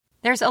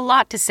There's a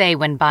lot to say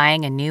when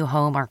buying a new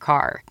home or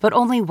car, but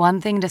only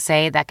one thing to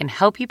say that can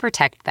help you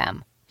protect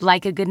them.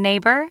 Like a good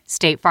neighbor,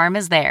 State Farm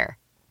is there.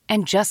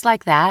 And just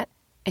like that,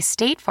 a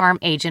State Farm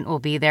agent will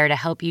be there to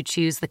help you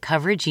choose the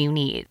coverage you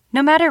need,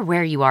 no matter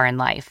where you are in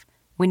life.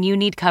 When you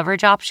need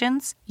coverage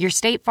options, your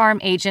State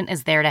Farm agent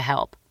is there to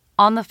help,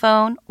 on the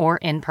phone or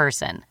in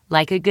person.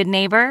 Like a good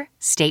neighbor,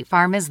 State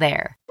Farm is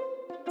there.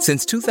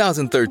 Since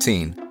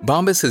 2013,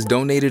 Bombas has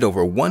donated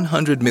over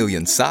 100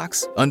 million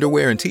socks,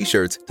 underwear, and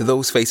T-shirts to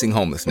those facing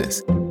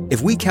homelessness.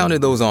 If we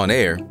counted those on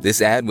air,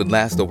 this ad would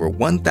last over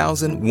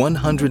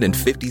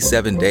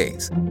 1,157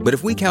 days. But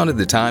if we counted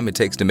the time it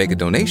takes to make a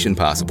donation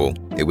possible,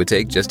 it would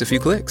take just a few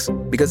clicks.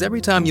 Because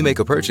every time you make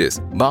a purchase,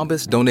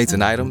 Bombas donates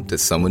an item to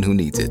someone who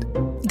needs it.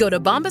 Go to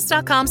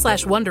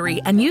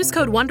bombas.com/Wondery and use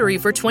code Wondery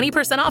for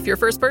 20% off your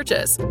first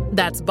purchase.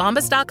 That's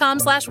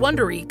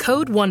bombas.com/Wondery,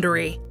 code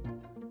Wondery.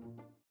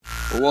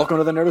 Welcome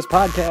to the Nerdist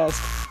Podcast.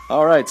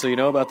 All right, so you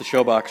know about the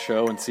Showbox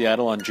show in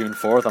Seattle on June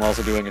 4th. I'm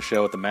also doing a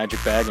show at the Magic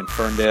Bag in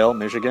Ferndale,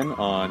 Michigan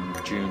on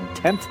June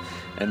 10th,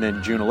 and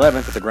then June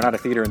 11th at the Granada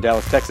Theater in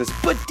Dallas, Texas.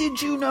 But did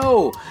you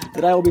know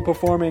that I will be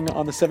performing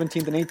on the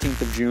 17th and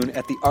 18th of June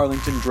at the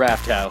Arlington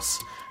Draft House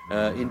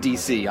in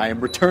D.C.? I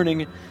am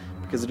returning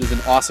because it is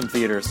an awesome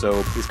theater,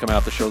 so please come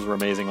out. The shows were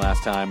amazing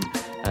last time.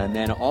 And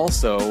then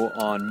also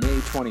on May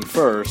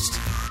 21st,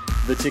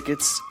 the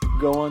tickets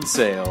go on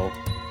sale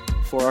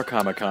for our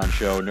Comic-Con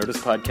show,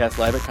 Nerdist Podcast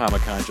Live at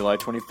Comic-Con, July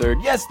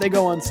 23rd. Yes, they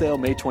go on sale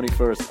May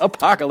 21st,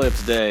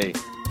 Apocalypse Day.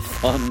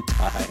 Fun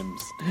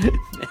times.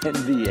 And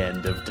the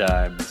end of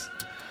times.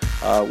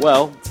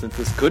 Well, since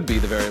this could be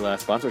the very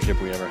last sponsorship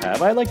we ever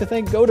have, I'd like to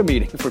thank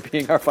GoToMeeting for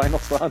being our final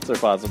sponsor,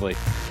 possibly.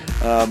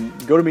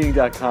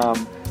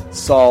 GoToMeeting.com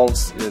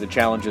solves the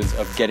challenges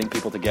of getting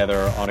people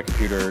together on a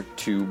computer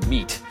to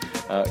meet,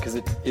 because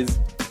it is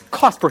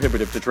cost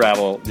prohibitive to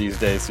travel these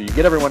days. So you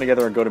get everyone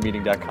together on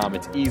GoToMeeting.com.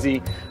 It's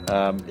easy.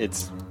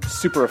 It's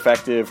super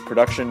effective.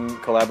 Production,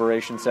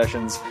 collaboration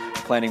sessions,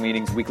 planning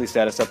meetings, weekly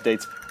status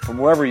updates from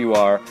wherever you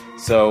are.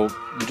 So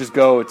you just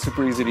go. It's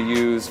super easy to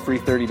use. Free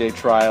 30-day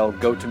trial.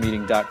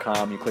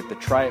 GoToMeeting.com. You click the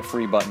Try It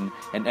Free button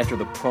and enter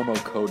the promo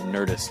code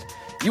NERDIST.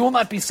 You will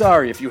not be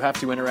sorry if you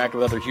have to interact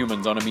with other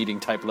humans on a meeting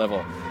type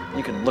level.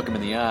 You can look them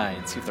in the eye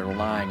and see if they're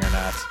lying or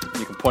not.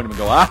 You can point them and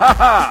go, ah ha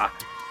ha!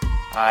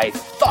 I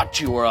thought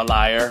you were a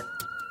liar.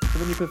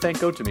 And then you can thank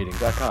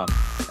GoToMeeting.com,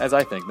 as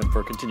I thank them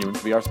for continuing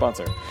to be our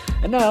sponsor.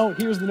 And now,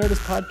 here's the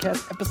Nerdist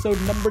Podcast,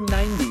 episode number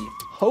 90,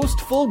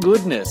 Hostful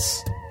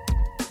Goodness.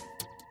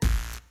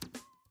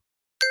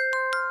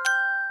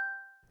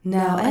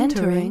 Now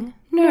entering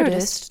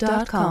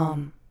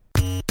Nerdist.com.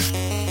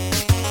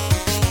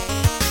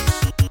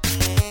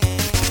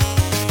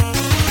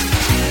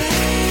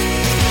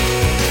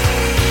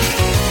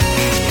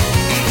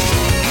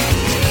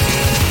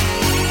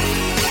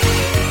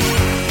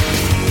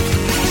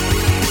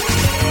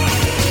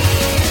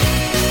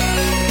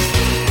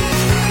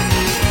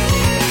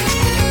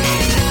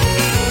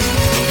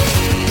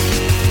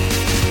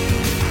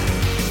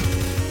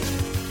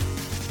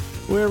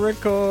 We're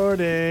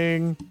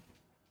recording.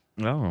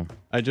 Oh,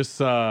 I just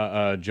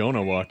saw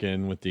Jonah walk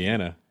in with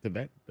Deanna.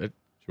 did I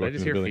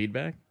just hear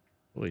feedback?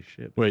 Holy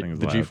shit! Wait,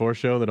 the loud. G4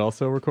 show that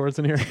also records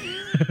in here?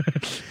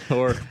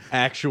 Or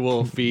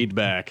actual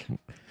feedback?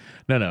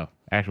 No,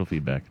 actual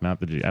feedback,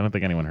 not the G. I don't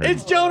think anyone heard.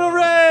 It's Jonah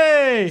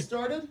Ray!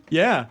 Started?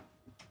 Yeah.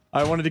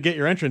 I wanted to get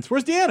your entrance.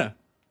 Where's Deanna?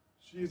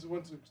 She's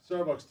went to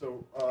Starbucks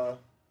to.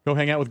 Go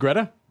hang out with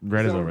Greta?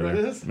 Greta's Is that over what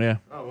there. it is? Yeah.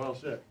 Oh well,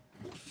 shit.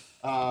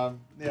 Yeah,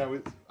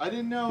 I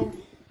didn't know.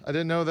 I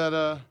didn't know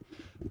that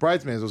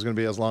Bridesmaids was going to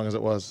be as long as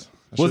it was.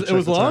 It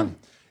was long? Time.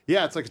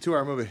 Yeah, it's like a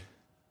 2-hour movie.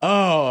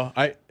 Oh,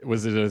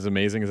 was it as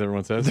amazing as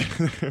everyone says?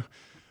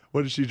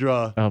 What did she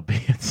draw? I'll be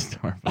at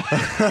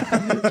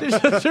Starbucks. She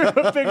just drew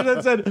a picture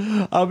that said,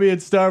 I'll be at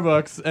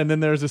Starbucks, and then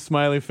there's a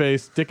smiley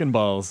face, Dick and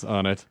Balls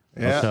on it.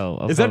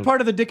 Yeah. Is that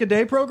part of the Dick a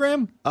Day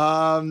program?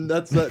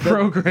 That's a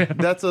program.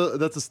 That's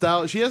a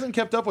style. She hasn't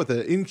kept up with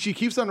it, and she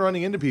keeps on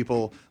running into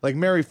people like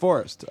Mary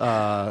Forrest.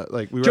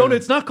 Jonah,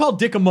 it's not called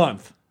Dick a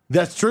Month.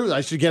 That's true.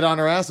 I should get on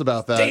her ass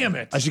about that. Damn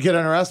it! I should get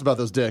on her ass about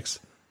those dicks.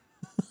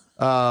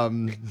 I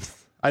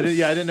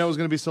didn't know it was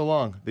going to be so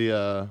long,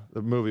 the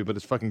movie, but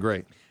it's fucking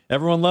great.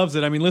 Everyone loves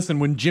it. I mean, listen,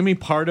 when Jimmy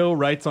Pardo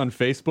writes on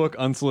Facebook,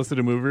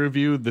 unsolicited movie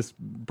review, this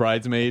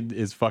Bridesmaid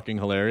is fucking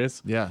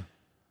hilarious. Yeah.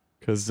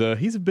 Because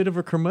he's a bit of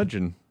a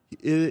curmudgeon.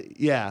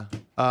 Yeah,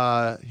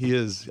 he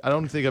is. I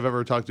don't think I've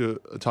ever talked to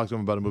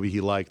him about a movie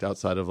he liked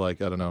outside of,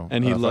 like, I don't know.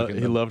 And he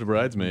loved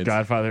Bridesmaids.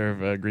 Godfather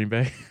of Green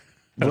Bay.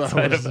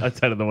 outside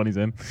of the one he's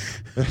in.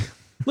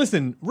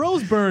 Listen,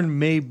 Rose Byrne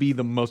may be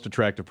the most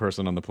attractive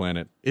person on the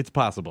planet. It's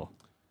possible.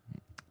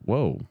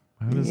 Whoa.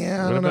 I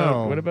don't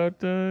know. What about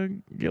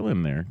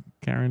Gillen there?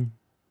 Karen,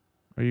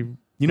 are you...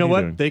 You know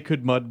what? doing? They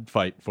could mud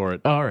fight for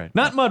it. Oh, all right.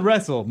 Not mud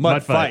wrestle,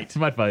 mud fight.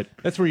 Mud fight.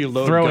 That's where you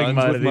load Throwing guns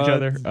mud with at each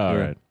other. Oh, all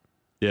right.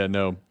 Yeah,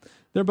 no.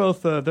 They're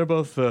both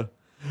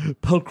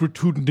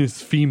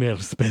pulchritudinous female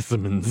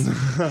specimens.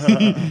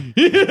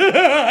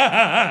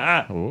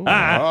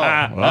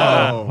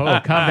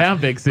 Oh, calm down,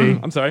 Big C.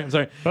 I'm sorry.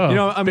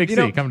 Oh, Big C,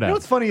 calm down. You know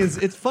what's funny is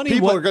it's funny.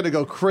 People what, are going to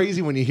go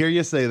crazy when you hear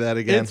you say that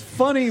again. It's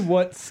funny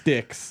what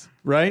sticks,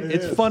 right?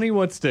 It's funny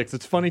what sticks.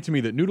 It's funny to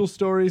me that Noodle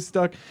Stories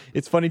stuck.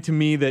 It's funny to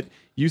me that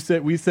you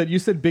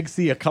said Big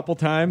C a couple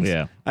times.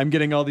 Yeah. I'm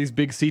getting all these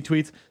Big C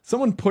tweets.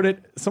 Someone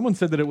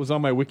said that it was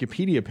on my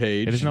Wikipedia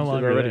page. It is no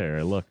longer already. there.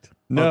 I looked.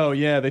 No,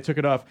 yeah, they took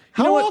it off.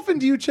 You know How what? often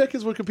do you check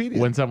his Wikipedia?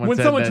 When someone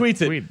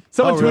tweets it, tweet.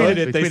 someone Oh, really? tweeted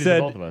it. They They tweeted said,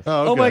 to both of us.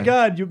 Oh, "Oh my okay.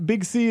 God,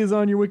 Big C is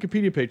on your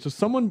Wikipedia page." So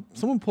someone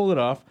pulled it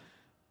off.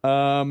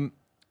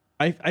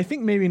 I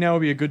think maybe now would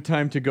be a good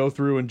time to go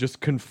through and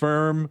just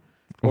confirm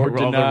or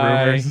All the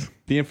deny rumors.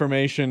 the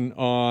information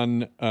on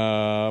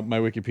my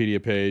Wikipedia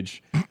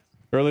page.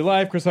 Early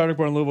life: Chris Hardwick,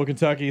 born in Louisville,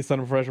 Kentucky, son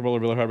of professional bowler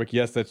Bill Hardwick.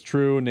 Yes, that's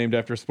true. Named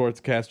after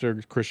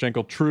sportscaster Chris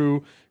Schenkel.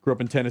 True. Grew up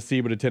in Tennessee,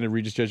 but attended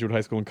Regis Jesuit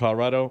High School in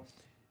Colorado.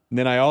 And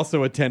then I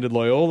also attended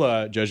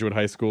Loyola Jesuit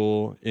High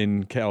School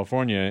in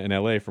California, in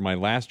LA, for my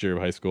last year of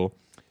high school.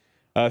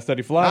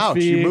 Studied Ouch,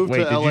 philosophy. you moved Wait,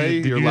 to did you- LA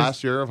did your you last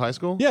just- year of high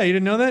school? Yeah, you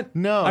didn't know that?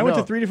 No, I went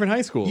no. to 3 different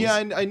high schools. Yeah,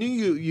 I knew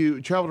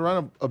you traveled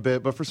around a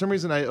bit, but for some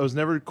reason I was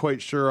never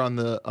quite sure on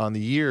the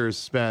years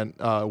spent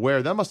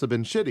where. That must have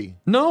been shitty.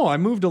 No, I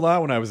moved a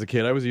lot when I was a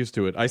kid. I was used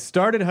to it. I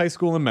started high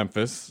school in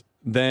Memphis.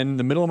 Then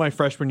the middle of my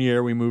freshman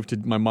year, we moved to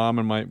my mom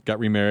and got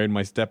remarried.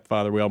 My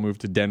stepfather, we all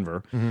moved to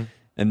Denver. Mm-hmm.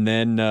 And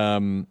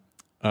then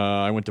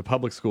I went to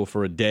public school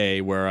for a day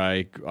where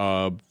I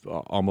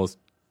almost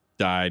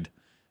died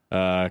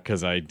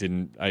because I'd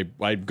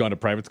gone to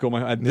private school.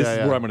 This is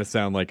where I'm going to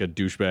sound like a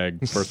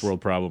douchebag, first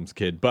world problems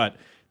kid. But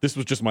this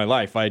was just my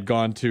life. I had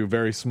gone to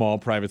very small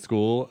private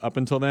school up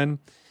until then.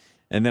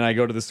 And then I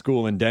go to the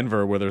school in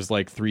Denver where there's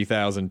like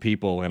 3,000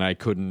 people and I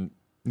couldn't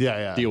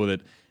deal with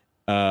it.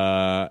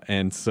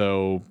 And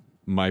so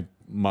my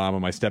mom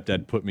and my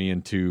stepdad put me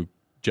into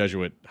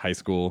Jesuit high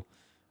school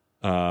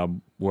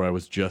where I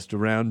was just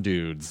around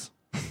dudes.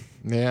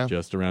 Yeah,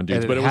 Just around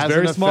dudes. And But it was hasn't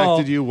very small.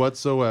 affected you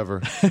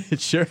whatsoever.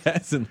 It sure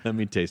hasn't. Let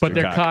me taste But your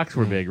their cock. cocks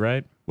were big,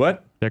 right?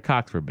 What? Their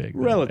cocks were big.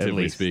 Relatively at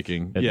least.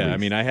 speaking. At Yeah, I least.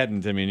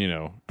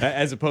 mean,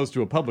 as opposed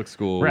to a public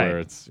school Right. where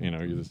it's, you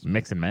just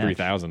Mix and match.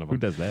 3,000 of them. Who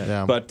does that?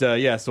 Yeah. But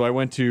so I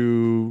went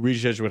to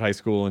Regis Jesuit High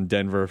School in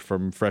Denver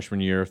from freshman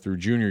year through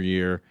junior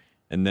year,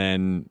 and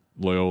then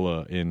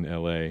Loyola in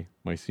LA,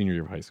 my senior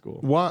year of high school.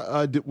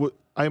 Why?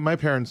 My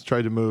parents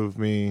tried to move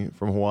me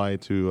from Hawaii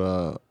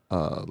to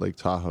Lake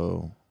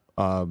Tahoe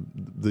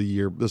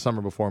the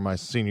summer before my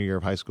senior year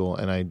of high school,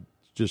 and I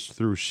just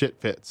threw shit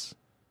fits.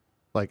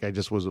 Like I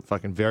just was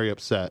fucking very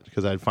upset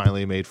because I'd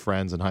finally made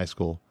friends in high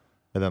school,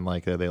 and then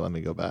they let me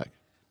go back.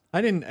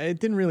 It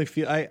didn't really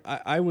feel.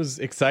 I was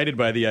excited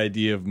by the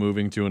idea of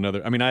moving to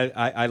another. I mean,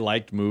 I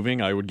liked moving.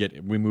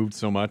 We moved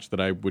so much that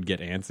I would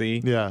get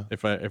antsy. Yeah.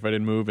 If I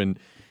didn't move, and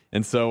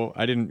so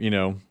I didn't.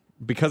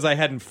 Because I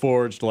hadn't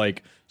forged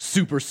like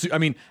super. I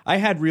mean, I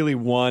had really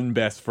one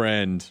best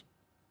friend,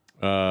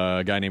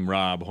 a guy named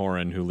Rob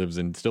Horan who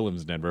still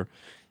lives in Denver,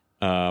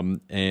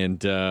 and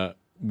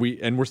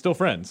we're still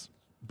friends.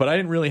 But I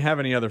didn't really have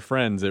any other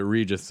friends at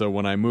Regis, so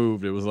when I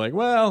moved, it was like,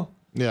 well.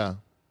 Yeah.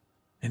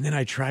 And then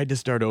I tried to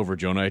start over,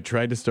 Jonah. I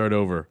tried to start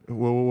over.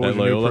 What was at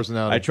your new Loyola.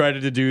 personality? I tried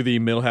to do the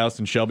Millhouse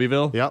in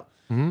Shelbyville. Yep.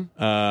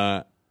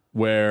 Mm-hmm.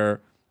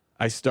 Where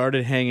I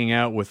started hanging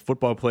out with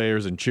football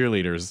players and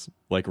cheerleaders,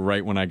 like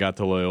right when I got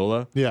to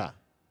Loyola. Yeah.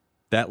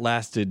 That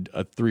lasted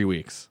 3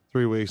 weeks.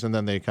 3 weeks, and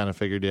then they kind of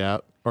figured you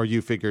out, or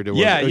you figured it was.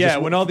 Yeah, it was yeah.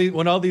 just-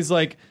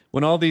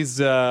 When all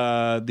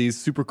these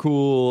super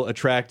cool,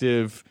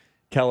 attractive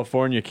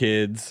California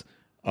kids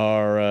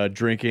are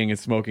drinking and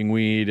smoking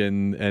weed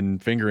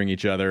and fingering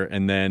each other,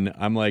 and then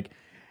I'm like,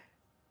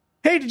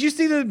 "Hey, did you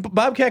see the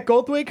Bobcat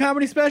Goldthwait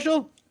comedy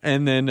special?"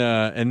 And then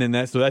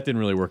that didn't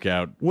really work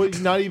out.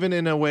 Not even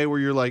in a way where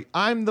you're like,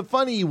 I'm the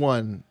funny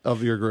one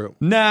of your group.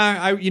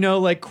 Nah,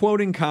 like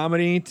quoting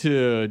comedy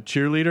to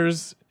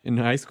cheerleaders in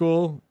high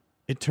school.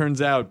 It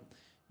turns out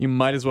you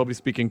might as well be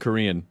speaking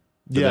Korean.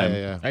 to them.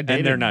 Yeah. I And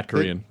dated- they're not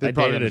Korean. They I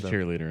probably dated a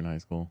understand. cheerleader in high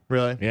school.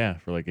 Really? Yeah,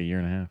 for like a year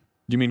and a half.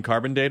 Do you mean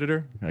carbon dated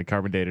her? I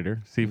carbon dated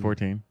her,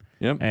 C14.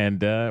 Yep.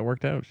 And it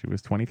worked out. She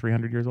was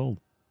 2,300 years old.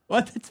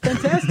 What? That's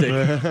fantastic.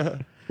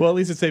 Well, at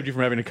least it saved you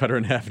from having to cut her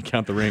in half and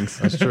count the rings.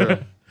 That's true.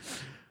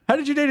 How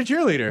did you date a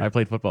cheerleader? I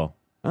played football.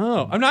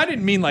 Oh, I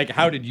didn't mean like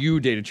how did you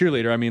date a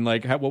cheerleader? I mean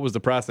like what was the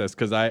process?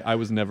 Because I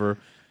was never.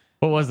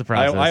 What was the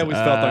process? I always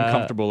felt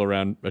uncomfortable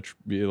around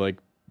like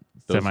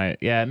those.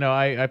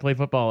 I played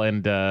football,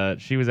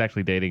 and she was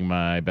actually dating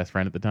my best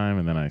friend at the time,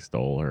 and then I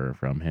stole her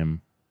from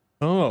him.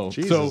 Oh,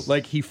 Jesus. so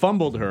like he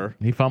fumbled her.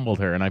 He fumbled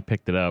her, and I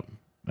picked it up,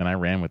 and I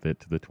ran with it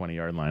to the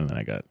 20-yard line, and then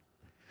I got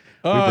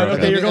Oh, broke okay, up.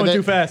 you're And going then-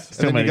 too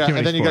fast. And then you got- too many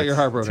and then you got sports. your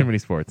heart broken. Too many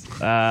sports.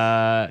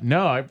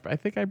 No, I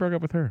think I broke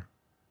up with her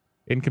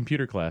in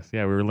computer class.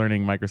 Yeah, we were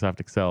learning Microsoft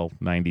Excel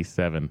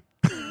 97.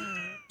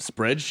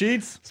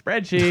 Spreadsheets?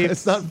 Spreadsheets.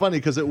 It's not funny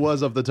because it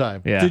was of the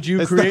time. Yeah. Did you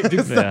It's create? not-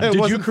 it's not- it did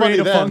you wasn't create funny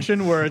a then.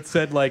 function where it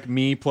said like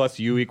me plus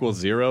you equals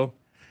 0?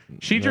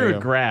 She There drew you a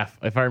go. graph.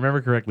 If I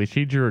remember correctly,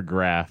 she drew a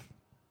graph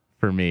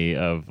for me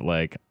of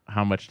like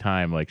how much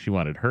time like she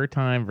wanted her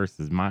time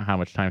versus how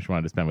much time she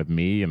wanted to spend with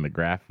me, and the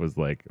graph was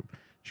like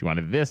she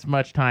wanted this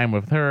much time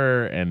with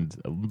her and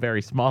a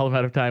very small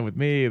amount of time with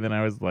me. And then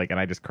I was like, and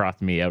I just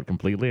crossed me out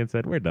completely and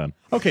said, we're done.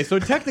 Okay, so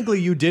technically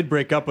you did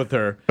break up with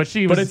her, but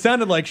it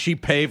sounded like she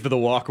paved the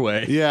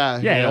walkway. Yeah.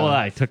 Well,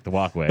 I took the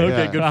walkway.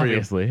 Okay, good for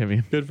obviously. you. I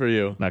mean, good for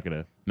you. Not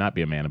gonna not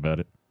be a man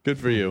about it. Good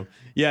for you.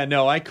 Yeah,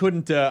 no, I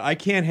couldn't. I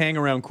can't hang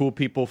around cool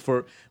people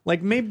for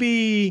like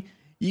maybe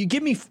you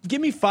give me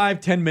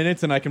 5-10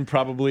 minutes and I can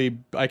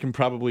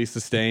probably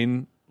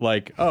sustain.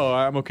 Like, oh,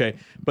 I'm okay.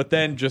 But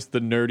then just the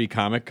nerdy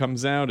comic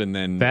comes out, and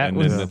then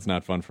that's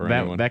not fun for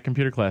anyone. That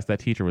computer class, that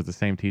teacher was the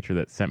same teacher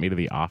that sent me to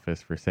the office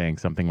for saying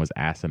something was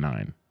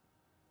asinine.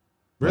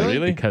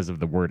 Really? Because of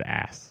the word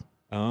ass.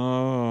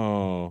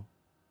 Oh.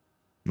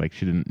 Like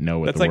she didn't know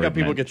what that's the like word how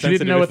people meant. get She sensitive.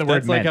 didn't know what the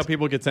word that's like meant. how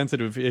people get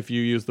sensitive if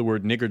you use the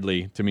word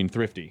niggardly to mean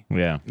thrifty.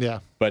 Yeah. Yeah.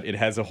 But it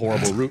has a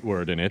horrible root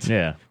word in it.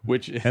 Yeah.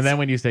 Which is, and then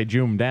when you say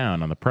zoom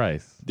down on the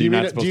price, you're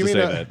not supposed to say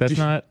that. That's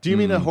not. Do you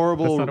mean a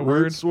horrible that's not a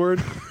words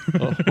word?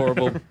 A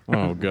horrible.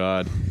 Oh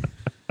God.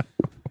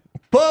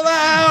 Pull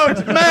out!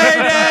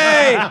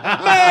 Mayday!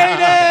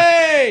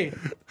 Mayday!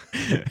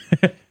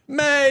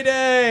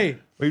 Mayday!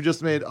 We've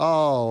just made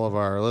all of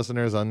our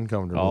listeners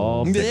uncomfortable.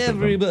 All six of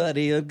them.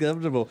 Everybody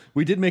uncomfortable.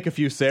 We did make a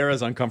few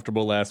Sarahs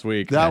uncomfortable last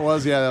week. That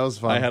was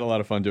fun. I had a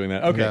lot of fun doing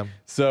that. Okay, Yeah.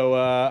 so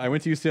I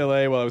went to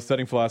UCLA while I was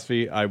studying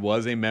philosophy. I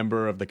was a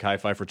member of the Chi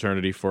Phi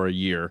fraternity for a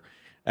year.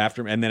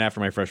 After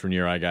my freshman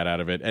year, I got out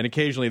of it. And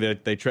occasionally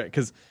they try,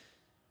 because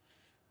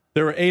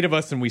there were 8 of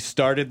us and we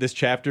started this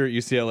chapter at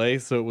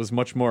UCLA, so it was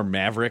much more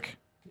maverick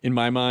in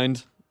my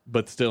mind,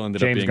 but still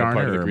ended up James being a part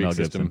Garner of the or Greek Mel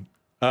system. Gibson?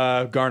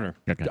 Garner.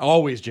 Okay.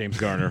 Always James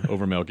Garner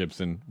over Mel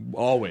Gibson.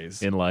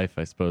 Always. In life,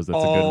 I suppose that's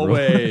a good rule.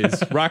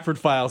 Always. Rockford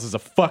Files is a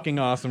fucking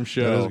awesome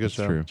show. That is a good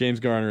show. True. James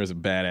Garner is a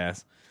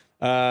badass.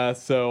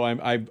 So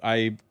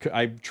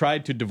I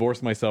tried to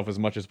divorce myself as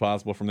much as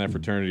possible from that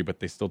fraternity, but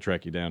they still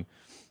track you down.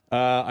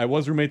 I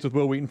was roommates with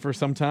Will Wheaton for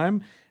some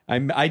time.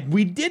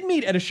 We did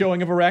meet at a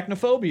showing of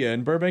Arachnophobia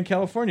in Burbank,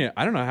 California.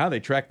 I don't know how they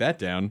tracked that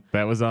down.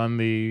 That was on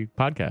the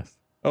podcast.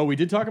 Oh, we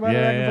did talk about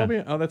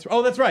Arachnophobia? Yeah.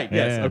 Oh, that's right.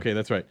 Yes. Yeah. Okay,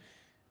 that's right.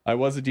 I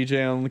was a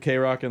DJ on the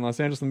K-Rock in Los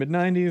Angeles in the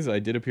mid-'90s. I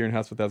did appear in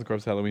House of 1,000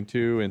 Corpses, Halloween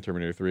 2, and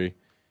Terminator 3.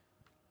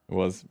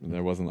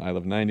 There wasn't I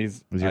Love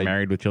 90s. Was your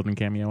Married with Children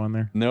cameo on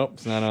there? Nope,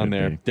 it's not on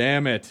there. be.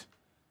 Damn it.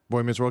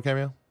 Boy Meets World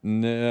cameo?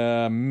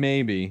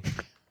 Maybe.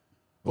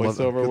 Voiceover It's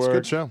a work.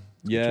 good show.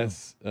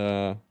 Yes,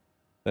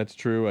 that's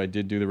true. I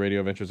did do the radio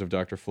adventures of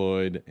Dr.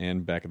 Floyd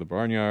and Back of the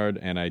Barnyard,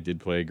 and I did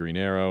play Green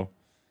Arrow.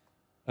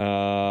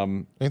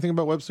 Anything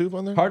about Web Soup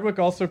on there? Hardwick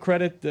also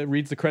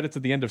reads the credits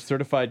at the end of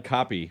Certified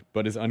Copy,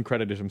 but is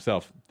uncredited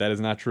himself. That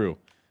is not true.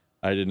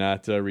 I did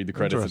not read the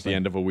credits at the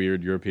end of a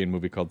weird European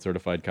movie called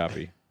Certified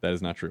Copy. That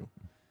is not true.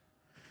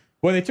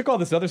 Boy, they took all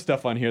this other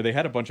stuff on here. They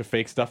had a bunch of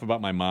fake stuff about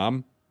my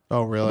mom.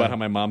 Oh, really? About how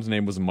my mom's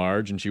name was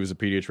Marge and she was a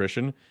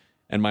pediatrician.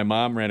 And my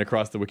mom ran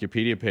across the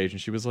Wikipedia page and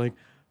she was like,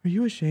 "Are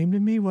you ashamed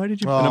of me? Why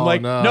did you?" And I'm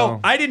like, no,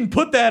 I didn't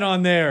put that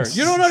on there.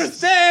 You don't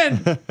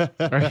understand.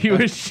 Are you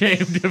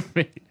ashamed of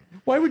me?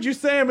 Why would you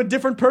say I'm a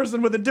different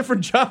person with a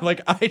different job? Like,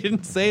 I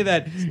didn't say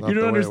that. You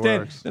don't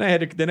understand. Then I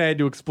had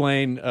to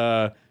explain,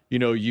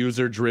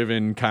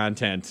 user-driven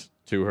content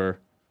to her.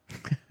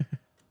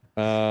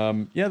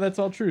 Yeah, that's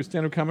all true.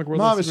 Stand-up comic world.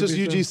 Mom, it's just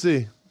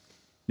UGC.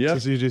 Yeah,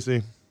 it's just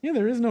UGC. Yeah,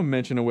 there is no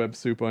mention of Web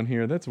Soup on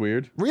here. That's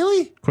weird.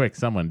 Really? Quick,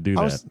 someone do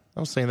that. I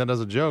was saying that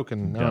as a joke,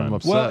 and now I'm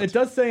upset. Well, it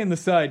does say in the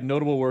side,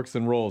 notable works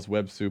and roles.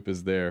 Web Soup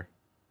is there.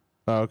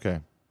 Oh,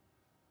 okay.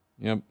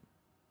 Yep.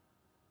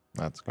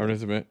 That's good.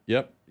 Participant.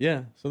 Yep.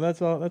 Yeah. So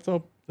that's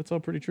all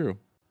pretty true.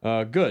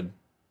 Good.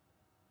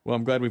 Well,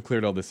 I'm glad we've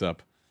cleared all this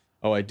up.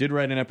 Oh, I did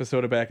write an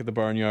episode of Back at the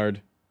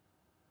Barnyard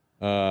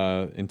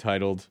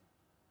entitled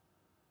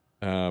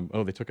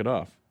they took it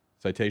off.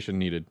 Citation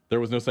needed. There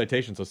was no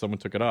citation, so someone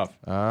took it off.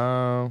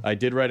 Oh. I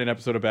did write an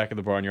episode of Back at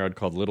the Barnyard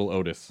called Little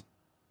Otis.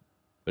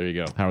 There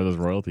you go. How are those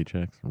royalty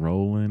checks?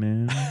 Rolling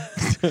in?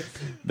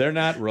 They're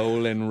not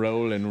rolling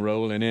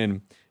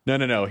in.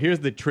 No. Here's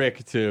the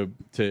trick to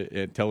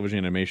television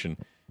animation.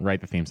 Write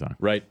the theme song.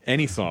 Write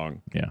any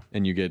song. Yeah.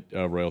 And you get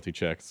royalty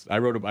checks. I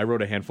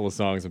wrote a handful of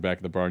songs in Back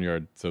at the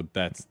Barnyard, so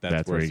that's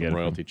where some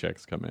royalty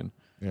checks come in.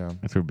 Yeah.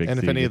 That's where Big And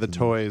C if any of the gets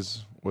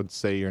toys would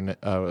say would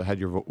have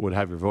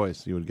your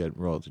voice, you would get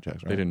royalty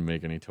checks, right? They didn't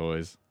make any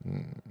toys.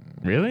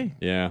 Really?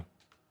 Yeah.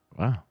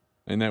 Wow.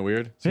 Isn't that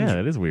weird? Yeah,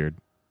 that is weird.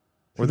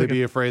 Would they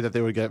be afraid that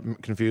they would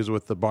get confused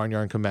with the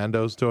Barnyard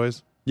Commandos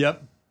toys?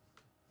 Yep.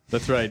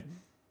 That's right.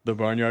 The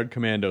Barnyard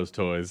Commandos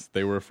toys.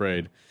 They were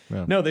afraid.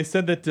 Yeah. No, they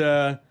said that,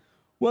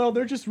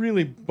 they're just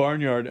really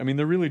barnyard. I mean,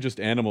 they're really just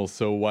animals,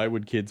 so why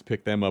would kids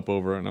pick them up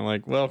over? And I'm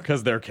like, well,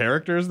 because they're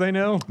characters they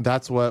know.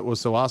 That's what was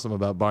so awesome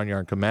about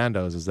Barnyard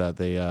Commandos is that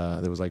they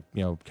there was like,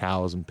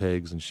 cows and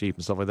pigs and sheep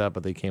and stuff like that,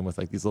 but they came with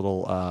like these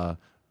little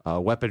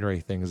weaponry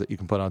things that you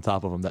can put on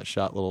top of them that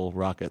shot little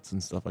rockets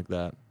and stuff like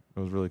that. It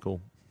was really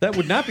cool. That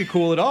would not be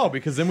cool at all,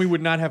 because then we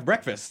would not have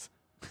breakfast.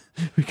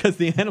 Because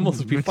the animals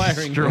would be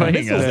firing Destroying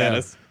missiles us. at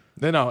us.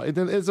 No,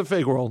 it's a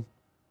fake world.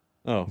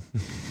 Oh.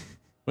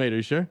 Wait, are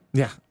you sure?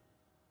 Yeah,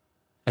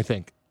 I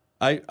think.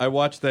 I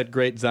watched that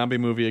great zombie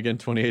movie again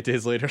 28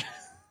 days later.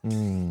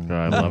 God,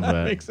 I love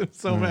that. Makes him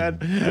so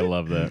mad. I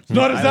love that. It's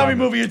not a zombie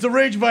movie, it's a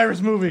rage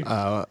virus movie.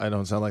 I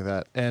don't sound like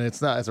that, and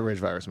it's not. It's a rage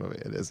virus movie.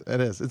 It is.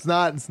 It's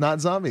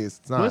not zombies.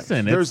 It's not.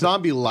 Listen, they're it's-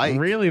 zombie-like.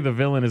 Really, the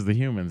villain is the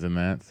humans in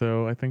that,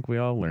 so I think we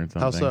all learned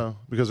something. How so?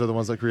 Because they're the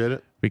ones that create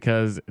it.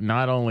 Because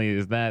not only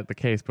is that the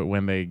case, but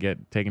when they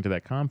get taken to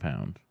that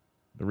compound,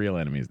 the real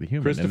enemy is the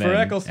human. Christopher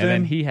Eccleston. And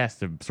then he has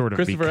to sort of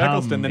Christopher become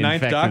Eccleston, the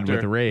Ninth infected Doctor.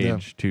 with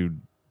rage to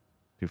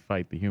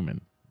fight the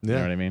human. You Yeah.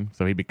 know what I mean?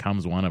 So he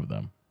becomes one of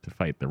them to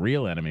fight the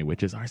real enemy,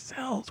 which is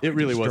ourselves. It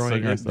really was.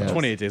 Destroying ourselves.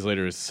 28 Days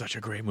Later is such a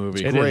great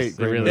movie. It Great, is.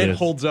 great It really It is.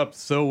 holds up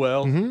so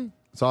well. Mm-hmm.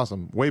 It's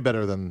awesome. Way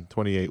better than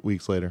 28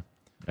 Weeks Later.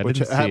 I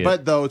didn't see it.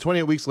 But though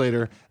 28 Weeks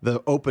Later,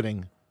 the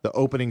opening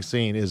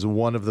scene is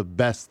one of the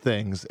best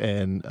things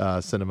in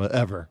cinema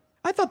ever.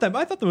 I thought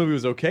the movie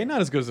was okay.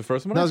 Not as good as the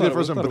first one. Not I as thought good it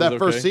first was- one, thought but it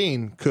that was first okay.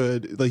 scene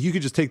you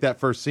could just take that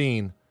first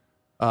scene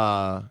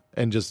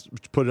and just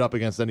put it up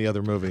against any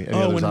other movie. Any Oh,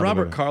 other when zombie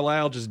Robert movie.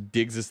 Carlyle just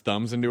digs his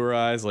thumbs into her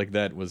eyes, like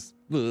that was.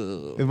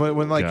 And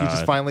when like he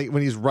just God. finally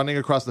when he's running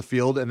across the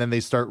field and then they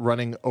start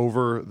running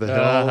over the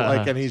hill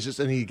like and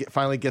he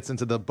finally gets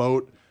into the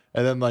boat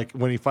and then like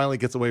when he finally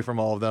gets away from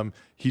all of them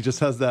he just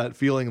has that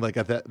feeling like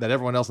that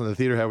everyone else in the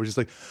theater had was just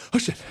like oh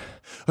shit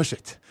oh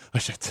shit oh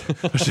shit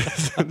oh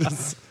shit.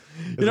 Just,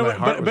 You know, my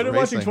heart but was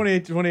watching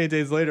racing. 28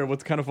 Days Later,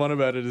 what's kind of fun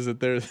about it is that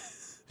there's.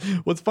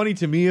 What's funny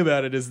to me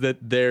about it is that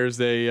there's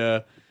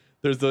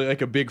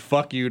like a big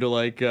fuck you to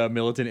like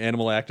militant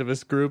animal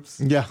activist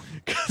groups. Yeah,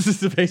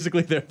 Because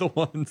basically they're the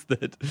ones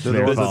that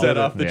the ones that set did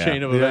off it. the Yeah.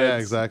 chain of yeah,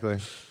 events. exactly.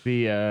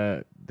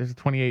 There's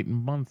 28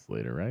 months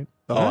later, right?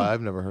 Oh,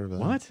 I've never heard of that.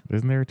 What?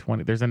 Isn't there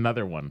 20? There's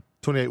another one.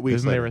 28 weeks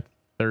Isn't later. there a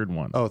third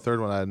one? Oh, third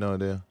one. I had no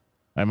idea.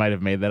 I might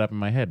have made that up in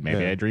my head.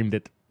 Maybe Yeah. I dreamed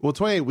it. Well,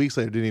 28 weeks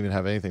later didn't even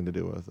have anything to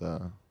do with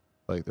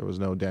like there was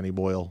no Danny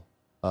Boyle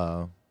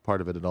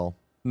part of it at all.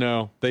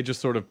 No, they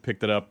just sort of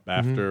picked it up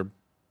after.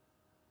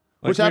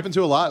 Which happened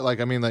to a lot. Like,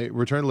 I mean, like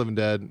Return of the Living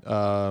Dead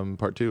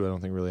Part 2, I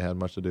don't think really had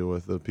much to do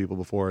with the people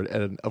before it.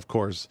 And, of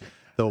course,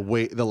 the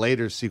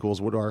later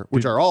sequels,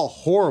 which are all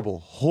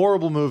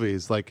horrible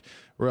movies. Like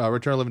Return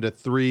of the Living Dead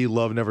 3,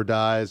 Love Never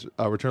Dies,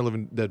 Return of the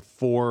Living Dead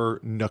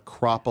 4,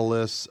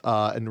 Necropolis,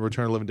 and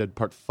Return of the Living Dead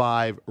Part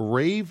 5,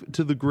 Rave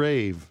to the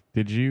Grave.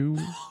 Did you?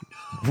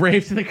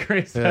 Rave to the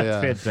Grave. That's yeah.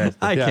 fantastic.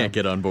 I Yeah. can't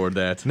get on board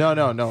that. No,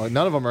 none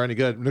of them are any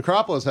good.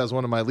 Necropolis has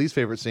one of my least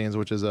favorite scenes,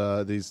 which is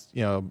these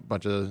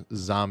bunch of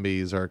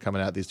zombies are coming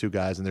at these two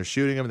guys and they're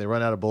shooting them and they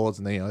run out of bullets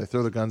and they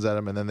throw the guns at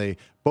them and then they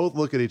both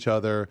look at each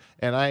other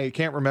and I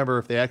can't remember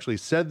if they actually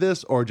said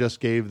this or just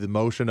gave the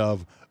motion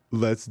of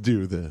let's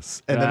do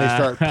this and then they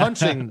start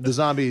punching the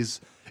zombies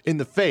in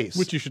the face,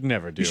 Which you should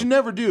never do. you should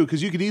never do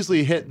because you could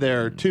easily hit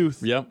their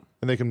tooth. Yep.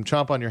 And they can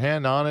chomp on your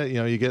hand on it.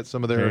 You get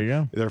some of There you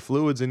go. their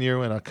fluids in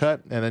you in a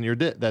cut, and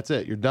then that's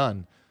it. You're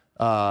done.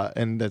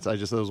 And that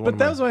was one. But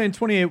that was why in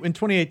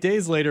 28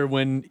 Days Later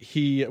when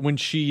the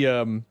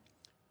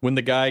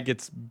guy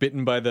gets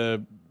bitten by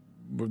the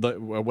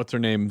what's her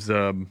name's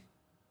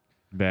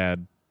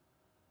Bad.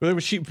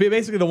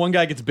 basically the one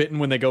guy gets bitten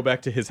when they go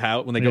back to his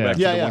house when they go Yeah. back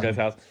to Yeah, the yeah. one guy's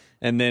house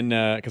and then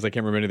because I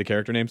can't remember any of the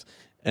character names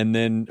and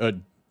then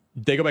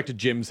they go back to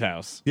Jim's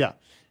house Yeah.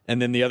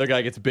 and then the other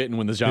guy gets bitten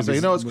when the He's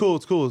zombies like,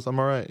 it's cool. I'm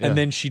all right. Yeah. and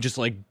then she just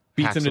like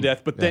beats Hacks him to him.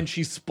 death but Yeah. then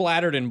she's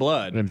splattered in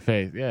blood In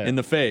face. Yeah. in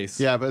the face.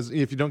 yeah, but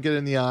if you don't get it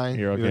in the eye,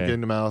 You're you don't okay. get it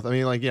in the mouth. I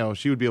mean,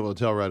 she would be able to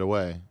tell right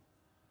away.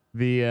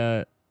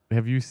 The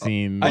have you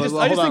seen? I Well, just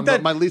hold on, think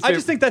that my least I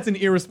just favorite- think that's an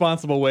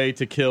irresponsible way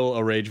to kill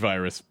a rage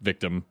virus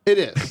victim. It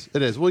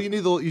is. Well,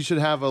 you should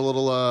have a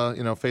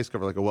little, face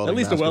cover like a welding. At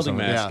least a mask or welding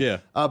something. mask, yeah.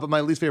 But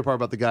my least favorite part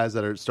about the guys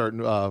that are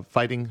starting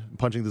fighting,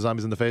 punching the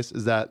zombies in the face,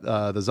 is that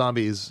the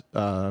zombies,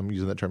 I'm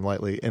using that term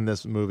lightly, in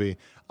this movie,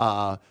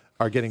 are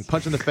getting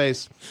punched in the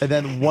face, and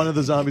then one of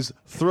the zombies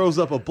throws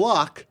up a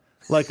block.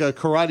 Like a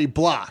karate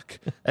block,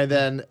 and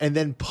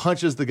then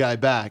punches the guy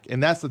back,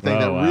 and that's the thing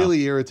that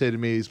really irritated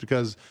me is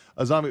because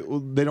a zombie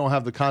they don't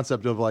have the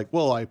concept of like,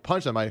 well, I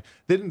punch them,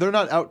 they're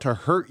not out to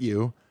hurt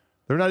you,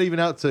 they're not even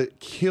out to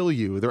kill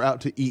you, they're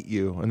out to eat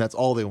you, and that's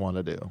all they want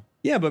to do.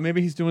 Yeah, but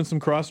maybe he's doing some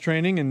cross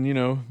training, and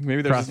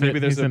maybe there's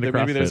CrossFit. He's into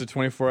maybe there's a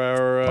CrossFit.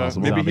 24-hour.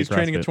 Possible. Maybe Zombie he's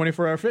training at CrossFit.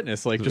 24-hour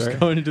fitness, like just Right.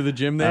 going into the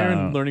gym there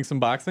and learning some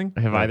boxing.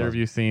 Have either of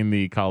you seen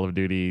the Call of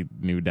Duty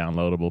new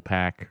downloadable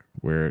pack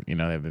where they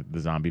have the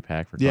zombie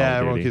pack for Call Yeah, of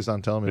everyone Duty? keeps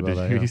on telling me But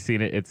about did that. you Yeah.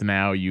 seen it? It's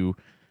now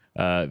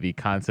the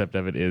concept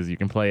of it is you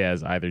can play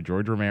as either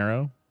George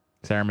Romero,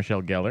 Sarah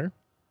Michelle Gellar,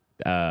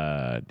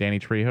 Danny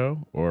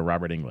Trejo, or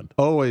Robert Englund.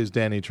 Always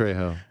Danny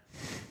Trejo.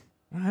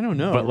 I don't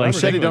know. But, like, Robert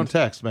Shetty Englund- don't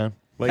text, man.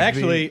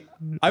 Actually,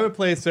 I would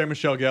play Sarah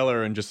Michelle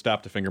Gellar and just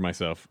stop to finger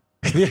myself.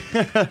 This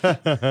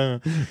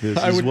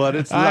is what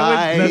it's like.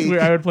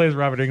 I would play as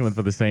Robert Englund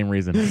for the same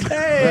reason.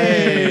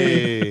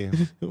 Hey.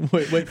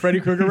 Wait, Freddy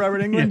Krueger,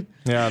 Robert Englund?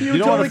 Yeah, You don't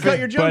totally wanna cut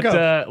your joke But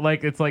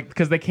up. it's like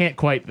because they can't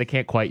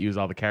quite use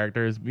all the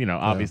characters.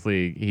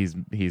 Obviously he's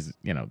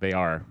they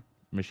are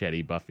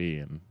Machete, Buffy,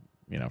 and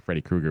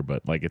Freddy Krueger,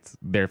 but like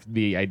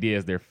the idea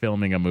is they're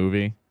filming a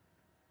movie,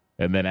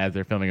 and then as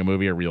they're filming a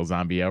movie, a real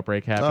zombie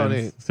outbreak happens.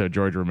 neat. So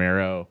George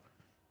Romero,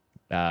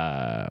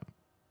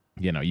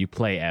 you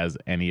play as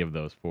any of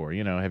those four.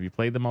 Have you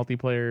played the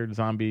multiplayer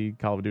zombie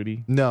Call of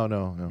Duty?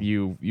 No.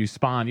 You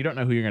spawn. You don't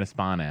know who you're going to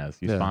spawn as.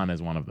 You spawn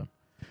as one of them.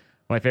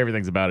 My favorite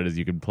things about it is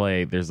you can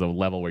play. There's a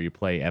level where you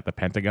play at the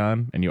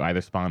Pentagon, and you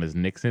either spawn as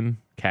Nixon,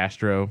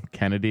 Castro,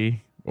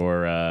 Kennedy,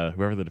 or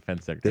whoever the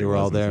defense secretary. They were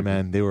all there,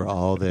 man. They were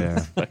all there.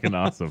 Fucking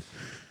awesome.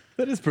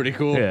 That is pretty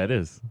cool. Yeah, it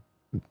is.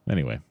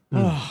 Anyway,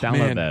 download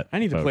Man, that. I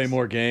need to folks. play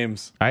more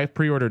games. I have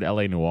pre-ordered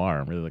L.A. Noir.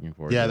 I'm really looking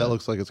forward. Yeah, to that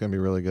looks like it's gonna be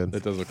really good.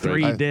 That does look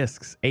 3 great.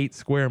 discs, 8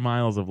 square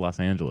miles of Los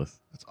Angeles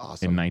That's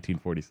awesome. in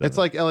 1947. It's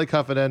like LA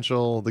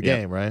Confidential, the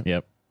game, right?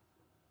 Yep.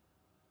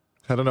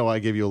 I don't know why I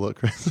gave you a look,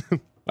 Chris.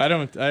 I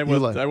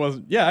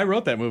wasn't. Yeah, I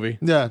wrote that movie.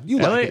 Yeah, you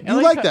like it. You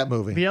LA like that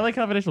movie. The LA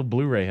Confidential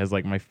Blu-ray has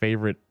like my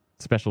favorite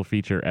special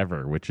feature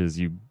ever, which is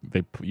you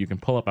can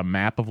pull up a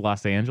map of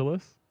Los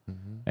Angeles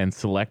and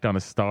select on a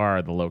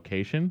star the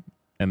location,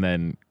 and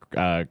then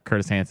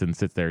Curtis Hanson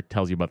sits there,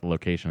 tells you about the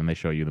location, and they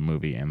show you the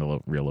movie and the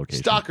real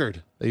location.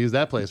 Stockard. They use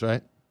that place,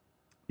 right?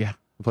 Yeah.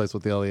 The place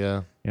with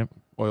the Yep.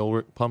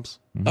 oil pumps.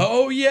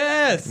 Oh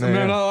yes,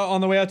 Yeah.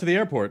 on the way out to the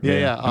airport.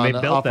 Yeah. And they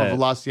built Off that. of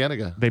La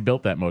Cienega. They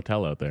built that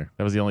motel out there.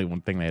 That was the only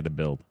one thing they had to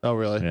build. Oh,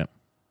 really? Yeah.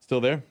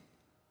 Still there?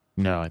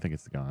 No, I think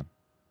it's gone.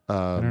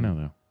 I don't know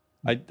though.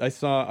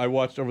 I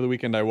watched over the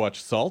weekend. I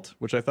watched Salt,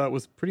 which I thought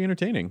was pretty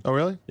entertaining. Oh,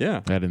 really? Yeah,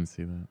 I didn't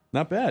see that.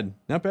 not bad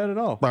at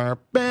all. But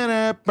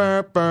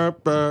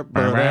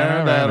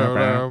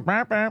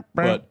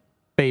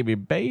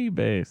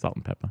Baby, salt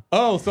and pepper.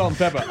 oh, Salt and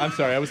Pepper. I'm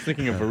sorry, I was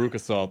thinking of Veruca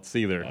Salt,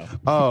 Seether.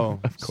 Oh,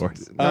 Of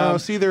course. no.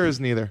 See, there is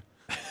neither.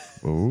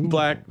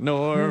 Black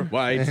nor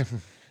white.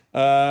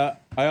 I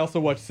also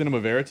watched Cinema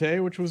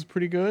Verite, which was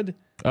pretty good.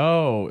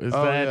 Oh, is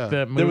Oh, that yeah.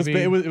 the It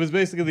movie? was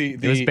basically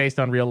It was based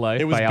on real life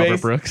It was by Albert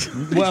based- Brooks.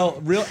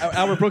 Well,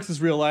 Albert Brooks'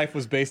 real life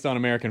was based on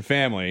American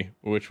Family,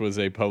 which was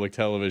a public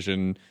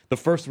television, the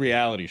first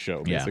reality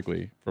show, Yeah.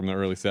 basically, from the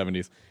early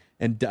 70s.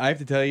 And I have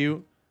to tell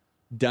you,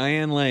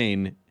 Diane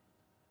Lane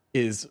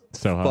is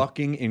So hot.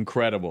 fucking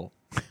incredible.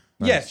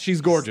 Yes,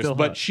 she's gorgeous, Still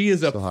but hot. she is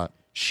Still hot.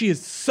 she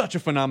is such a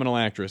phenomenal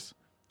actress.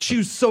 She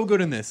was so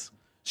good in this.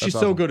 She's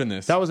That's so awesome. good in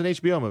this. That was an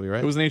HBO movie,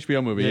 right? It was an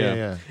HBO movie, Yeah, yeah.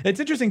 yeah. It's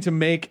interesting to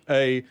make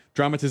a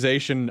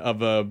dramatization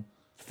of a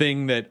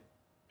thing that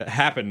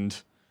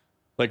happened,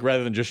 like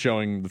rather than just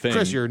showing the thing.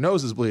 Chris, your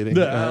nose is bleeding.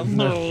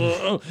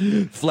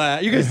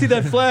 Flash. You guys see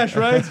that Flash,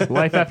 right?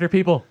 Life After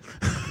People.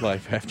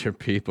 Life after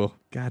people.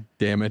 God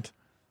damn it.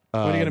 What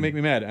are you gonna make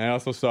me mad? I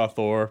also saw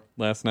Thor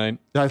last night.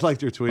 I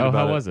liked your tweet Oh,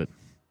 about how it. was it?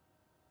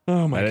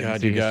 Oh I my didn't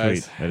god, see you his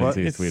guys! tweet. I didn't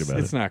see his tweet about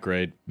it's it. not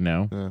great.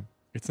 No.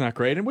 It's not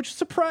great, and which is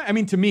surprise. I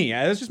mean, to me,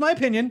 that's just my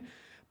opinion.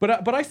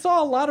 But I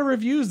saw a lot of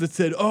reviews that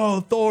said,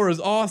 "Oh, Thor is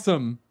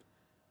awesome,"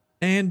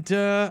 and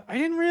I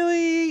didn't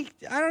really.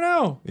 I don't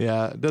know.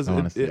 Yeah, it doesn't.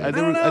 Honestly. I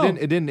don't know.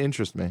 It didn't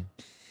interest me.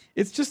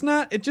 It's just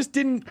not. It just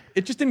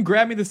didn't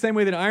grab me the same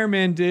way that Iron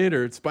Man did,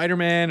 or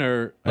Spider-Man,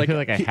 or I feel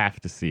like I have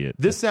to see it.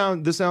 This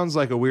sounds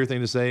like a weird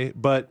thing to say,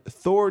 but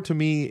Thor to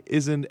me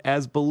isn't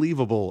as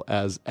believable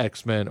as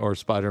X-Men or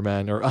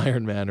Spider-Man or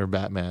Iron Man or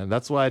Batman.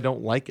 That's why I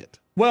don't like it.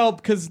 Well,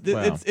 because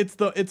Well. it's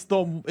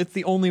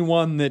the only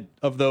one that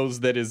of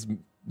those that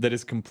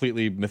is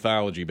completely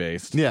mythology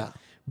based. Yeah.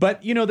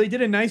 But they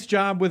did a nice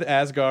job with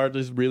Asgard.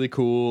 It's really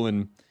cool,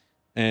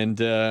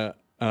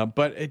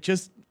 but it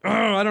just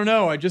I don't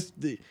know. I just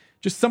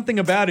something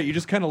about it. You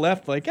just kind of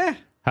left like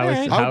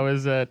How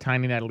is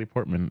Tiny Natalie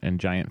Portman and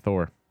Giant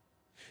Thor?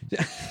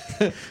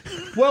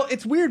 Well,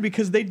 it's weird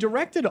because they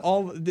directed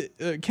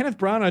Kenneth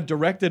Branagh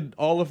directed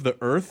all of the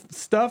Earth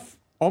stuff.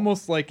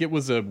 Almost like it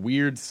was a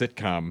weird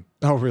sitcom.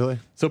 Oh, really?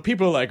 So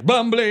people are like,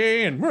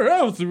 Bumbly, and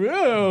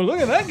look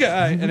at that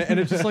guy. And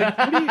it's just like,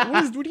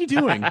 what are you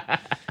doing?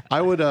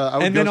 I would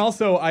And then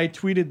also I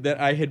tweeted that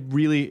I had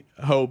really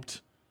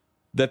hoped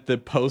that the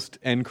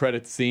post-end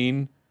credit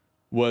scene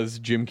was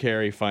Jim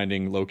Carrey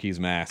finding Loki's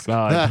mask.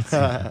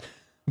 Oh,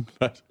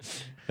 But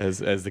as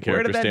the character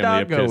where did that Stanley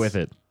dog go Ipkiss- with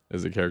it?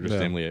 As the character Yeah.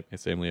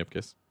 Stanley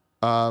Ipkiss.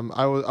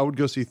 I would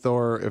go see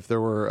Thor if there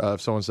were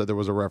if someone said there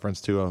was a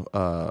reference to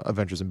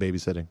Adventures in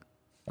Babysitting.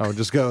 I would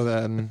just go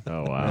then.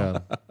 Oh,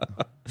 wow. Yeah.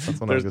 That's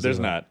when I would go see There's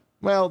that. not.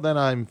 Well, then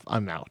I'm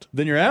out.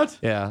 Then you're out?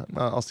 Yeah,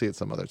 I'll see it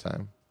some other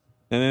time.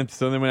 And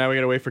then now we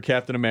gotta wait for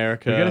Captain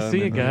America. You got to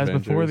see and it, then guys,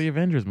 before Avengers. the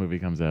Avengers movie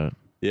comes out.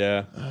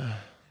 Yeah.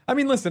 I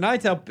mean, listen.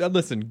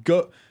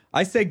 Go.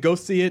 I say go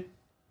see it.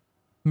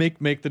 Make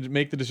the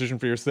decision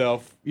for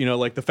yourself.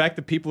 Like the fact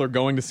that people are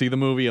going to see the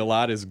movie a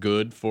lot is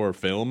good for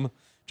film.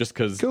 Just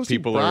because Go see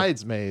people are.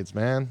 Bridesmaids,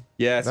 man.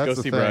 Yes, That's go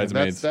the see thing.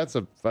 Bridesmaids. That's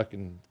a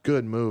fucking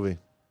good movie.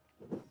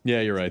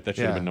 Yeah, you're right. That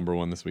should have Yeah. been number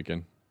one this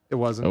weekend. It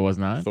wasn't. It was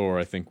not? Thor,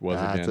 I think, was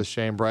It's again. a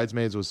shame.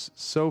 Bridesmaids was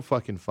so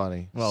fucking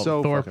funny. Well,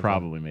 so Thor fucking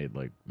probably made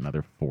like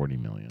another 40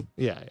 million.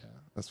 Funny. Yeah,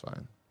 that's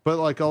fine. But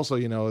like also,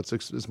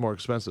 it's more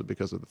expensive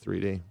because of the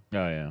 3D.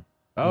 Oh, yeah.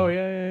 Oh,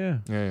 yeah.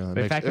 Yeah,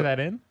 They factor that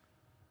in?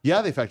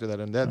 Yeah, they factor that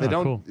in. They Oh,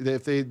 don't. cool.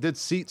 If they did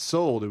seats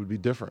sold, it would be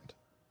different.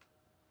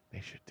 They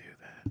should do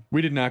that.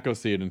 We did not go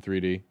see it in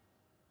 3D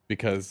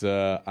because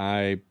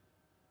I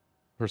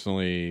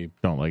personally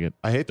Don't like it.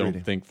 I hate don't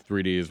 3D. think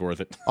 3D is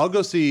worth it. I'll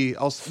go see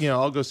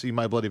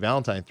My Bloody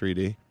Valentine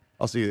 3D.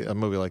 I'll see a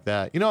movie like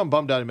that. I'm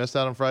bummed out I missed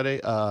out on Friday.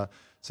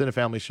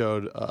 Cinefamily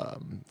showed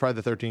Friday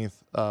the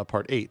 13th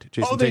Part 8.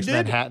 Jason they Takes did?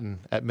 Manhattan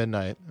at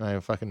midnight.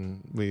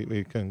 And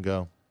we couldn't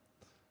go.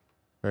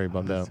 Very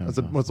bummed out.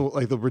 sounds What's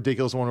like the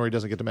ridiculous one where he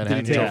doesn't get to Did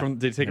Manhattan? he take, Yeah. it, from,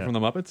 did he take it from the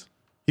Muppets?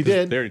 He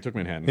did. They already took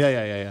Manhattan.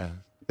 Yeah.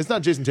 It's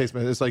not Jason Takes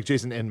Manhattan. It's like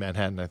Jason in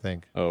Manhattan, I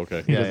think. Oh,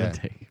 okay. He Yeah, doesn't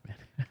yeah. take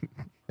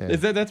it.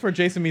 Yeah. That's where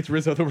Jason meets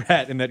Rizzo the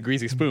Rat in that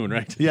greasy spoon,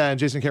 right? Yeah, and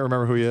Jason can't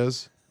remember who he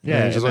is. Yeah,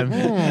 And he's just like, and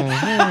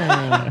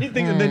then- He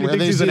thinks, and then he and thinks then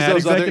he he's sees an ad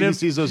those he executive.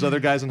 sees those other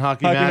guys in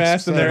hockey Hockey masks,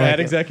 masks and they're like, ad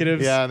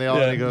executives. Yeah, and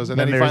then he goes, and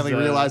then he Then finally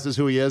there's, realizes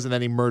who he is, and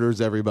then he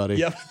murders everybody.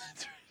 Yep.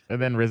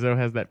 And then Rizzo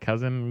has that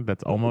cousin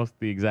that's almost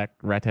the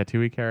exact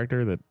Ratatouille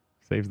character that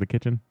saves the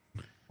kitchen.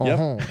 Yep.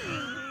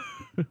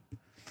 Uh-huh.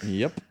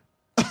 Yep.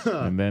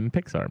 And then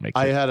Pixar makes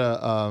I it. had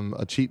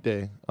a cheat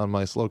day on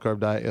my slow carb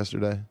diet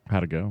yesterday.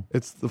 How'd it go?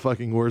 It's the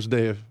fucking worst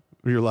day of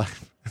your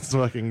life. It's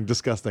fucking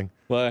disgusting.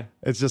 Why?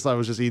 It's just I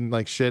was just eating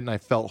like shit, and I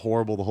felt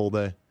horrible the whole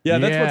day. Yeah,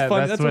 that's Yeah, what's fun.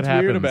 that's That's what what's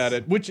weird happens. about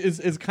it, which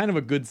is kind of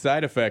a good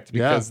side effect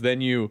because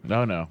then you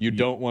No. you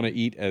don't want to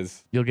eat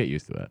as You'll get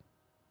used to that.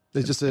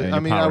 It's just, And I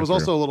you mean, I power was through.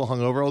 also a little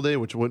hungover all day,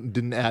 which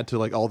didn't add to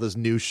like all this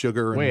new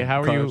sugar. And Wait,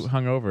 how are you carbs.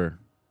 hungover?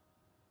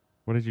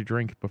 What did you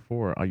drink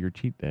before your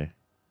cheat day?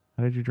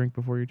 How did you drink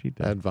before your cheat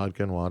day? I had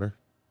vodka and water.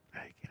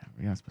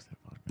 You're not supposed to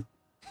have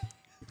vodka.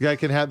 The guy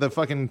can have the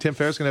fucking Tim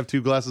Ferriss can have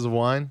 2 glasses of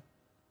wine.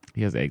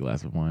 He has a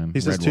glass of wine.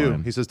 He says red 2.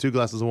 wine. He says 2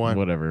 glasses of wine.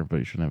 Whatever, but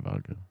you shouldn't have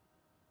vodka.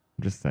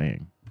 I'm just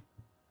saying.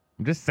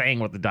 I'm just saying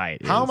what the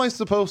diet is. How am I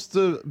supposed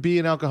to be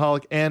an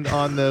alcoholic and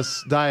on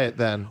this diet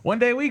then? One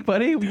day a week,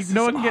 buddy.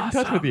 No one can get in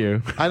touch with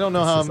you. I don't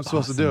know how I'm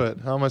supposed to do it.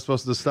 How am I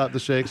supposed to stop the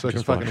shake so I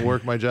can fucking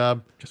work my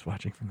job? just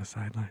watching from the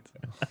sidelines.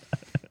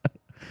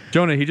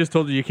 Jonah, he just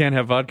told you can't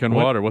have vodka and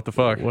water. What the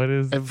fuck? What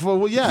is? And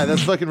well, yeah,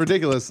 that's fucking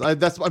ridiculous. I'm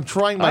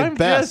trying my I'm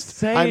best. just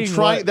saying I'm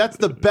trying. what- That's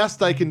the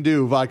best I can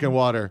do. Vodka and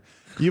water.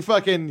 You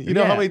fucking. You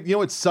know how Yeah. many? You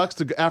know it sucks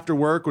to after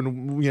work when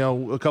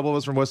a couple of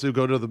us from Westview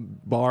go to the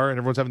bar and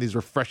everyone's having these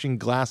refreshing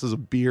glasses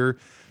of beer,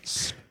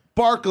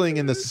 sparkling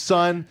in the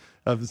sun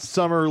of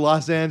summer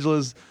Los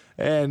Angeles,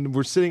 and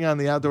we're sitting on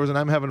the outdoors and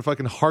I'm having a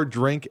fucking hard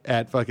drink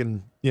at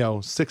fucking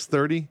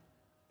 6:30.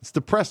 It's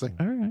depressing.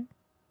 All right.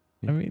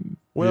 I mean,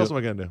 What else am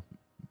I gonna do?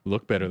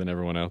 Look better than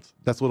everyone else.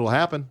 That's what'll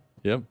happen.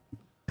 Yep.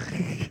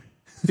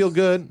 Feel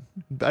good.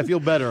 I feel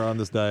better on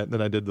this diet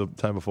than I did the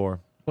time before.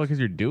 well, because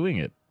you're doing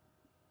it.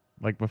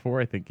 Like before,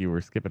 I think you were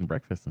skipping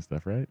breakfast and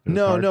stuff, right? It was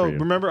No. hard for you.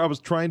 Remember, I was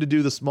trying to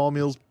do the small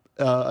meals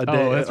a day.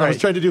 Oh, that's I was right.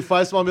 trying to do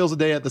 5 small meals a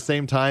day at the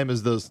same time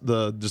as the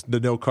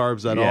no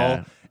carbs at Yeah.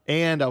 all.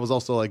 And I was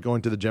also like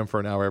going to the gym for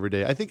an hour every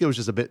day. I think it was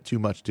just a bit too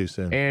much too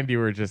soon. And you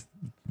were just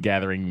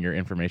gathering your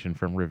information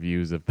from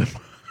reviews of them.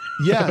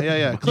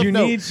 Yeah. Cliff You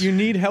notes.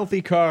 need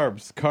healthy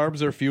carbs.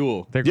 Carbs are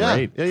fuel. They're Yeah.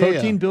 great. Yeah.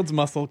 Protein builds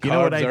muscle. Carbs You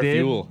know what I are did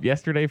fuel.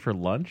 yesterday for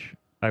lunch?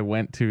 I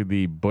went to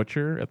the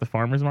butcher at the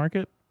farmer's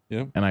market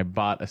Yep. and I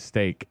bought a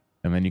steak.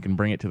 And then you can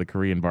bring it to the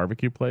Korean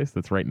barbecue place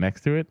that's right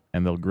next to it,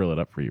 and they'll grill it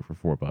up for you for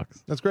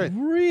 $4. That's great.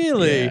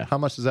 Really? Yeah. How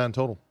much is that in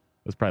total?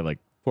 It's probably like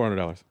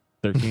 $400.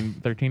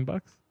 13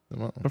 bucks.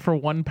 Well, But for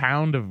 1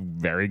 pound of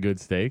very good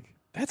steak,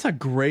 That's a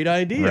great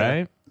idea.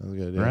 right? that's a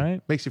good idea.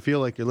 Right? Makes you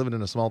feel like you're living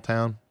in a small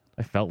town.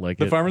 I felt like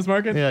The it. farmer's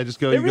market? Yeah, just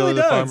go. It You really go to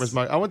the does. farmers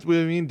market. I went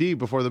with me and Dee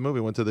before the movie.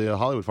 Went to the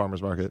Hollywood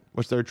Farmers Market,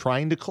 which they're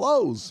trying to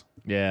close.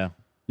 Yeah.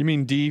 You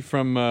mean D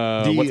from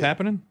D- What's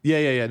Happening?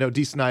 Yeah. No,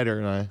 Dee Snyder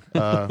and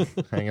I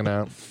hanging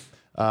out.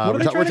 What are We're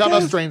they talking trying to about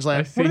close? I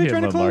Strangeland. see are they him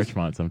trying to on close?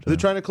 Larchmont sometimes. They're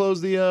trying to close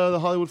the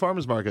Hollywood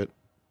Farmers Market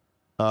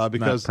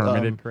because not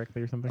permitted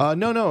correctly or something.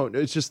 No,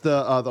 it's just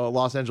the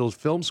Los Angeles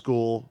Film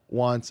School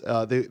wants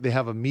they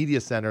have a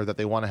media center that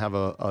they want to have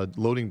a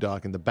loading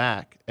dock in the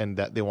back, and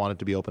that they want it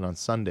to be open on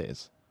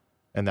Sundays,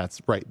 and that's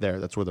right there.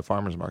 That's where the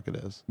farmers market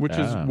is, Which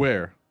is Ah.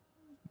 where?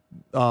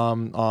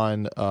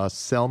 on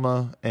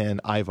Selma and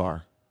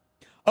Ivar.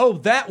 Oh,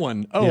 that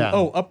one. Oh, Yeah.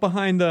 up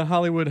behind the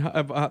Hollywood,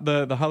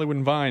 the Hollywood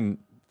and Vine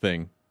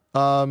thing.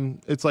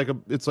 It's like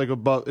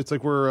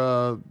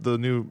where the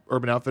new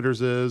Urban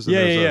Outfitters is. and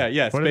Yeah.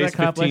 there's What is Space that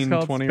complex called?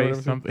 1520 or Space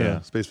whatever. something?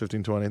 Yeah, Space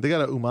 1520. They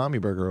got a umami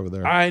burger over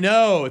there. I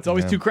know. It's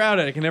always Yeah. too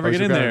crowded. I can never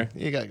get in there.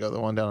 You gotta go the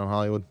one down on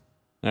Hollywood.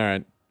 All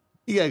right.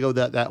 You gotta go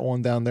that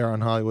one down there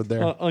on Hollywood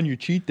there. On your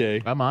cheat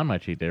day. I'm on my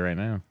cheat day right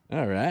now.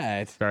 All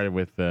right. Started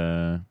with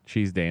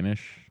cheese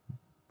Danish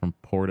from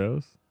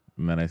Porto's.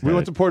 And then I We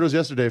went to Porto's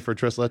yesterday for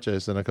Tres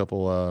Leches and a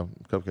couple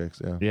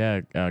cupcakes.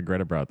 Yeah. Yeah,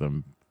 Greta brought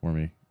them for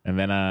me. And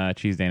then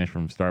cheese Danish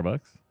from Starbucks.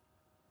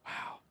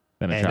 Wow.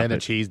 Then And then a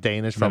cheese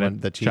Danish from then a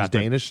the cheese chocolate-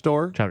 Danish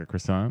store. chocolate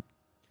croissant.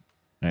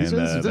 And, This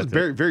is that's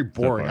very, it. very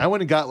boring. far. I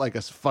went and got like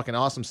a fucking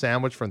awesome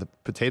sandwich from the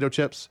potato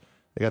chips.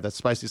 They got that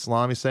spicy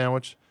salami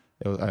sandwich.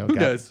 Who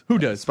does? Who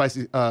does?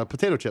 Spicy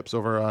potato chips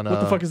over on.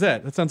 What the fuck is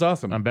that? That sounds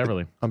awesome. On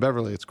Beverly. On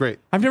Beverly? It's great.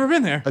 I've never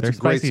been there. That's Their a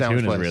great spicy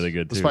sandwich tuna is place. really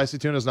good, The too. spicy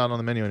tuna is not on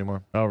the menu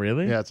anymore. Oh,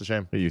 really? Yeah, it's a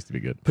shame. It used to be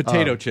good.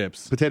 Potato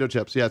chips. Potato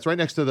chips. Yeah, it's right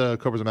next to the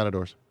Cobras and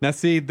Matadors. Now,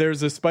 see,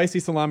 there's a spicy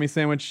salami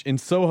sandwich in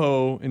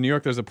Soho, in New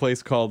York. There's a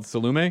place called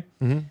Salume,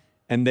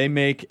 and they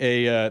make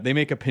a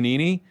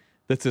panini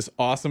that's this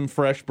awesome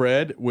fresh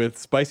bread with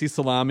spicy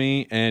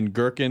salami and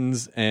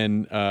gherkins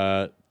and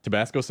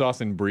Tabasco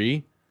sauce and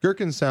brie.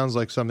 Gherkin sounds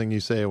like something you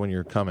say when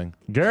you're coming.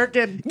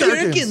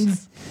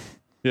 Gherkins.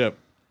 Yep.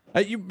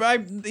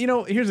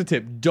 Here's a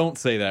tip: don't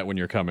say that when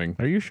you're coming.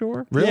 Are you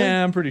sure? Really?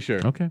 Yeah, I'm pretty sure.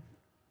 Okay.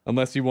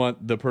 Unless you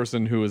want the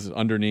person who is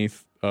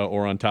underneath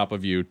or on top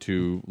of you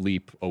to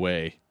leap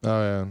away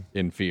Oh yeah.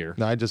 in fear.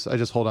 No, I just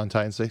hold on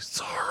tight and say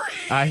sorry.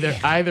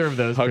 Either of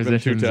those Hug them too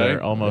positions tight?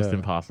 are almost Yeah.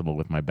 impossible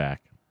with my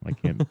back. I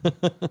can't.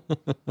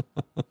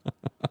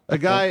 A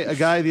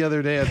guy the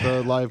other day at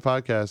the live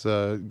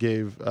podcast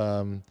gave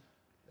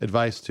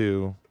advice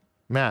to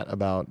Matt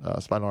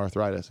about spinal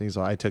arthritis. And he's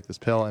like, I took this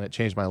pill and it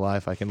changed my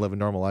life. I can live a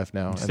normal life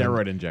now. And then-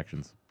 Steroid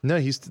injections. no,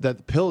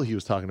 that pill he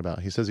was talking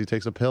about. He says he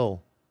takes a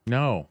pill.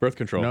 No. Birth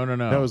control. No.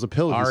 No, it was a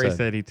pill, he Ari said.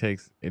 said he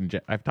takes.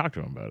 I've talked to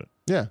him about it.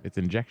 Yeah. It's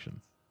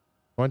injections.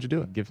 Why don't you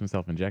do it? Gives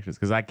himself injections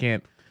because I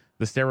can't.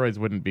 The steroids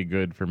wouldn't be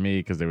good for me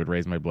because they would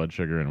raise my blood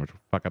sugar and would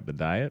fuck up the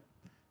diet.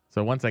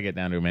 So once I get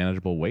down to a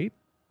manageable weight,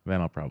 then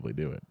I'll probably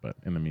do it. But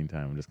in the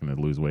meantime, I'm just going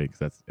to lose weight because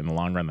that's in the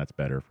long run that's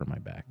better for my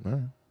back. All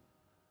right.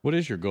 What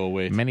is your goal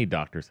weight? Many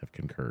doctors have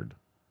concurred.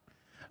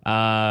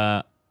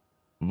 My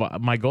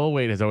goal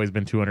weight has always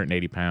been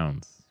 280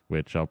 pounds,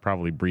 which I'll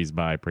probably breeze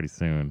by pretty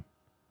soon.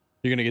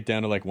 You're gonna get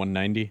down to like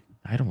 190.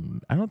 I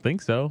don't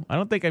think so. I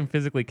don't think I'm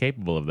physically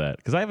capable of that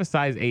because I have a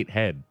size 8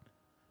 head.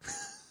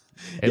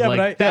 And Yeah, like,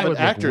 but that But would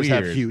actors look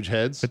have weird. huge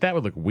heads. But that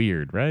would look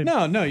weird, right?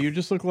 No, you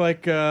just look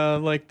like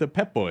the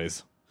Pep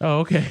Boys. Oh,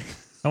 okay.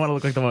 I want to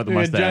look like the one with the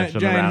mustache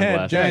and the round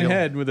glasses. giant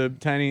head with a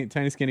tiny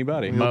skinny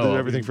body. You'll Mo. do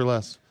everything for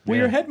less. Well,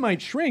 your head might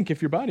shrink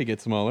if your body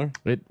gets smaller.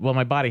 Well,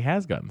 my body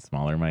has gotten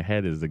smaller. My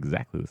head is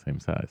exactly the same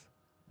size.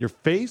 Your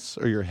face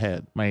or your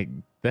head?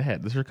 The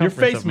head, the Your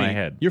circumference face of my meat.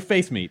 head. Your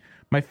face meat.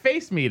 My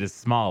face meat is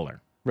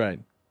smaller. Right.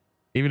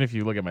 Even if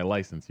you look at my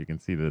license, you can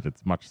see that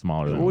it's much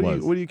smaller than What it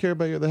was. do you care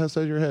about the size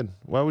of your head?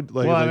 Why would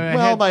Well, I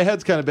mean, my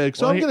head's kind of big,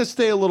 so Well, I'm going to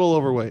stay a little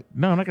overweight.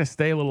 No, I'm not going to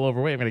stay a little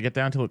overweight. I'm going to get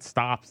down till it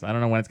stops. I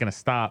don't know when it's going to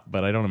stop,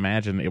 but I don't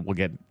imagine it will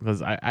get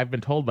because I've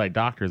been told by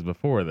doctors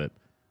before that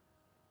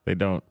they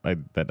don't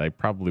that I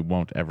probably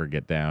won't ever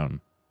get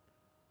down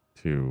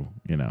to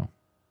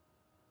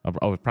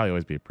I'll probably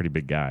always be a pretty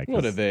big guy. 'cause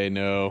What do they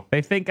know?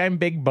 They think I'm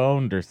big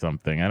boned or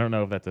something. I don't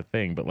know if that's a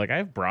thing, but like I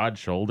have broad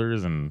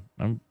shoulders and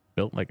I'm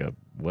built like a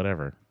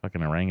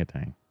fucking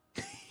orangutan.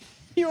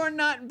 You are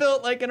not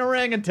built like an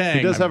orangutan.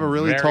 He does have a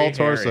really Very tall hairy.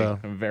 torso.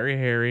 I'm very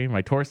hairy.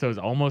 My torso is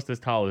almost as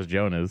tall as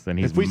Jonah's, and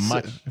he's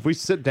If we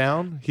sit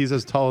down, he's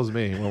as tall as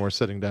me when we're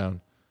sitting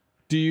down.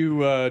 Do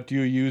you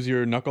use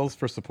your knuckles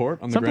for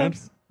support on the sometimes.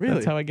 ground? Really?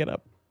 That's how I get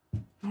up. Oh,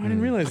 I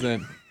didn't realize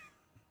that.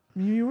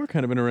 You were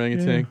kind of an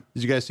orangutan.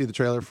 Did you guys see the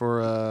trailer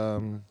for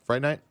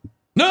Fright Night?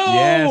 No.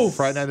 Yes.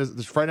 Fright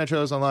Night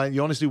trailer's online.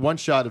 You only see one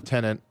shot of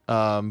Tenet,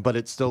 but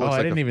it still looks I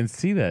like didn't even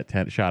see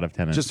that shot of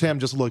Tenet. just him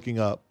just looking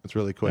up. It's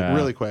really quick, Yeah.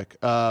 really quick.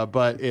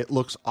 But it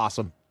looks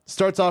awesome.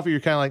 Starts off, you're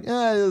kind of like,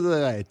 this is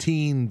a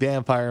teen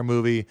vampire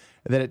movie,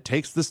 and then it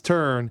takes this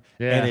turn,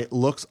 Yeah. and it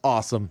looks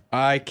awesome.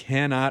 I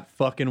cannot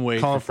fucking wait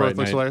Colin for Fright Firth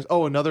looks Night. hilarious.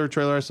 Oh, another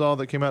trailer I saw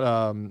that came out,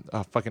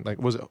 fucking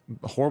like was it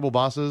Horrible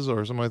Bosses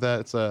or something like that?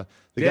 It's the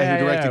guy Yeah,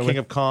 who directed yeah, King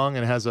of Kong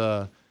and has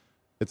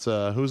it's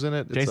who's in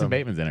it? It's, Jason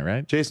Bateman's in it,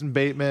 right? Jason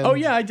Bateman. Oh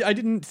yeah, I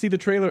didn't see the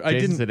trailer. Jason I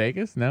didn't.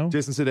 Sudeikis? No.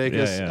 Jason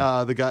Sudeikis.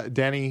 Yeah. The guy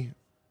Danny,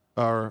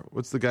 or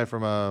what's the guy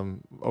from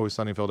Always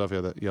Sunny in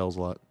Philadelphia that yells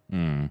a lot?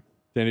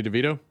 Danny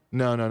DeVito,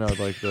 No,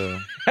 like the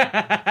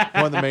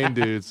one of the main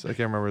dudes. I can't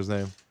remember his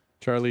name.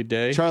 Charlie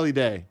Day, Charlie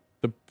Day.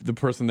 the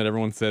person that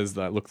everyone says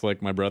that looks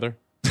like my brother.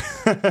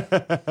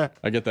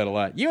 I get that a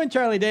lot. You and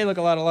Charlie Day look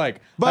a lot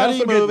alike.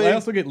 Buddy movie. I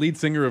also get lead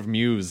singer of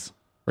Muse.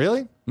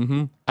 Really?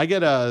 Mm-hmm. I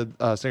get a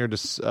singer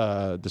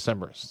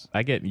Decemberist.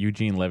 I get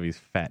Eugene Levy's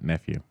fat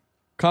nephew.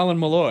 Colin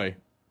Malloy.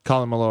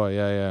 Colin Malloy.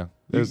 Yeah.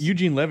 There's-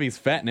 Eugene Levy's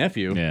fat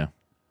nephew. Yeah.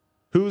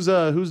 Who's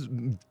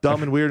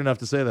dumb and weird enough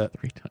to say that?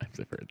 3 times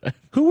I've heard that.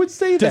 Who would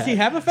say that? Does he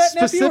have a fat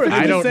nephew? Or Specifically- are they I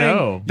just don't saying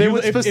know. They you-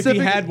 would if he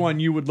specifically- had one,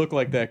 you would look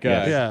like that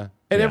guy. Yeah.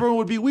 And Yeah. everyone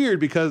would be weird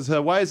because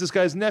why is this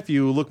guy's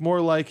nephew look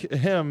more like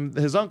him,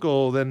 his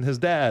uncle, than his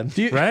dad?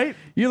 Right?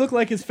 You look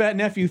like his fat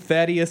nephew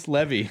Thaddeus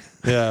Levy.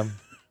 Yeah.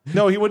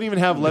 No, he wouldn't even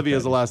have Levy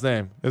as a last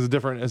name. It's a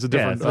different.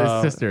 Yeah,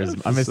 so his sister's.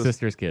 I'm his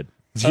sister's kid.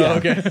 Yeah. Oh,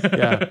 okay.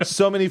 Yeah.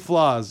 So many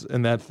flaws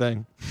in that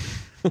thing.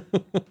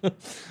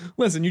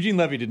 Listen, Eugene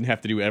Levy didn't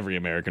have to do every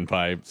American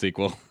Pie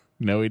sequel.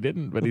 No, he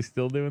didn't, but he's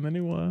still doing the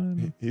new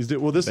one. This They're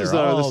is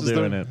all the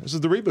doing it. this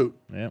is the reboot.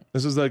 Yeah.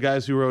 This is the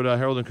guys who wrote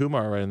Harold and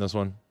Kumar writing this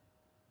one.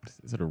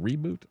 Is it a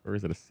reboot or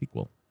is it a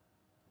sequel?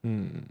 It's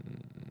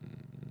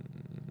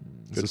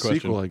Good a question.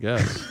 sequel, I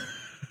guess.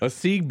 A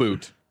Sieg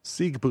boot.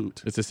 Sieg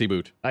boot. It's a Sea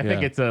boot. I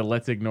think Yeah. it's a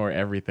let's ignore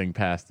everything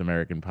past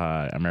American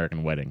Pie,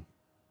 American Wedding.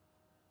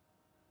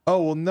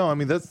 Oh well, no. I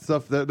mean that's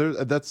stuff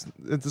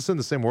it's in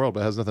the same world, but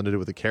it has nothing to do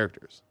with the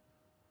characters.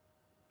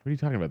 What are you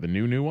talking about? The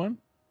new one?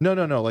 No.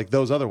 Like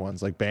those other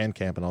ones, like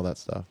Bandcamp and all that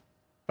stuff.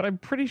 But I'm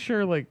pretty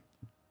sure like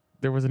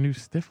there was a new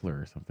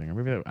Stifler or something. Or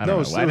maybe I don't know. It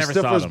was I never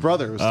saw Stifler's them.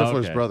 brother. It was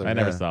Stifler's okay. brother. I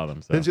never yeah. saw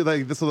them. So. Didn't you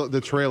like this?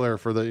 The trailer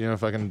for the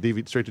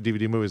fucking straight to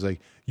DVD movies like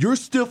you're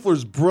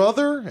Stifler's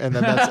brother, and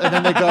then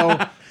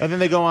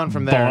they go on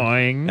from there.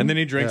 Boing. And then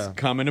he drinks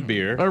cum in a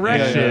beer.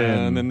 Erection.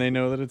 And then they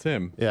know that it's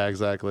him. Yeah,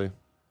 exactly.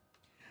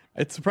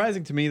 It's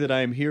surprising to me that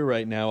I am here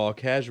right now, all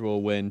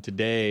casual, when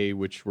today,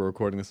 which we're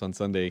recording this on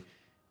Sunday,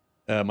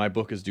 my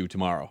book is due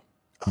tomorrow.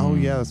 Oh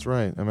yeah, that's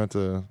right. I meant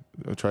to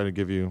try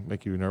to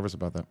make you nervous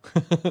about that.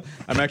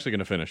 I'm actually going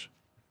to finish.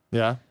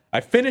 Yeah.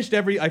 I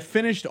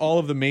finished all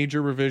of the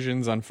major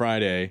revisions on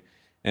Friday,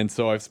 and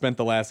so I've spent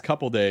the last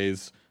couple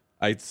days.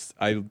 I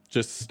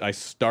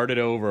started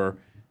over,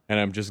 and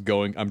I'm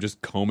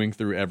just combing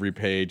through every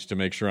page to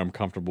make sure I'm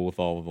comfortable with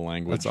all of the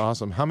language. That's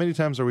awesome. How many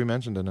times are we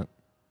mentioned in it?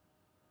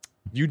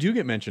 You do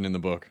get mentioned in the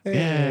book.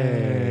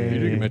 Hey. You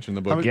do get mentioned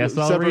in the book. Guess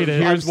I'll read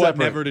it. Here's I'm what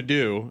separate. never to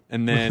do,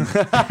 and then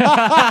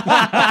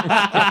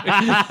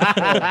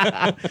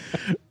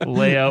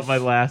lay out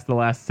the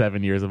last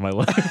 7 years of my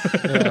life.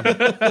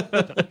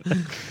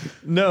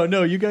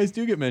 no, you guys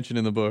do get mentioned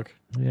in the book.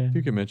 Yeah. You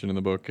do get mentioned in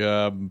the book.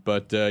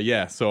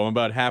 Yeah, so I'm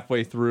about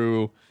halfway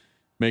through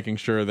making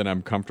sure that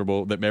I'm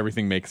comfortable, that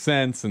everything makes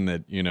sense, and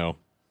that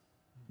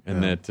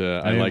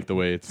I like the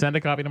way it's. Send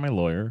a copy to my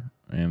lawyer,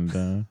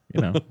 and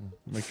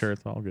make sure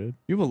it's all good.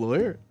 You have a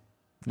lawyer?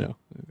 No.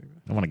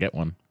 I want to get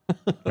one.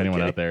 If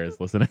anyone out there is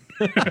listening.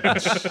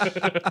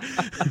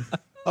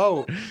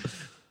 Oh,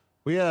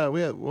 we had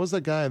what was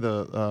that guy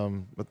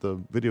with the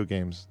video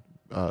games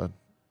to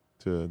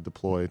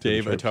deploy? To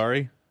Dave the troops?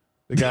 Atari?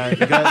 The guy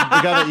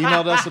that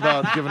emailed us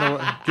about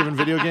giving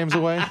video games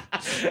away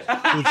to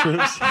the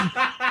troops.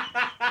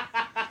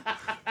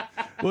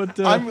 What?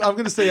 I'm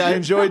going to say I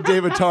enjoyed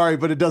Dave Atari,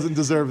 but it doesn't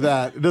deserve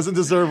that. It doesn't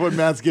deserve what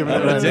Matt's giving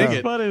it right dig now. it.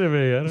 It's funny to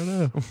me. I don't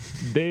know.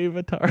 Dave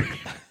Atari.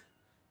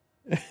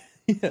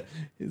 Yeah,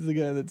 he's the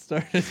guy that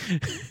started.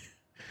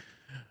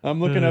 I'm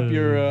looking up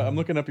your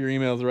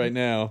emails right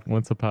now.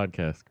 Once a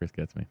podcast, Chris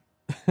gets me.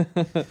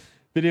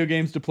 Video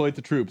games deployed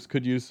to troops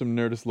could use some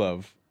Nerdist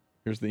love.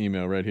 Here's the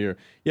email right here.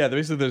 Yeah,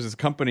 basically there's this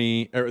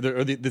company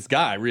this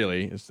guy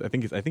really. I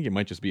think it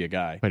might just be a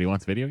guy. But he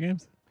wants video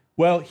games?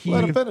 Well,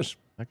 Let him finish.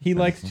 he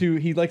likes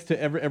to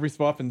every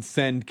so often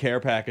send care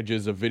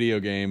packages of video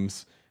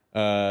games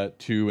to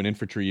an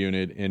infantry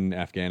unit in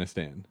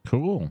Afghanistan.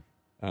 Cool.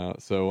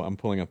 So I'm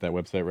pulling up that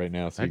website right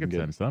now so I you can could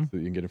get send some. so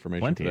you can get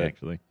information. Plenty, for that.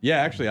 actually. Yeah,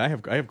 actually, I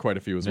have quite a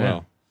few as Yeah.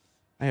 well.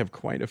 I have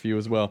quite a few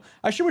as well.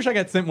 I sure wish I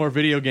got sent more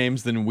video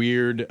games than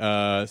weird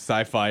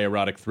sci-fi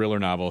erotic thriller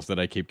novels that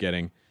I keep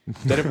getting.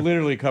 That have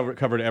literally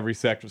covered every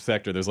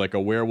sector. There's like a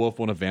werewolf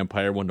one, a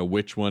vampire one, a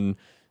witch one.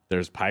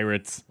 There's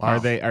pirates. Wow.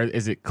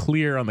 Is it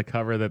clear on the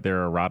cover that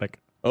they're erotic?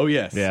 Oh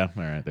yes. Yeah.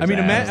 All right. I mean,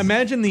 There's ass.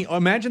 imagine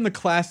the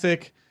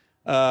classic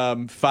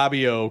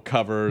Fabio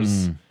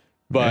covers,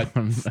 but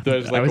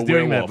there's like I was a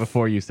doing werewolf. that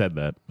before you said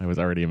that. I was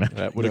already imagining.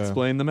 That would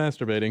explain the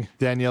masturbating.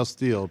 Danielle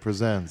Steele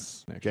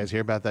presents. You guys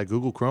hear about that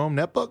Google Chrome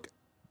netbook?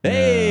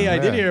 Hey, I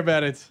did Yeah. hear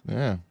about it.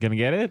 Yeah, Gonna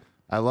get it?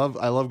 I love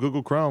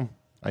Google Chrome.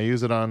 I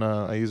use it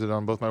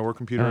on both my work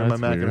computer and my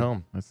that's Mac weird. at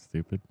home. That's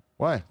stupid.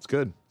 Why? It's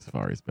good.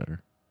 Safari's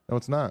better. No,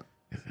 it's not.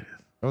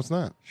 No, it's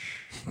not.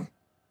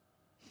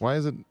 Why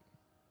is it?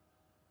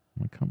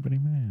 I'm a company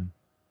man.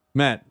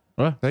 Matt,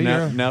 What? There you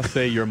go. now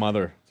say your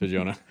mother to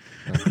Jonah.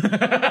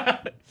 I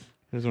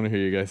just want to hear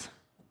you guys.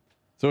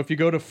 So if you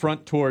go to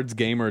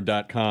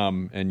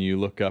fronttowardsgamer.com and you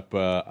look up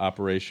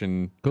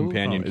Operation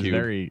Companion it's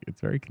Cube.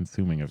 it's very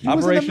consuming of He you.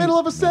 was in the Operation- middle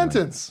of a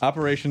sentence.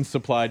 Operation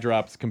Supply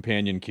Drops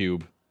Companion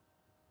Cube.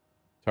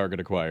 Target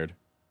acquired.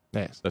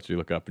 Nice. That's what you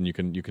look up, and you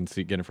can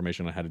get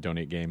information on how to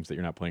donate games that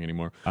you're not playing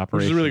anymore. Which is a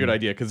Operation- really good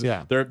idea because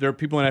Yeah. there are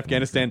people in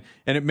Afghanistan,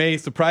 and it may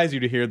surprise you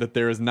to hear that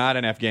there is not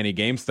an Afghani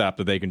GameStop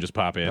that they can just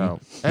pop in. No.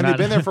 And Not- they've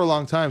been there for a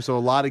long time, so a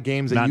lot of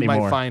games that Not you might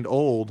anymore. find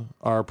old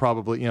are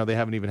probably, they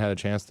haven't even had a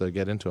chance to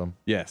get into them.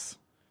 Yes.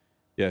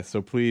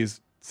 So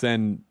please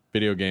send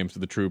video games to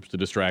the troops to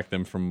distract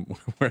them from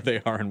where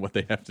they are and what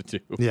they have to do.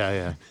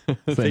 Yeah.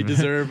 They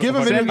deserve. Give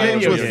them a video bunch of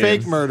games video with games.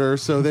 fake murder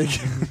so they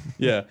can.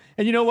 Yeah,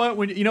 and you know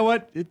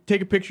what?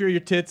 Take a picture of your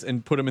tits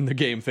and put them in the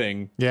game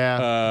thing. Yeah.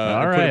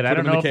 All right. I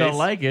don't know if they'll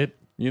like. like it.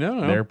 You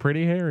don't know. They're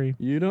pretty hairy.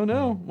 You don't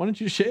know. Why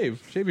don't you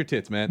shave your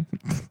tits, man?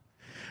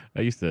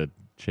 I used to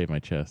shave my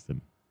chest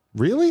and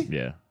Really?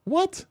 yeah,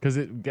 What? because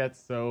it gets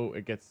so.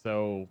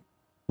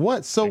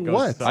 What? So It goes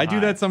what? so- I do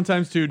that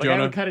sometimes too, Like I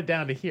Jonah. would cut it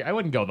down to here. I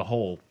wouldn't go the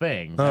whole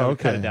thing. Oh, I would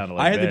cut okay. it down to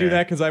like I had to do there.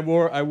 that because I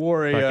wore a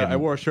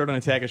Fucking- shirt on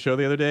Attack a Show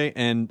the other day,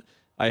 and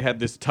I had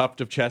this tuft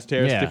of chest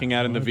hair Yeah. sticking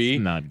out in the Well, V.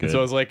 that's not And good. so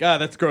I was like,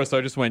 that's gross. So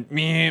I just went,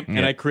 meh, and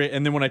Yeah.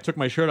 and then when I took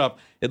my shirt off,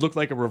 it looked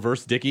like a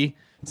reverse Dickie.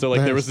 So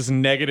like there was Nice. this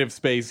negative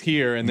space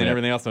here, and then Yeah.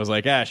 everything else. I was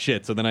like,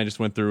 shit. So then I just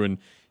went through and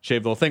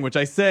shaved the whole thing, which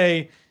I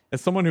say as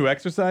someone who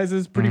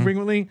exercises pretty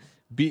frequently,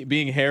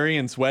 being hairy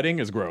and sweating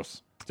is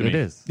gross to me. It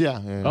is.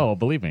 Yeah. Oh,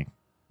 believe me,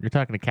 you're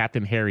talking to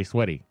Captain Harry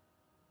Sweaty.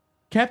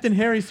 Captain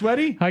Harry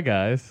Sweaty Hi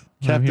guys.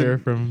 I'm Captain- here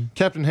from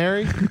Captain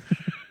Harry.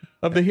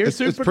 of the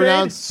Hirsute It's Brigade.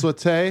 pronounced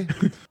saute.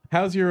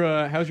 How's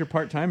your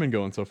part-timing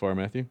going so far,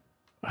 Matthew?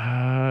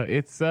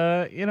 it's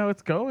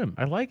it's going.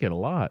 I like it a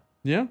lot.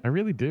 Yeah, I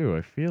really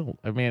do.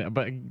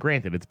 But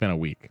granted, it's been a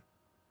week,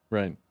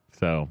 right.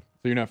 so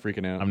So you're not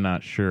freaking out. I'm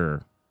not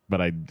sure.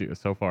 But I do.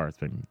 So far, it's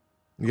been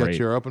You got great.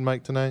 your open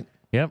mic tonight?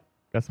 Yep.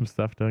 Got some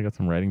stuff done. Got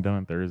some writing done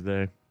on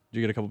Thursday. Did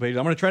you get a couple pages?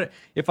 I'm gonna try to.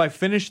 If I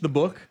finish the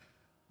book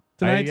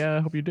tonight, I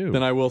hope you do.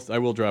 then I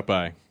will drop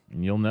by.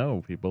 And you'll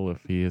know, people,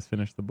 if he has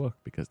finished the book,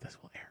 because this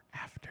will air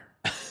after.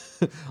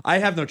 I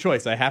have no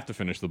choice. I have to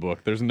finish the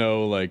book. There's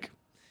no like.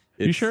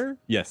 You sure?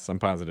 Yes, I'm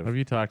positive. Have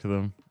you talked to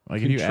them?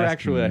 Like, if you ask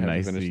Contractually, I have to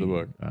nicely- finish the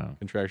book. Oh.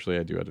 Contractually,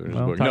 I do have to finish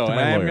Well, the book. talk No, to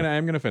my I am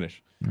lawyer. gonna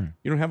finish. You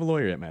don't have a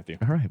lawyer yet, Matthew.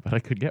 All right, but I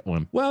could get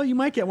one. Well, you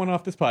might get one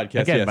off this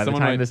podcast. Again, yeah, by the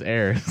someone time might- this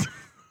airs.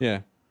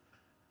 Yeah,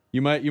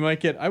 you might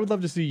get. I would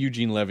love to see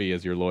Eugene Levy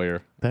as your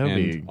lawyer That would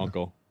and be-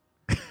 uncle.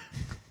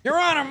 Your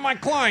Honor, my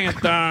client.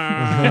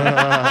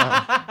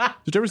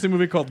 Did you ever see a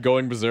movie called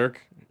Going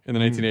Berserk in the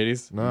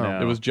 1980s? No.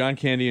 It was John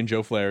Candy and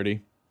Joe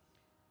Flaherty,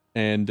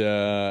 and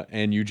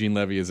Eugene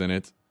Levy is in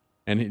it,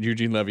 and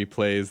Eugene Levy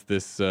plays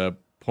this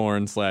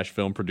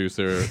porn/film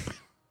producer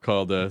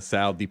called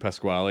Sal Di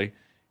Pasquale,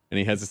 and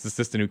he has this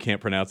assistant who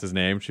can't pronounce his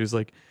name. She was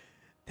like,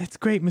 "That's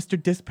great,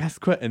 Mr. Di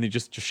Pasquale," and he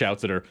just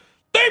shouts at her,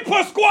 "Di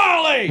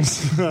Pasquale,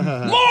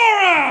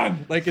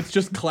 moron!" Like, it's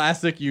just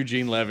classic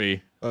Eugene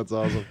Levy That's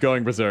awesome.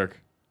 going berserk.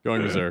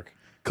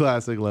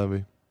 Classic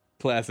Levy.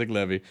 Classic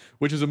Levy,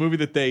 which is a movie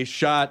that they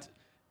shot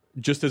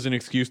just as an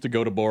excuse to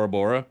go to Bora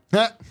Bora.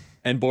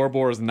 And Bora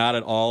Bora is not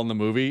at all in the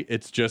movie.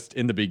 It's just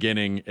in the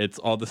beginning. It's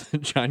all the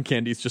John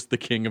Candy's just the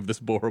king of this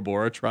Bora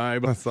Bora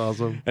tribe. That's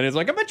awesome. And it's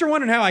like, I bet you're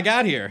wondering how I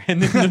got here.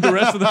 And then the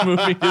rest of the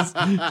movie is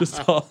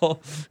just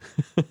all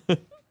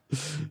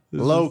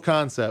Low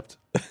concept.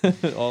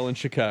 all in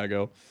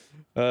Chicago.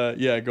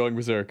 Yeah, Going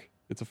Berserk.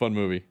 It's a fun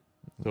movie.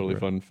 Totally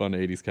fun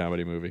 80s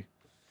comedy movie.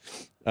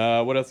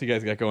 What else you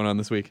guys got going on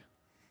this week?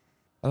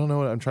 I don't know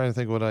what I'm trying to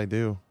think. What I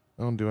do?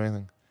 I don't do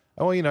anything.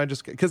 Oh, well, I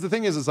just because the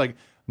thing is, it's like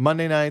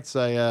Monday nights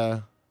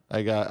I'm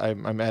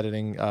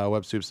editing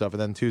Web Soup stuff,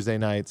 and then Tuesday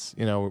nights,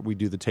 we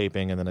do the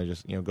taping, and then I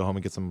just go home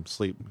and get some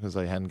sleep because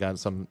I hadn't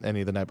gotten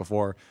any the night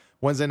before.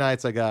 Wednesday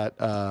nights I got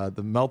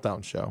the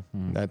Meltdown show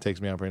that takes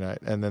me out every night,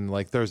 and then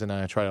like Thursday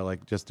night I try to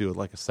like just do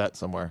like a set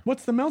somewhere.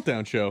 What's the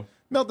Meltdown Show?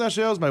 Meltdown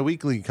Show is my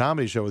weekly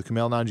comedy show with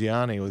Kumail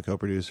Nanjiani with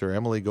co-producer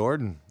Emily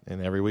Gordon,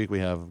 and every week we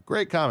have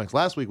great comics.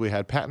 Last week we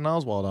had Patton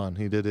Oswalt on.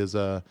 He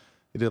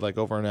did like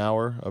over an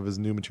hour of his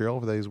new material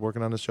that he's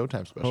working on his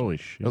Showtime special. Holy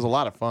shit. It was a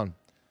lot of fun.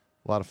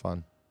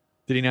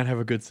 Did he not have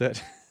a good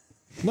set?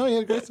 No, he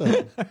had a great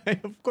set.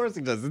 Of course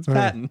he does. It's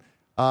Patton.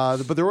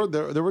 But there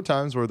were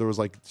times where there was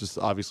like just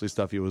obviously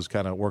stuff he was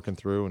kind of working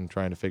through and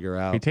trying to figure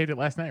out. He taped it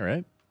last night,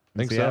 right? I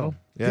think Seattle? so.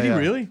 Yeah, Did yeah. he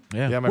really?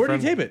 Yeah. Yeah, my Where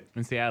friend, did he tape it?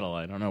 In Seattle.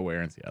 I don't know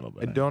where in Seattle,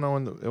 but I don't know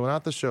when it went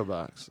out the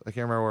Showbox. I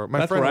can't remember where. My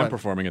That's friend where I'm went.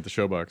 performing at the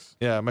Showbox.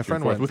 Yeah, my June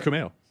friend 4th, went with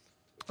Kumail.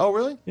 Oh,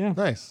 really? Yeah.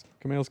 Nice.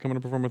 Kumail's coming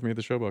to perform with me at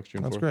the Showbox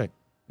June 4th. That's great.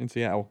 In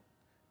Seattle.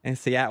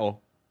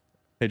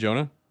 Hey,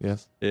 Jonah.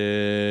 Yes.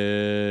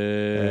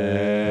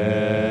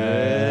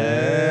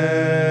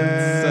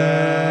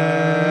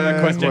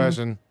 It's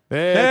question. It's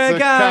Hey, a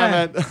guy.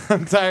 comment.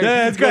 I'm tired.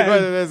 It's great.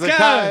 It's a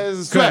comment.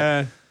 It's great.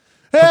 Good.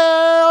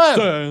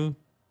 Hey,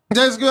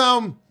 let's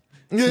go.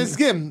 Let's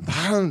skim.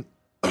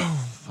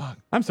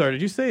 I'm sorry,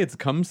 did you say it's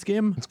cum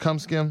skim? It's cum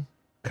skim.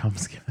 Cum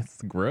skim.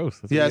 That's gross.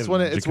 That's Yeah, like it's a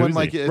when it's when jacuzzi.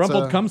 like it's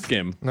Rumpled cum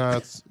skim. No,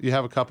 it's you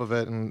have a cup of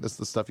it and it's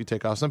the stuff you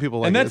take off. Some people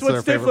like And it. that's It's what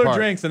their favorite Stifler part.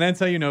 drinks, and that's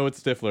how you know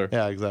it's Stifler.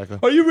 Yeah, exactly.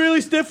 Are you really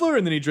Stifler?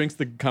 And then he drinks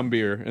the cum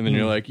beer, and then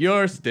you're like,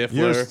 you're Stifler.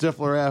 You're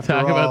Stifler after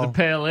Talk all. about the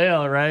pale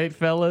ale, right,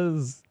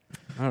 fellas?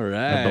 All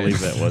right. I believe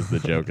that was the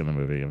joke in the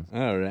movie.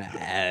 All right.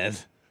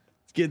 Let's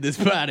get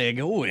this party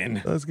going.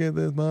 Let's get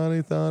this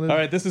money started. All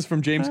right, this is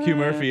from James Q.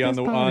 Murphy on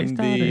this the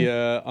party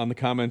on the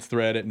comments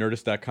thread at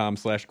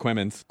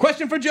nerdist.com/Quemmons.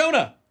 Question for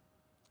Jonah.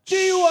 Do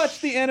you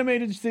watch the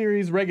animated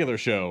series Regular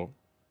Show?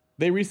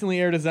 They recently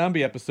aired a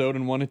zombie episode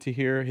and wanted to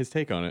hear his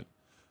take on it.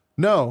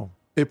 No,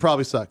 it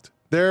probably sucked.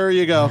 There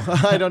you go.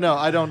 I don't know.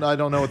 I don't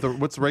know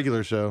what's the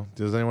regular show.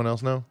 Does anyone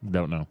else know?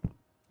 Don't know.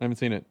 I haven't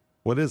seen it.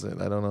 What is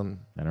it? I don't know.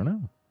 I don't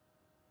know.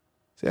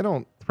 See, I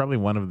don't. It's probably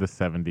one of the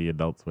 70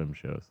 Adult Swim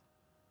shows.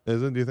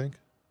 Is it? Do you think?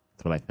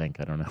 That's what I think.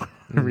 I don't know.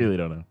 I really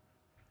don't know.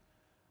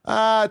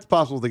 It's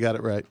possible they got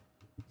it right.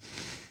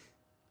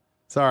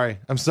 Sorry.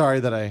 I'm sorry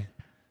that I.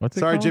 What's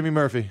it Sorry, called? Jimmy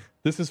Murphy.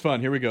 This is fun.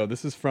 Here we go.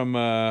 This is from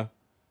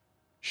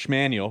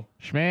Schmanuel.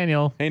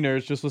 Schmanuel. Hey,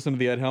 nerds, just listened to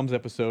the Ed Helms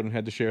episode and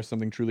had to share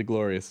something truly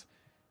glorious.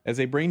 As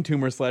a brain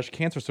tumor /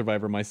 cancer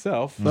survivor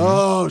myself,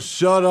 Oh,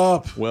 shut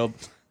up. well,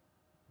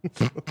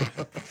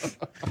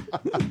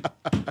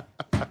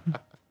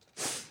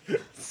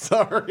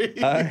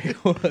 Sorry. I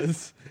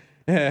was.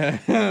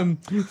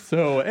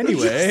 So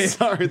anyway,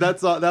 Sorry.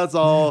 That's all. That's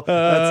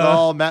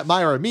all. Matt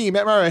Myra. Me,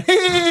 Matt Myra.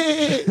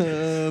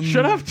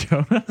 Shut up,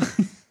 Jonah.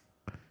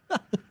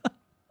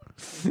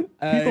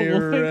 I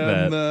will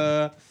think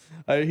that.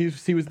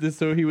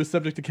 He was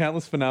subject to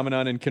countless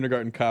phenomenon in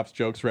kindergarten cops,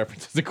 jokes,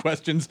 references, and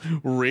questions.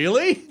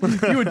 Really?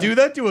 You would do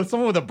that to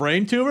someone with a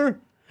brain tumor?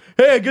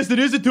 Hey, I guess it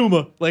is a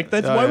tumor. Like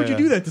why would you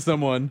do that to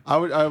someone? I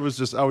would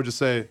just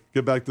say,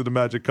 get back to the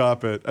magic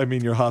carpet. I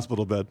mean, your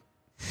hospital bed.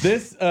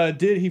 This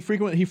he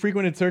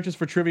frequented searches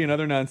for trivia and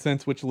other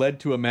nonsense, which led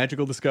to a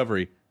magical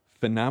discovery,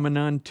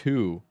 Phenomenon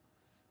 2.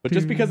 But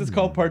just because it's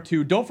called Part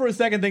 2, don't for a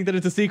second think that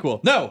it's a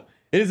sequel. No,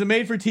 it is a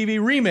made-for-TV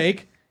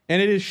remake,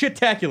 and it is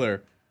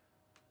shit-tacular.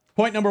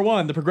 Point number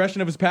 1, the progression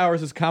of his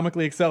powers is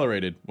comically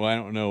accelerated. Well, I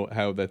don't know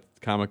how that's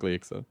comically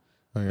accelerated.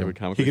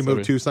 He can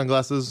move 2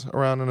 sunglasses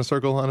around in a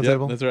circle on a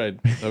table? That's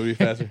right. That would be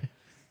faster.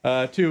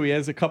 2, he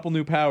has a couple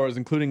new powers,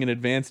 including an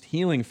advanced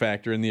healing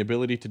factor and the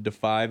ability to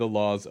defy the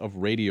laws of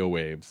radio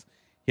waves.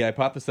 He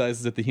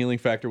hypothesizes that the healing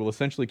factor will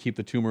essentially keep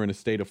the tumor in a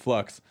state of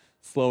flux,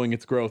 slowing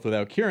its growth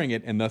without curing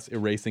it and thus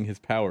erasing his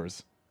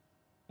powers.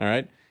 All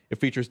right? It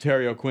features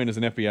Terry O'Quinn as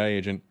an FBI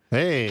agent.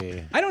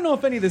 Hey. I don't know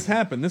if any of this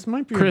happened. This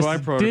might be Chris, a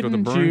byproduct of the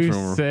brain didn't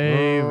tumor. you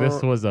say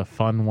this was a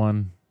fun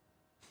one?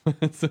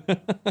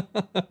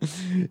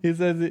 He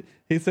said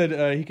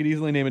he could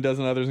easily name a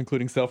dozen others,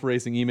 including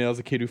self-erasing emails,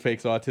 a kid who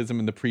fakes autism,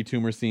 and the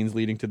pre-tumor scenes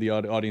leading to the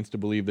audience to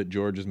believe that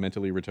George is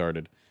mentally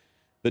retarded.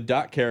 The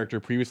Doc character,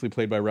 previously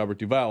played by Robert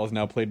Duvall, is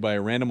now played by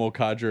a random old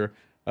codger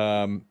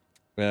and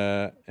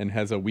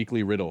has a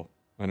weekly riddle.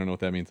 I don't know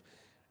what that means.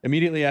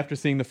 Immediately after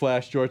seeing The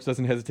Flash, George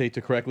doesn't hesitate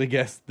to correctly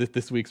guess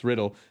this week's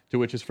riddle, to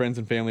which his friends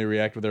and family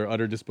react with their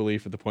utter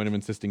disbelief at the point of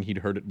insisting he'd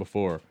heard it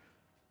before.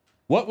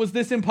 What was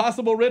this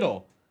impossible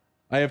riddle?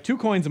 I have 2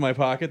 coins in my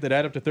pocket that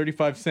add up to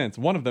 35 cents.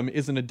 One of them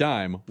isn't a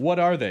dime. What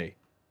are they?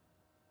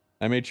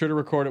 I made sure to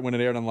record it when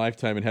it aired on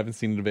Lifetime and haven't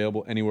seen it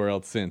available anywhere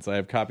else since. I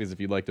have copies if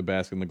you'd like to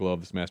bask in the glow of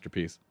this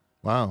masterpiece.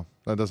 Wow.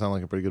 That does sound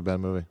like a pretty good bad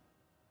movie.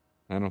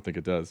 I don't think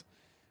it does.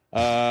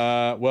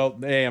 Well,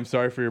 hey, I'm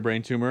sorry for your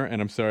brain tumor,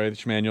 and I'm sorry,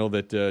 Schmanuel,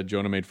 that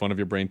Jonah made fun of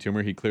your brain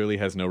tumor. He clearly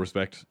has no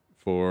respect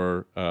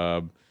for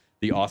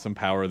the awesome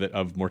power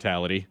of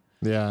mortality.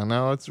 Yeah,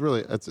 no, it's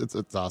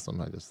awesome.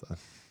 I just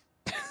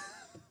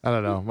I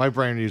don't know. My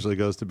brain usually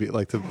goes to be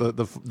like to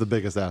the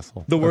biggest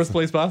asshole. The worst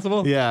place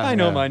possible? Yeah. I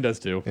know mine does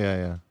too.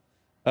 Yeah.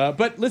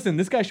 But listen,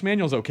 this guy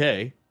Schmanuel's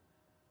okay.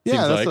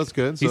 Yeah, Seems that's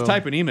good. He's So-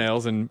 typing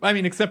emails, and I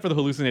mean, except for the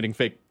hallucinating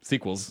fake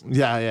sequels.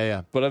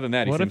 Yeah. But other than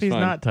that, he What seems if he's fine.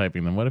 not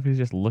typing them? What if he's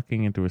just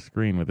looking into a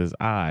screen with his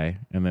eye,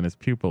 and then his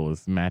pupil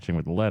is matching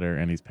with the letter,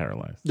 and he's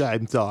paralyzed? Yeah,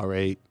 it's all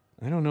right.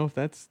 I don't know if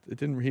that's it.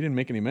 He didn't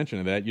make any mention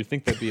of that. You'd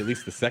think that'd be at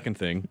least the second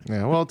thing.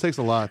 Yeah, well, it takes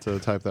a lot to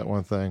type that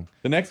one thing.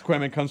 The next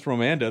comment comes from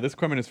Amanda. This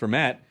comment is for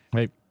Matt.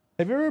 Hey,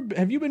 Have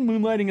you been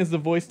moonlighting as the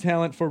voice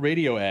talent for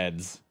radio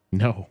ads?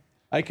 no.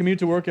 I commute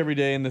to work every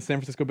day in the San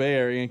Francisco Bay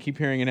Area and keep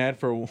hearing an ad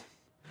for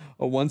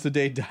a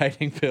once-a-day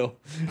dieting pill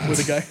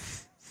with a guy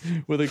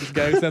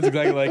who sounds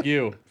exactly like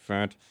you.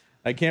 Fat.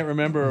 I can't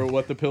remember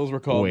what the pills were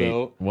called, Wait,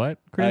 though. what,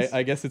 Chris?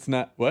 I guess it's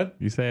not... What?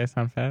 You say I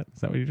sound fat?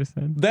 Is that what you just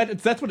said?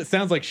 That's what it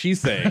sounds like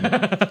she's saying.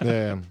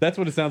 Yeah. That's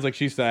what it sounds like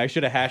she's saying. I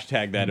should have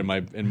hashtagged that in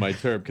my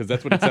term, because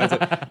that's what it sounds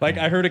like. Like,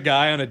 I heard a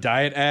guy on a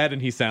diet ad,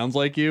 and he sounds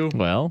like you.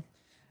 Well,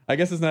 I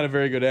guess it's not a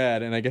very good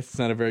ad, and I guess it's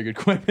not a very good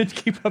comment.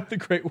 Keep up the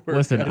great work.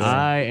 listen, guys.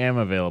 I am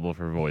available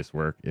for voice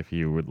work if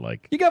you would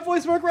like. You got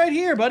voice work right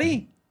here,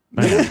 buddy.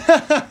 You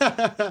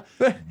didn't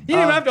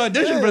even have to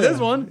audition for this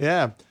one.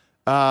 Yeah.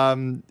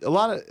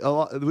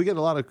 We get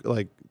a lot of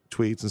like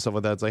tweets and stuff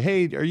like that. It's like,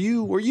 hey,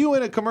 were you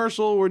in a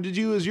commercial, or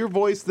is your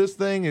voice this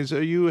thing?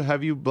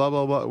 Have you blah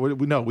blah blah?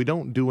 No, we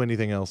don't do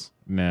anything else.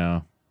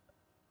 No.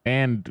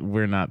 And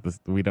we're not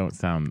we don't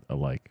sound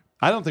alike.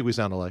 I don't think we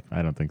sound alike.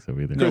 I don't think so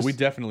either. No, we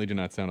definitely do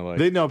not sound alike.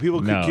 They know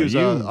people No, accuse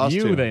us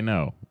too. they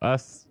know.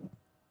 Us,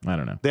 I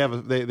don't know.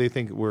 They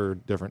think we're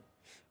different.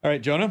 All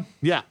right, Jonah.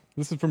 Yeah.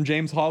 This is from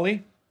James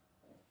Hawley.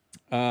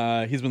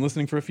 He's been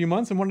listening for a few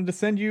months and wanted to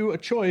send you a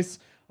choice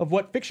of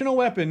what fictional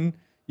weapon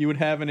you would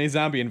have in a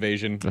zombie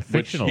invasion, which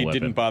fictional he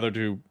weapon. didn't bother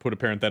to put a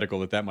parenthetical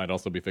that might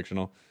also be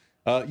fictional.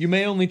 You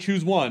may only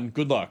choose one.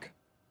 Good luck.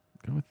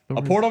 Go with A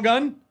Thor's- portal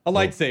gun, a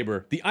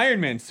lightsaber, the Iron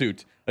Man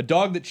suit, a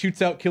dog that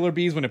shoots out killer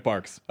bees when it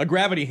barks, a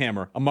gravity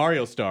hammer, a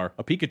Mario star,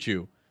 a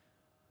Pikachu.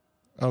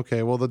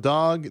 Okay. Well, the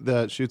dog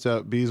that shoots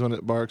out bees when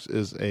it barks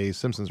is a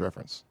Simpsons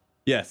reference.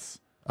 Yes.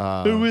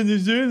 When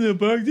the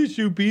bark they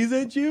shoot bees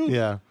at you?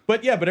 Yeah.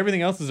 But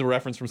everything else is a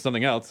reference from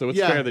something else, so it's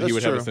fair that that's he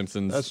would true. have a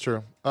Simpsons. That's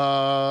true.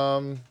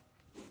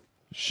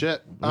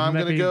 Shit. I'm that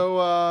gonna be- go.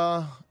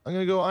 I'm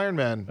gonna go Iron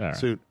Man All right,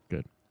 suit.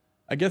 Good.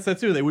 I guess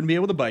that's true. They wouldn't be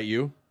able to bite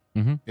you.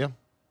 Yeah.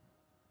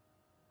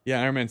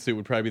 Yeah, Iron Man suit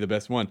would probably be the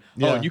best one.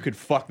 Yeah. Oh, and you could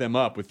fuck them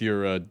up with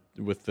your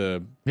with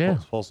the Yeah.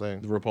 Whole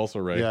thing.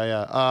 repulsor ray.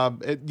 Yeah.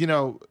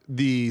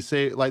 The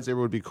lightsaber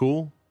would be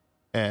cool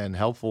and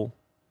helpful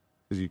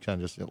because you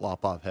kind of just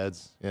lop off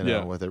heads,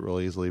 Yeah. with it real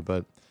easily.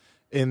 But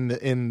in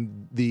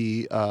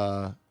the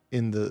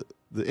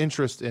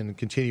interest in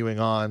continuing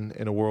on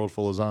in a world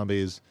full of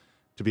zombies,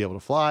 to be able to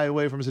fly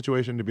away from a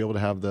situation, to be able to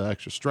have the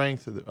extra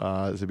strength,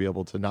 to be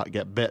able to not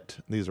get bit.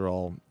 These are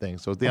all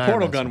things. So the a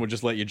portal gun would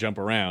just let you jump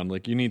around.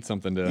 Like you need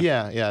something to.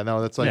 Yeah.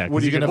 No, that's like, Yeah,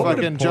 what are you going to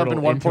fucking jump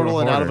in one portal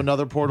and out of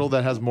another portal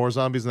that has more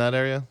zombies in that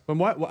area? But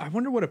I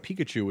wonder what a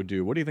Pikachu would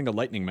do. What do you think a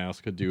lightning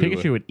mouse could do?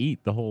 Pikachu would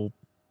eat the whole.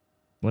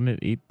 Wouldn't it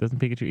eat? Doesn't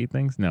Pikachu eat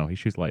things? No, he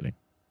shoots lightning.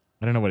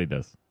 I don't know what he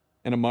does.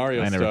 And a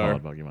Mario I Star. never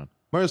followed Pokemon.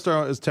 Mario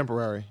Star is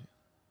temporary.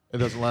 It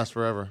doesn't last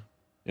forever.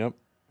 Yep.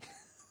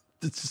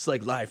 It's just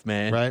like life,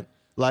 man. Right?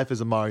 Life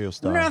is a Mario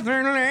Star.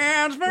 Nothing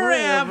lasts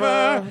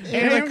forever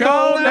in the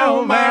cold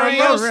no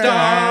Mario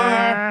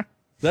Star.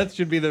 That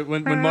should be the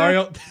when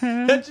Mario.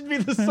 That should be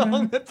the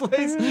song that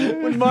plays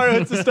when Mario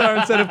hits the star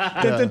instead of.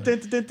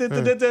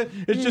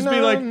 It should just be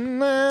like.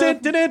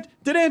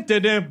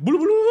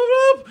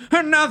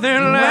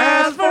 Nothing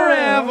lasts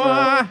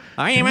forever.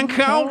 I'm in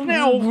cold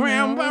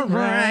November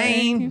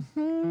rain.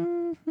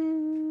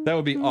 That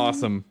would be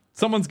awesome.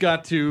 Someone's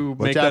got to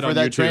make that on YouTube. Watch out for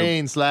that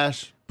train,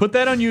 Slash. Put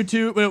that on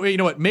YouTube. Wait, you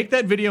know what? Make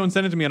that video and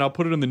send it to me, and I'll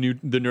put it on the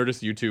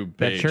Nerdist YouTube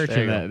page.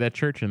 That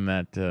church in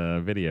that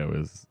video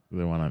is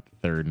the one on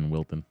 3rd and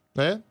Wilton.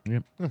 Yeah?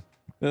 Yep. Yeah,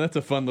 that's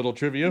a fun little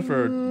trivia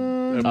for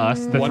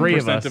us, the 3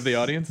 of us. of the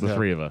audience. The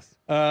 3 of us.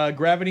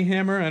 Gravity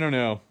hammer? I don't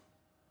know.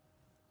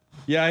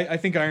 Yeah, I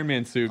think Iron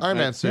Man suit. Iron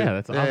Man suit. Yeah,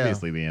 that's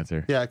obviously the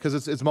answer. Yeah,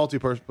 because it's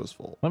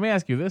multi-purposeful. Let me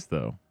ask you this,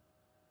 though.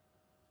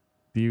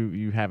 Do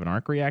you have an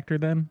arc reactor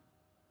then?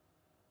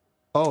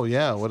 Oh,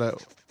 yeah.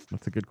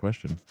 That's a good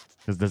question.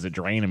 Because does it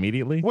drain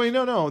immediately? Wait,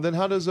 no. Then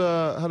how does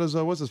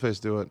what's his face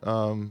do it?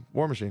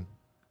 War Machine.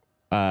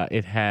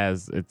 It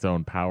has its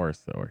own power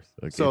source.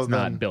 Like, so it's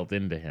not built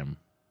into him.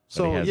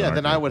 So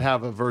then I would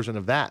have a version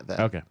of that.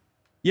 Then okay.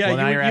 Yeah, well,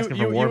 now you're asking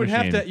for War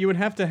Machine. You would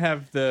have to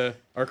have the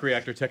arc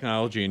reactor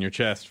technology in your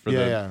chest for the.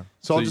 Yeah.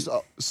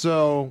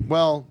 So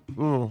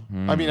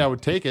I mean, I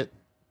would take it,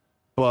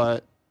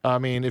 but I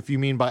mean, if you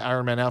mean by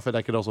Iron Man outfit,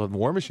 I could also have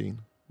War Machine.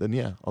 Then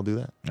yeah, I'll do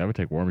that. I would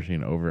take War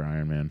Machine over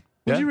Iron Man.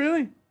 Would you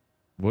really?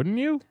 Wouldn't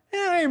you?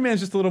 Yeah, Iron Man's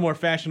just a little more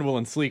fashionable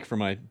and sleek for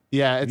my.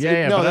 Yeah,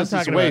 but that's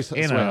talking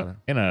about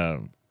in a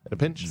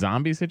pinch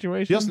zombie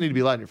situation. You also need to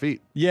be light on your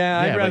feet.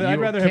 Yeah, I'd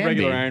rather have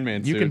regular Iron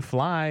Man suit. You can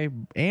fly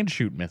and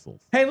shoot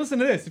missiles. Hey, listen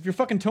to this. If you're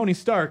fucking Tony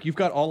Stark, you've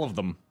got all of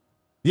them.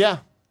 Yeah,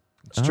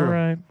 it's true. All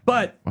right.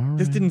 But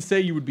this didn't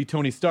say you would be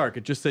Tony Stark.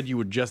 It just said you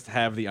would just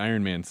have the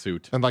Iron Man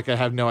suit. And like I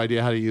have no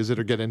idea how to use it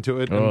or get into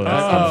it.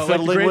 I'm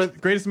fiddling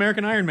with Greatest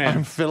American Iron Man.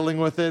 I'm fiddling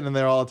with it, and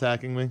they're all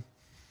attacking me.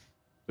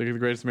 Look at the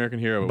Greatest American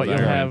Hero. But you'll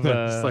have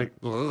it's like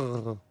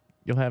you'll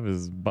have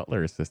his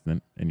butler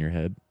assistant in your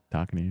head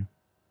talking to you,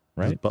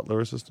 right? His butler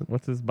assistant.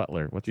 What's his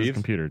butler? What's Jeeves? his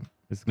computer?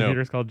 His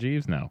computer's called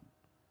Jeeves now.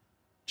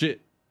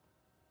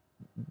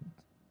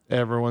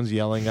 Everyone's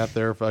yelling at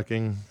their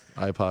fucking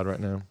iPod right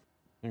now.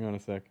 Hang on a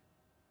sec.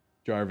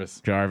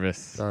 Jarvis.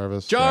 I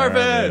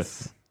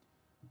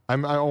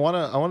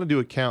want to do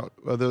a count.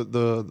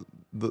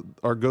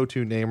 Our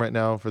go-to name right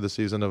now for the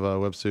season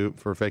of Web Soup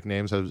for fake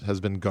names has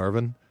been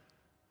Garvin,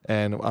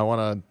 and I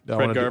want to.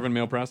 Fred Garvin,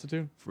 male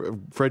prostitute.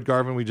 Fred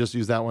Garvin. We just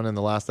used that one in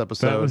the last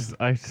episode.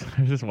 I was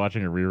just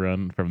watching a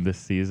rerun from this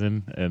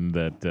season, and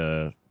that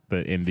the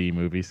indie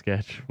movie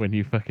sketch when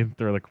you fucking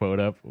throw the quote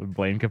up with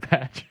Blaine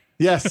Capatch.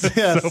 Yes. So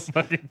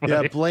fucking funny.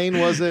 Yeah, Blaine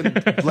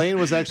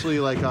was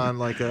actually like on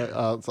like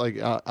it's like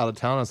out of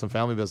town on some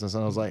family business,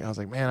 and I was like,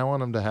 man,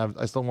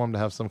 I still want him to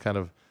have some kind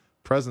of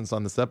presence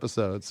on this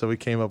episode. So we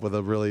came up with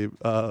a really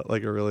that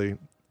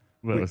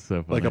was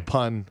so funny. like a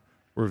pun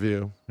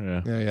review.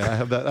 Yeah. I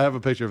have a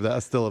picture of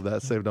that, still of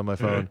that saved on my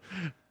phone.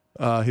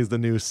 He's the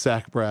new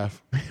Sack Braff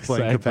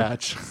playing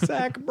Capatch.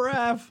 Sack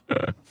Braff.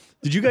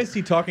 Did you guys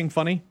see Talking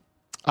Funny?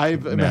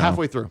 I'm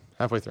halfway through.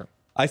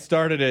 I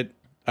started it.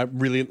 I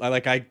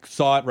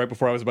saw it right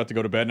before I was about to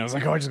go to bed, and I was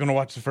like, I'm just going to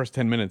watch the first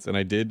 10 minutes, and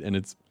I did, and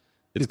it's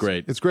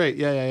great. It's great.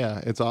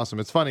 Yeah. It's awesome.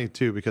 It's funny,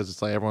 too, because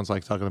it's like everyone's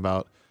like talking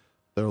about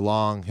their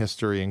long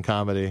history in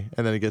comedy,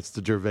 and then it gets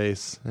to Gervais,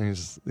 and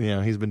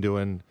he's been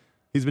doing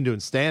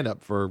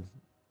stand-up for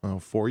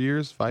 4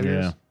 years, 5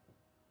 years.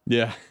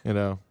 Yeah.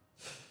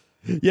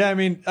 Yeah, I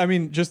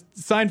mean, just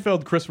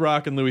Seinfeld, Chris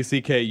Rock, and Louis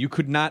C.K., you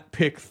could not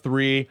pick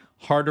 3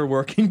 harder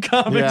working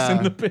comics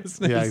in the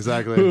business. Yeah,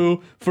 exactly.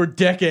 Who, for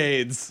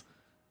decades,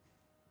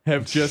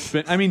 have just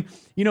been... I mean,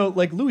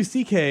 like Louis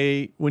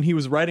C.K., when he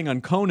was writing on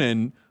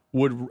Conan,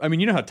 you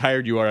know how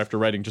tired you are after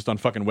writing just on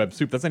fucking Web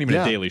Soup? That's not even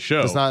a daily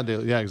show. It's not a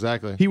daily... Yeah,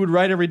 exactly. He would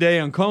write every day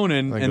on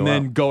Conan and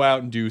then go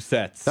out and do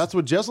sets. That's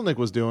what Jeselnik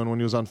was doing when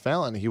he was on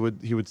Fallon. He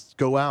would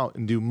go out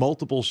and do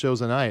multiple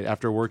shows a night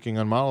after working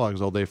on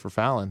monologues all day for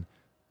Fallon.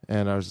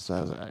 And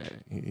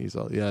he's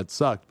all, yeah, it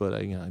sucked, but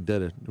I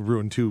did it.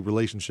 Ruined 2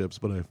 relationships,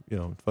 but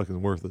it's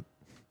fucking worth it.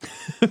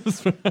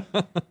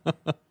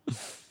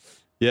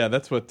 Yeah,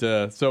 that's what.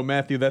 So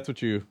Matthew, that's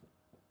what you're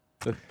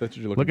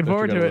looking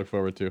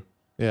forward to.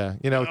 Yeah,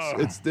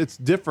 it's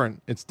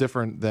different. It's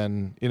different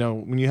than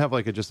when you have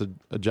like just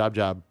a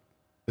job.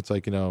 It's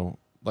like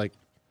like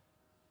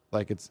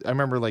it's. I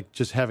remember like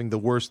just having the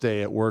worst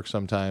day at work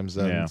sometimes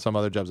than some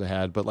other jobs I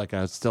had, but like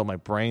my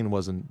brain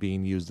wasn't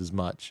being used as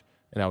much.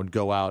 and I would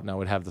go out and I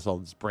would have all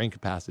this brain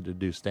capacity to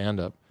do stand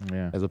up,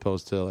 as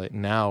opposed to like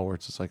now where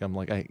it's just like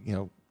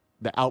the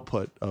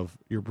output of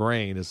your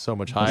brain is so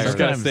much higher. You just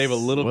gotta save a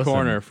little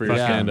corner for your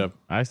stand up.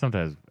 I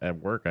sometimes at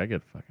work I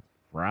get fucking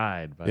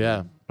fried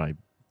by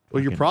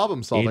well, you're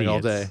problem solving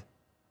all day.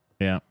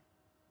 Yeah,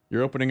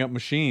 you're opening up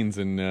machines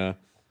and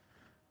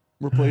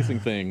replacing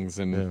things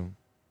and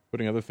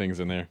putting other things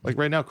in there. Like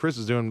right now, Chris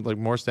is doing like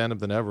more stand up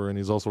than ever, and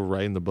he's also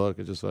writing the book.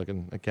 It's just I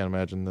can't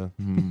imagine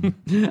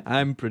the.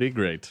 I'm pretty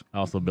great.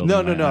 Also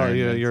building. No.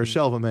 You're a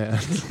shell of a man.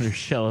 You're a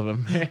shell of a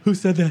man. Who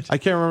said that? I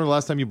can't remember the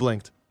last time you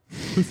blinked.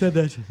 Who said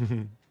that?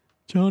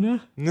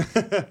 Jonah? Is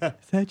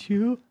that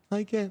you?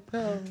 I can't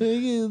tell.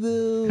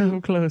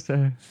 Come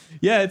closer.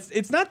 Yeah,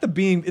 it's not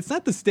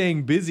the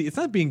staying busy. It's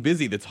not being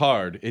busy that's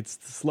hard. It's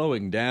the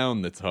slowing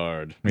down that's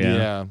hard.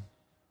 Yeah.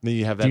 Then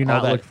you have that. Do you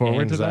not all look that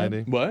forward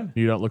anxiety. to that? What?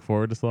 You don't look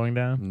forward to slowing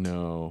down?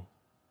 No.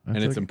 That's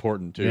and it's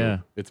important too. Yeah.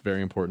 It's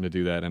very important to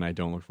do that, and I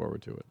don't look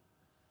forward to it.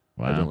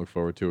 Wow. I don't look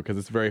forward to it because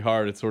it's very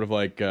hard. It's sort of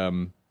like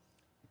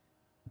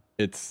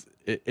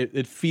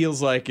it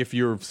feels like if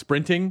you're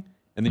sprinting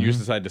and then you just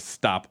decide to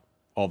stop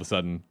all of a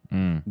sudden,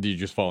 you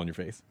just fall on your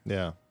face.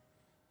 Yeah.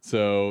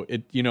 So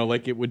it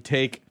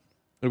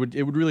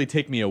would really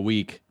take me a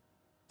week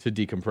to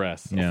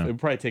decompress. Yeah. It would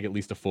probably take at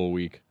least a full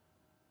week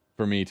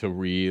for me to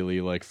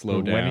really like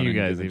slow down. When do you and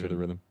guys get into the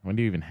rhythm? When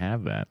do you even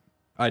have that?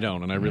 I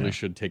don't, and I really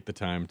should take the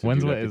time to.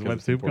 When's do that is because Web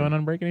it's Soup important. going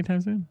on break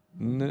anytime soon?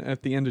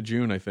 At the end of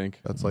June, I think.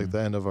 That's like the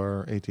end of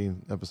our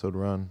 18 episode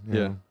run.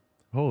 Yeah.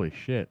 Holy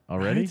shit!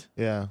 Already? Right?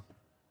 Yeah.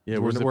 Yeah,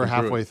 We're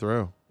halfway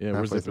through. Yeah,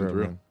 we're halfway zipping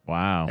through. man.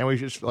 Wow. And we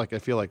just I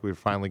feel like we're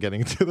finally getting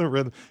into the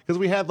rhythm because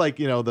we had like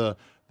the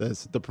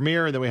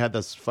premiere, and then we had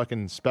this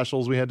fucking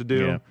specials we had to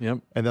do. Yeah. Yep.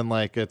 And then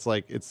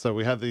so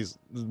we have these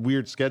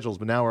weird schedules,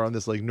 but now we're on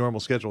this like normal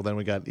schedule. Then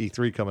we got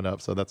E3 coming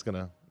up, so that's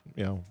gonna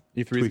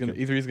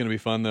E3 is gonna be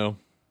fun though.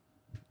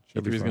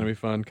 Should be E3 is fun. gonna be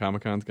fun.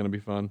 Comic-Con's gonna be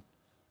fun.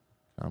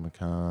 We're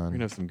Comic-Con,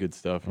 gonna have some good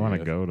stuff. I want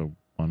to go to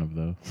one of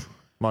those.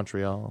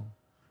 Montreal.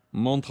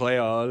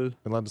 Montreal.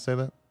 Allowed to say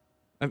that?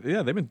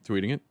 Yeah, they've been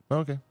tweeting it. Oh,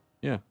 okay.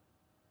 Yeah.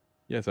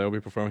 Yes, I will be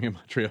performing in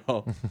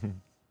Montreal.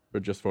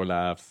 But just for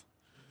laughs.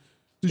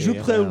 Je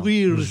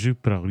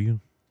Désolé.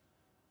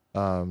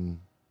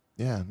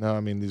 Yeah, no, I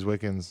mean these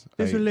weekends.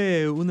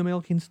 un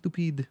American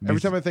stupide.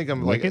 Every time I think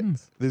I'm like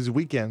Weekends? these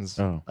weekends,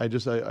 Oh. I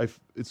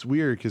it's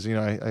weird because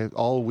I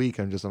all week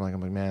I'm like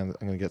man,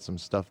 I'm gonna get some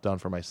stuff done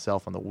for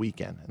myself on the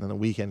weekend, and then the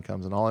weekend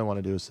comes and all I want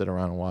to do is sit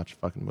around and watch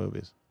fucking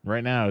movies.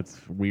 Right now, it's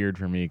weird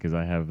for me because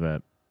I have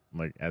that,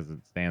 like, as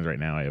it stands right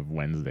now, I have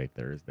Wednesday,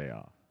 Thursday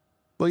off.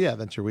 Well, yeah,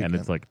 that's your weekend.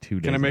 And it's like 2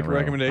 days Can I make in a row.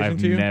 recommendation I've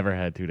to you? never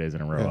had 2 days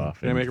in a row Yeah. off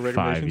Can I in make a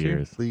recommendation 5 to you?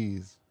 years.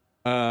 Please.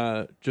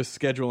 Just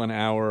schedule an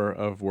hour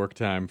of work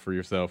time for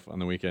yourself on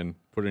the weekend.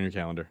 Put it in your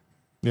calendar.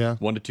 Yeah.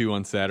 1 to 2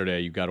 on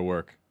Saturday, you got to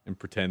work and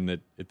pretend that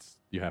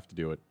you have to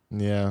do it.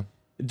 Yeah.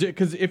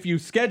 Because if you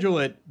schedule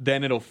it,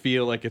 then it'll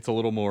feel like it's a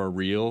little more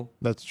real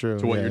That's true.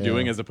 to what Yeah, you're yeah.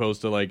 doing, as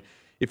opposed to like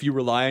if you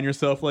rely on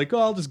yourself, like, oh,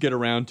 I'll just get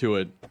around to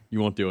it. You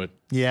won't do it.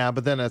 Yeah,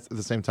 but then at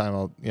the same time,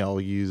 I'll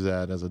use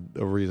that as a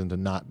reason to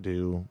not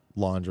do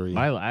laundry.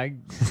 I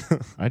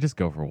just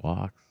go for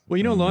walks.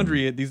 Well,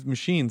 laundry, these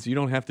machines, you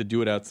don't have to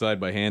do it outside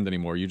by hand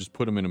anymore. You just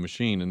put them in a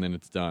machine and then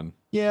it's done.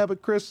 Yeah,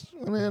 but Chris,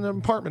 in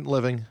apartment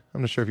living,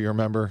 I'm not sure if you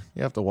remember,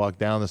 you have to walk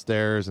down the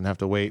stairs and have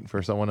to wait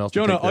for someone else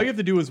Jonah, to take all you have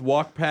to do is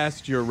walk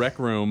past your rec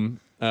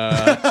room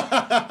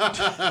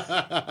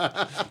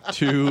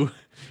to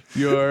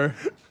your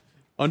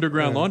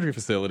underground laundry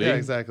facility. Yeah,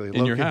 exactly.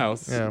 In your Low-key.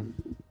 house. Yeah.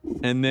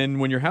 And then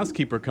when your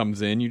housekeeper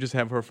comes in, you just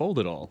have her fold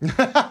it all.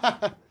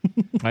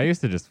 I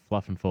used to just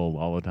fluff and fold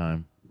all the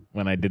time.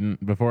 When I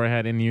didn't, before I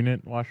had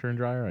in-unit washer and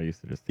dryer, I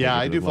used to just take Yeah, it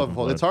I to do the fluff and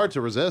fold. It's hard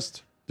to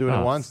resist doing it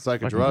Oh, once. It's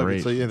like a fucking drug.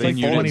 great. So you It's think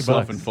like In-unit 20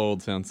 fluff bucks. and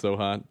fold sounds so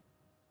hot.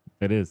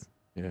 It is.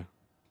 Yeah.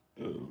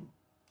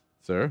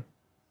 Sir?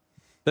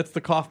 That's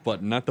the cough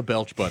button, not the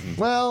belch button.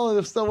 Well,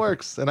 it still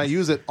works, and I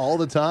use it all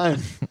the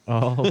time.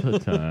 All the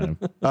time.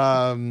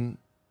 Um,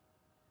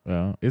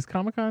 Well, is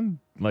Comic-Con,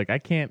 like, I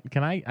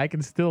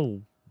can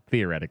still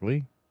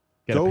theoretically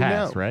get Go a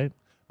pass, now. right?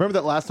 remember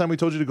that last time we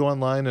told you to go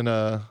online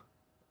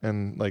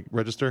and like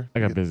register? I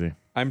got busy.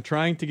 I'm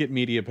trying to get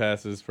media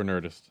passes for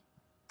Nerdist.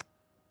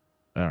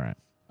 All right.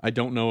 I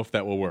don't know if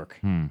that will work.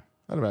 I'd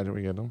imagine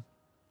we get them.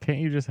 Can't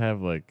you just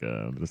have, like,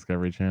 the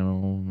Discovery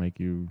Channel make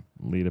you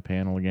lead a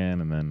panel again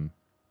and then...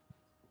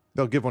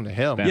 They'll give one to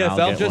him. Ben, Yes,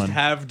 I'll get just one.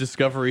 have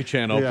Discovery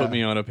Channel Yeah. put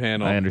me on a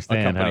panel. I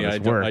understand a how company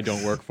this works. I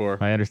don't work for.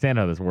 I understand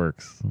how this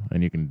works,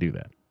 and you can do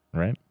that,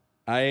 right?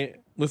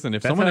 Listen,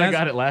 if That's someone how I asks,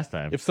 got it last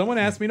time. if someone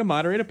asks me to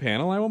moderate a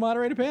panel, I will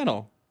moderate a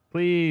panel.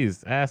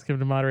 Please ask him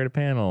to moderate a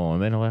panel,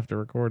 and then he'll have to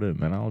record it, and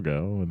then I'll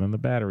go, and then the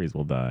batteries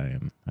will die,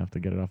 and have to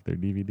get it off their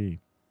DVD.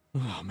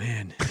 Oh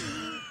man.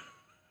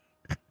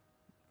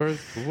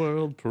 First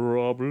world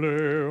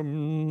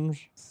problems.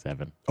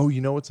 7. Oh, you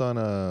know what's on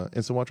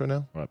Instant Watch right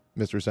now? What?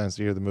 Mystery Science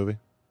Theater, the movie.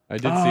 I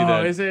did see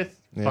that. Is it?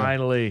 Yeah.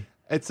 Finally.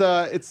 It's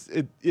not This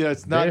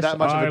that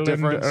much of a island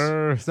difference.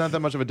 Earth. It's not that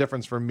much of a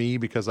difference for me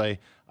because I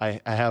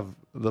have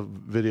the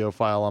video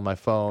file on my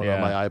phone,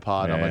 on my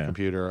iPod, on my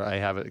computer. I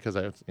have it because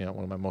it's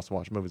one of my most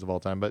watched movies of all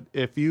time. But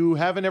if you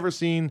haven't ever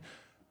seen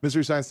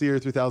Mystery Science Theater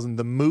 3000,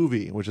 the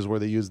movie, which is where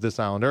they use This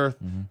Island Earth,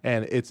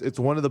 and it's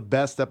one of the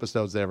best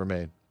episodes they ever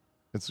made.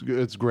 It's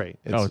great.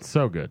 It's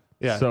so good.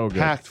 Yeah, so good.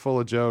 Packed full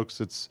of jokes.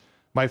 It's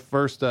my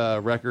first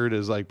record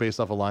is like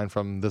based off a line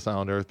from This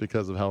Island Earth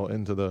because of how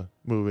into the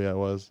movie I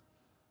was.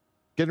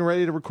 Getting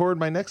ready to record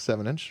my next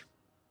 7-inch.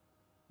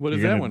 What is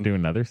You're that gonna one? do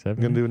another 7?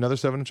 I'm gonna do another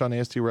 7-inch on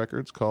AST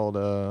Records called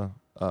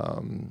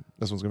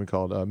this one's gonna be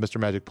called Mr.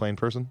 Magic Plain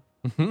Person.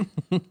 And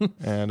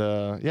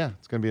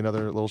it's gonna be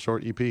another little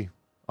short EP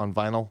on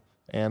vinyl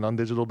and on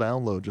digital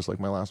download, just like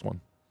my last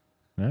one.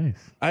 Nice.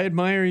 I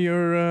admire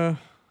your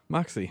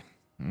moxie.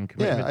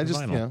 Yeah, I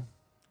just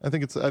I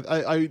think it's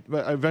I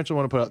eventually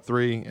want to put out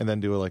 3 and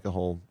then do like a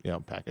whole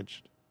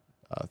packaged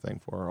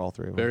thing for all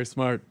 3 of them. Very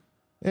smart.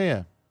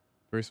 Yeah.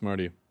 Very smart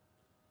of you.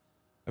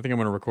 I think I'm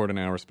going to record an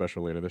hour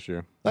special later this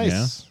year. Nice.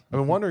 Yeah. I've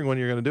been wondering when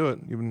you're going to do it.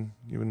 You've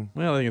been.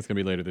 Well, I think it's going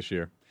to be later this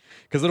year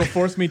because it'll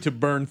force me to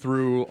burn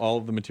through all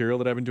of the material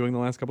that I've been doing the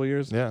last couple of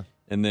years. Yeah.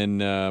 And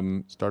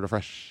then start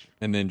afresh.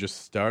 And then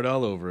just start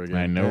all over again.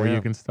 I know where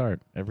you can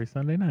start every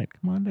Sunday night.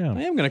 Come on down.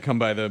 I am going to come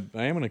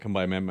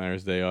by Matt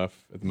Meyer's day off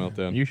at the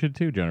Meltdown. You should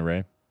too, Jonah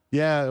Ray.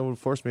 Yeah, it would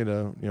force me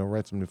to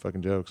write some new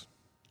fucking jokes.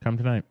 Come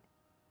tonight.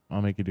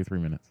 I'll make you do 3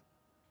 minutes.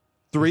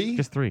 3?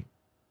 Just 3.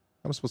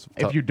 I'm supposed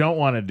to. If you don't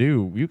want to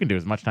do, you can do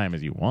as much time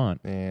as you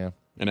want. Yeah.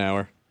 An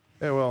hour.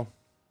 Yeah, well.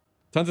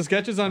 Tons of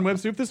sketches on Web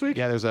Soup this week?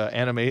 Yeah, there's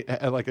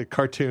like a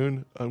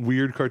cartoon, a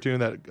weird cartoon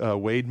that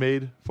Wade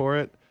made for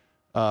it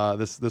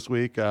this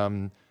week.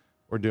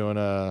 We're doing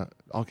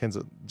all kinds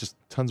of just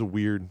tons of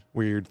weird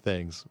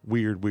things.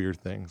 Weird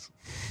things.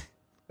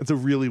 It's a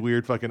really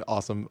weird, fucking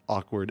awesome,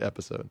 awkward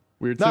episode.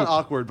 Weird Not soup.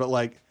 awkward, but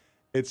like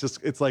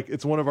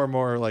it's one of our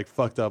more like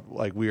fucked up,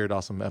 like weird,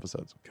 awesome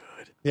episodes.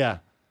 Good. Yeah.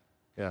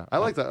 Yeah. I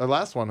like that. Our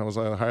last one was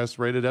the highest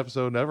rated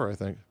episode ever, I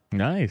think.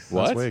 Nice.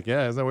 What? Last week.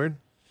 Yeah, isn't that weird?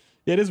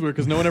 Yeah, it is weird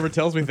because no one ever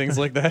tells me things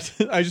like that.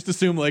 I just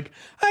assume I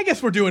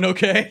guess we're doing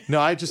okay. No,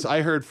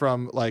 I heard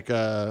from like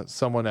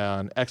someone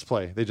on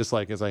XPlay. They just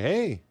is like,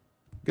 hey,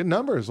 good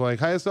numbers, like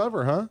highest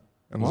ever, huh?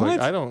 And I was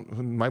like,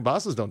 my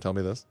bosses don't tell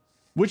me this.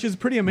 Which is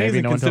pretty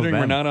amazing no one tells considering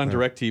we're them. not on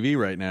DirecTV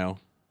right now.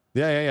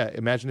 Yeah.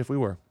 Imagine if we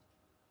were.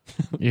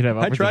 You'd have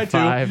I tried to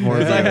five more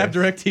because I viewers. have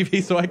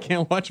DirecTV, so I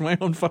can't watch my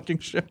own fucking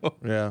show.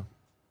 Yeah.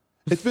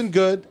 It's been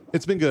good.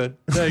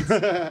 Thanks.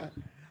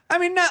 I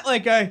mean, not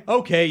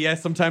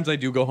yes, sometimes I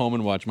do go home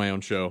and watch my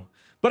own show.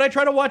 But I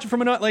try to watch it from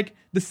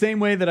the same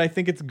way that I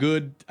think it's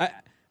good.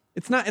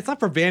 It's not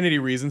for vanity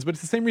reasons, but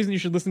it's the same reason you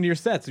should listen to your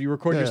sets. If you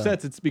record your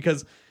sets, it's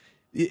because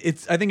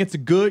I think it's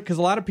good because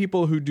a lot of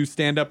people who do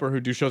stand-up or who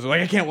do shows are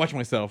like, I can't watch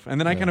myself.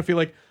 And then I kind of feel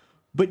like,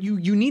 but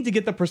you need to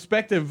get the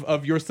perspective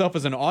of yourself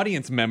as an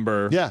audience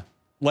member. Yeah.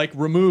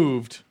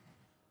 Removed.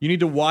 You need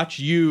to watch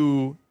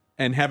you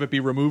and have it be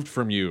removed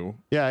from you.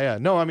 Yeah.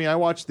 No, I mean, I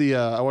watch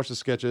the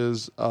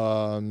sketches,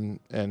 and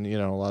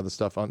a lot of the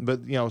stuff on.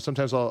 But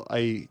sometimes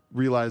I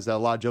realize that a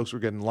lot of jokes were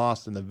getting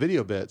lost in the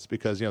video bits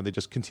because they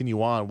just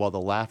continue on while the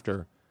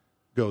laughter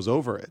goes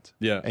over it.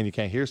 Yeah, and you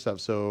can't hear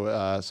stuff.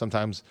 So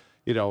sometimes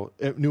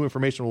new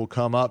information will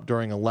come up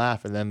during a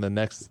laugh, and then the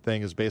next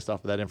thing is based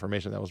off of that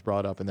information that was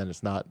brought up, and then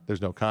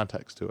there's no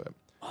context to it.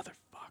 Motherfucker.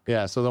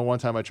 Yeah. So the one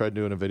time I tried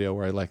doing a video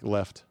where I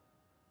left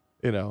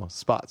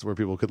spots where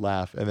people could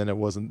laugh, and then it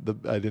wasn't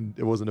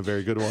a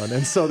very good one,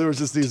 and so there was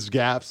just these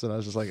gaps, and I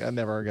was just like,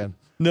 never again.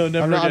 No,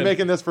 never again. I'm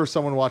making this for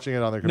someone watching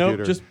it on their computer.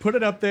 No, just put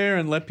it up there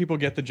and let people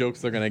get the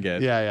jokes they're gonna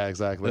get. Yeah,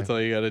 exactly. That's all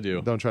you got to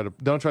do. Don't try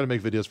to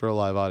make videos for a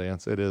live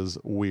audience. It is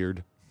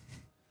weird.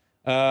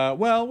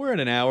 Well, we're at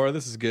an hour.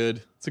 This is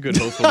good. It's a good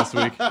hostful this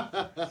week.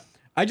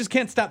 I just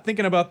can't stop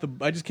thinking about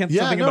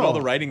about all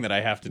the writing that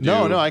I have to do.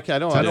 No, I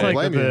can't. I don't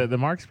blame you. The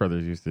Marx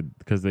Brothers used to,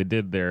 because they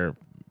did their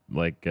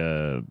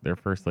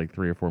first 3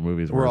 or 4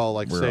 movies were all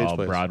stage all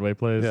plays. Broadway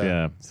plays.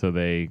 Yeah. So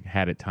they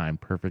had it timed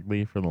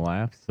perfectly for the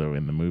laughs. So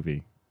in the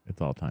movie,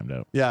 it's all timed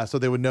out. Yeah, so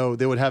they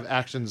would have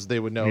actions they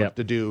would know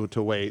to do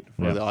to wait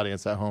for the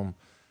audience at home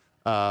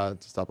to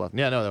stop laughing.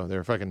 Yeah, no, they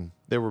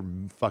were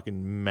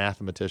fucking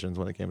mathematicians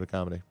when it came to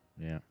comedy.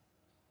 Yeah.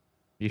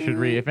 You should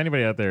read, if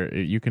anybody out there,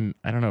 you can,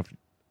 I don't know if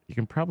you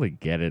can probably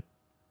get it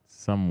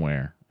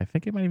somewhere. I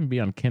think it might even be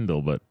on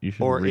Kindle, but you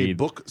should read. Or a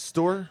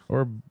bookstore?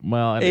 Or,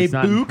 it's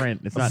not in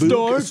print. It's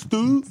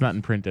not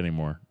in print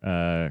anymore.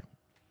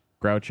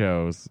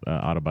 Groucho's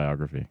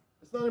autobiography.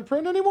 It's not in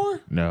print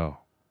anymore? No.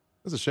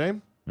 That's a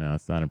shame. No,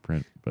 it's not in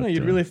print. But, No,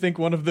 you'd really think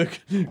one of the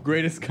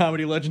greatest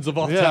comedy legends of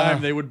all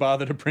time, they would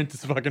bother to print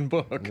this fucking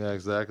book. Yeah,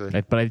 exactly.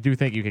 But I do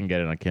think you can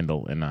get it on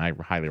Kindle, and I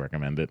highly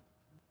recommend it.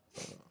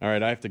 All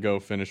right, I have to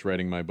go finish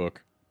writing my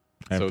book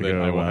so that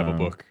go, I will have a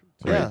book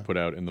to put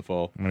out in the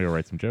fall. I'm going to go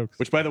write some jokes.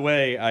 Which, by the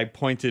way, I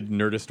pointed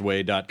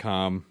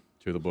nerdistway.com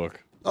to the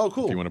book. Oh,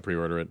 cool. If you want to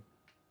pre-order it.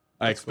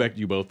 I expect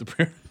you both to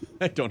pre-order.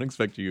 I don't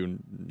expect you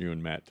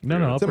and Matt to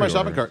No, it's in my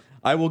shopping cart.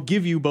 I will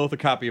give you both a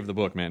copy of the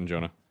book, Matt and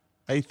Jonah.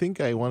 I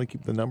think I want to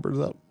keep the numbers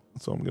up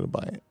so I'm gonna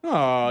buy it.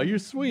 Oh, you're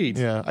sweet.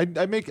 Yeah, I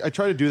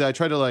try to do that. I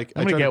try to like.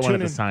 I'm I gonna try get to one at tune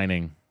the in.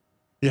 signing.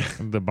 Yeah,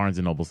 The Barnes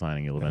and Noble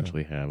signing you'll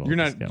eventually have. I'll You're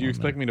just not. get Do you one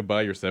expect there. me to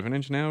buy your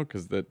 7-inch now?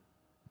 Because that'd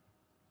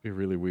be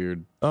really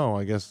weird. Oh,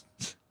 I guess.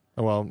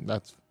 Well,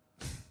 that's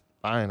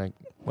fine.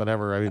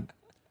 Whatever.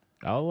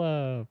 I'll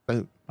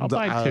I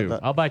buy two.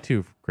 I'll buy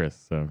two, Chris.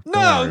 So don't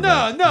No, worry no,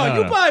 about it.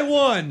 no. You buy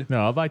one.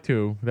 No, I'll buy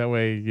two. That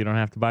way you don't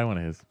have to buy one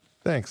of his.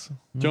 Thanks.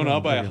 Jonah,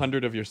 I'll buy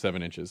 100 of your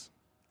 7 inches.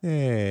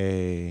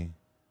 Hey,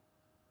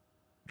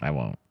 I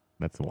won't.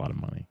 That's a lot of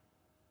money.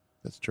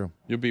 that's true.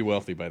 You'll be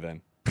wealthy by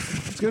then.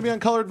 It's gonna be on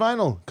colored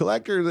vinyl.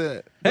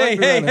 Collector.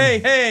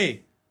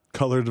 Hey.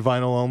 Colored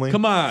vinyl only.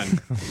 Come on.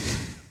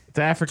 It's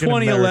African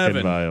American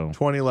 2011. vinyl.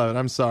 2011.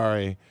 I'm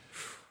sorry.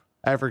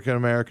 African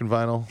American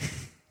vinyl.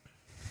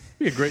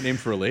 Be a great name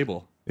for a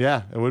label.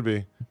 Yeah, it would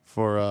be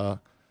for.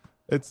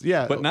 It's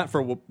But not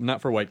for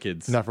white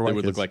kids. Not for white They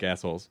would kids. look like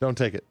assholes. Don't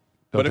take it.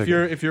 But if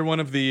you're one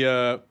of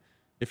the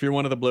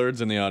blurs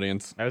in the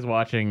audience, I was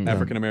watching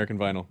African American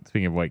vinyl.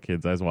 Speaking of white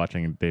kids, I was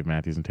watching Dave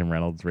Matthews and Tim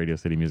Reynolds' Radio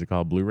City Music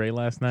Hall Blu-ray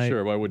last night.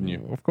 Sure, why wouldn't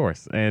you? Of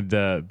course. And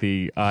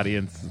the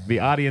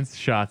audience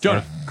shots Jonah.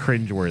 are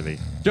cringeworthy.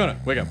 Jonah,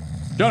 wake up.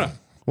 Jonah.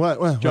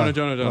 What? Jonah.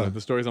 What?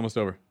 The story's almost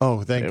over.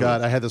 Oh, thank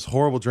God! I had this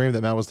horrible dream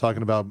that Matt was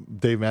talking about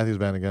Dave Matthews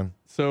Band again.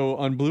 So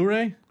on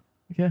Blu-ray,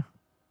 Yeah.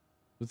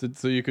 was it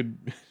so you could?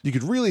 You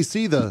could really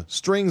see the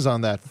strings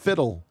on that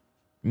fiddle.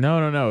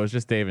 No. It was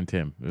just Dave and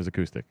Tim. It was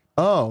acoustic.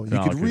 Oh, you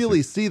all could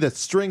really see the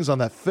strings on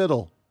that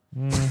fiddle.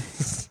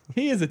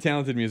 He is a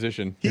talented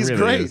musician. He's He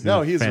really great. is.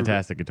 No, He's he's a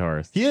fantastic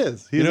guitarist. He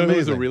is. He's You know amazing.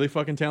 who's a really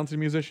fucking talented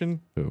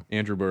musician? Who?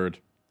 Andrew Bird.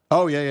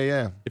 Oh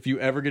yeah. If you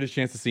ever get a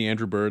chance to see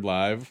Andrew Bird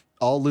live,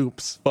 All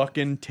loops.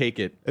 fucking take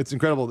it. It's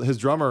incredible. His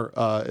drummer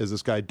is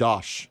this guy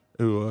Dosh,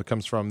 who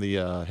comes from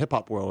the hip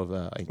hop world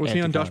of. Was he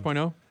on Anticon.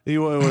 Dosh.0? He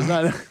was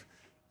not.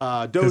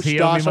 Dosh he owe me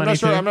Dosh. I'm money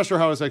too? not sure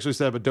how it's actually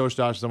said, but Dosh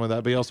Dosh, something like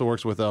that. But he also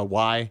works with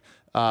Y.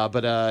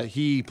 But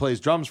he plays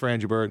drums for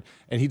Andrew Bird,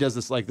 and he does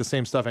this like the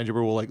same stuff. Andrew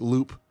Bird will like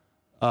loop,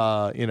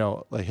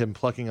 like him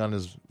plucking on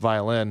his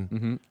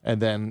violin,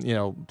 and then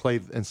play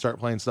and start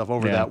playing stuff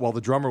over Yeah. that. While the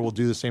drummer will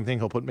do the same thing.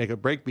 He'll make a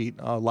break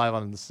beat live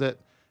on the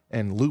sit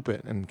and loop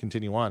it and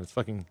continue on. It's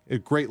fucking a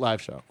great live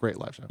show. Great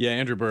live show. Yeah,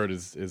 Andrew Bird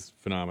is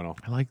phenomenal.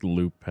 I like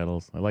loop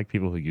pedals. I like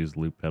people who use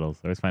loop pedals.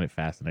 I always find it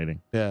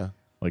fascinating. Yeah.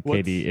 Like What's-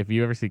 Katie, if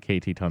you ever see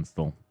KT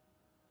Tunstall,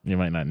 you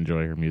might not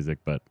enjoy her music,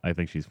 but I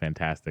think she's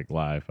fantastic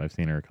live. I've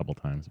seen her a couple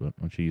times, but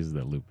when she uses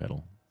that loop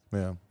pedal,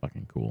 Yeah.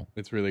 fucking cool.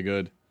 It's really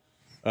good.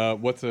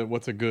 What's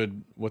a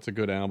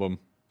good album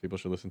people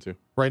should listen to?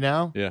 Right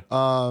now? Yeah.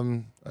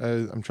 I'm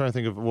trying to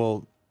think of,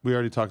 well, we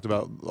already talked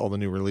about all the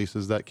new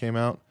releases that came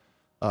out.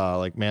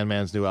 Like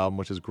Man's new album,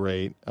 which is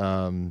great.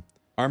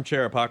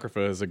 Armchair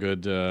Apocrypha is a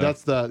good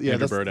That's the Andrew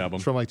that's Bird album.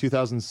 from like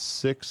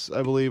 2006,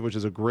 I believe, which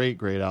is a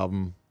great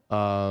album.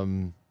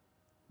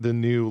 The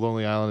new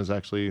Lonely Island is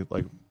actually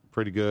like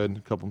pretty good.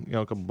 A couple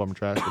bummer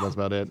tracks, but that's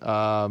about it.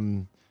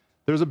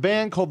 There's a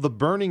band called The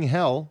Burning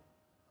Hell,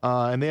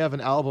 and they have an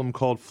album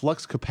called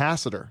Flux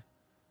Capacitor.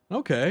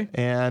 Okay.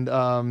 And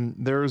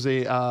there's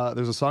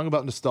a song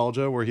about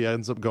nostalgia where he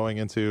ends up going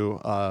into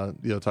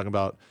talking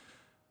about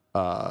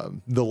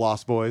the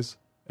Lost Boys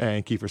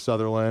and Kiefer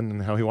Sutherland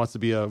and how he wants to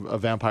be a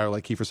vampire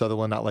like Kiefer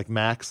Sutherland, not like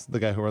Max, the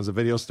guy who runs a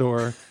video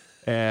store.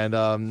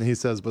 And he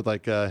says, but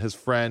like his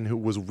friend who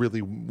was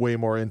really way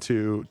more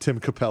into Tim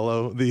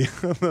Capello,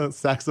 the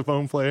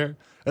saxophone player,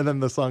 and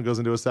then the song goes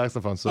into a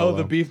saxophone solo.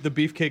 Oh, the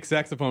beefcake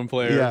saxophone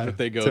player that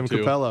they go Tim to.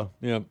 Capello.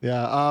 Yeah.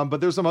 Yeah. But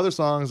there's some other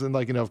songs, and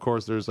of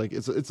course, there's like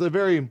it's a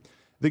very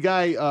the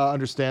guy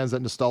understands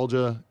that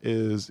nostalgia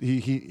is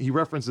he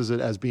references it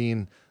as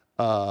being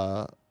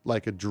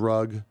like a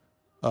drug.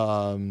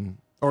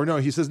 Or no,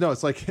 he says no.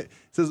 It's like it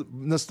says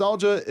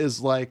nostalgia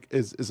is like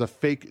is a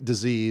fake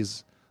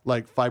disease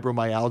like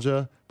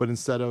fibromyalgia, but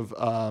instead of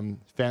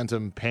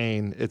phantom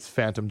pain, it's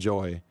phantom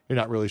joy. You're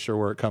not really sure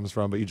where it comes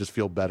from, but you just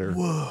feel better.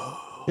 Whoa.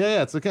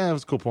 Yeah, it's a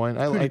cool point.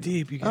 Pretty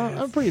deep, you guys.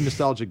 I'm a pretty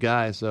nostalgic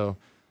guy, so.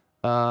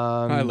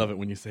 I love it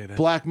when you say that.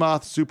 Black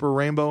Moth Super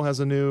Rainbow has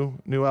a new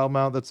album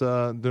out that's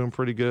doing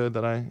pretty good.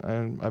 That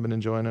I've been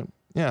enjoying it.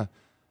 Yeah,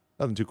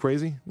 nothing too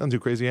crazy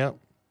out.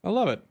 I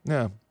love it.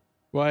 Yeah.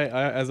 Well, I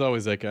as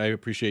always, like I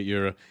appreciate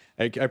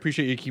I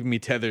appreciate you keeping me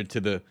tethered to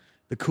the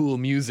cool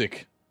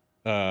music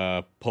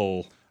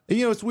poll.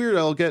 It's weird.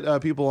 I'll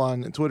get people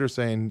on Twitter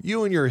saying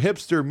you and your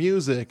hipster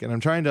music, and I'm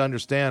trying to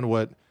understand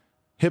what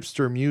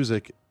hipster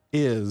music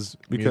is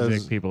because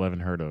Music people haven't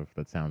heard of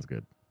that sounds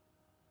good.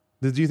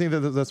 Do you think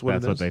that's what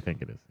That's it what is? they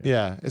think it is.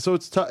 Yeah. So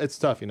it's tough. It's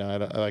tough.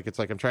 It's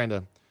like I'm trying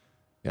to,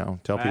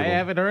 tell people I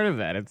haven't heard of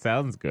that. It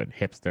sounds good.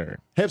 Hipster.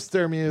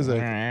 hipster music.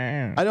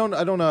 I don't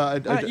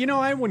know.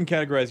 I wouldn't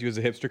categorize you as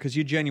a hipster because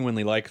you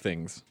genuinely like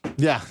things.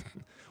 Yeah.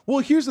 Well,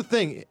 here's the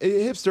thing,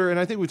 hipster, and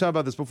I think we talked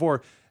about this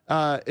before.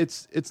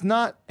 It's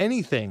not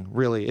anything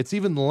really. It's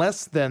even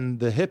less than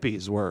the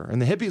hippies were,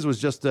 and the hippies was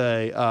just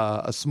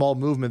a small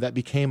movement that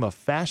became a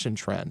fashion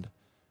trend.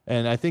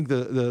 And I think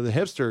the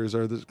hipsters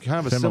are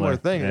kind of a similar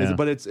thing, yeah.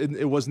 but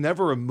it was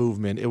never a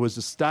movement. It was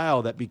a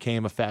style that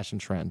became a fashion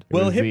trend.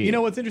 Well, you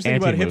know what's interesting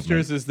about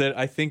hipsters is that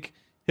I think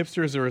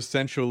hipsters are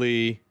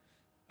essentially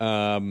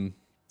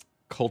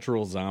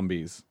cultural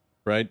zombies,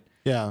 right?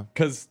 Yeah.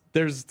 Because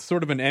there's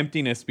sort of an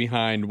emptiness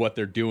behind what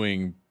they're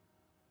doing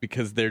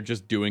because they're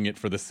just doing it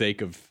for the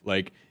sake of,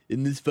 like,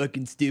 isn't this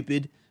fucking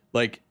stupid?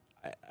 Like,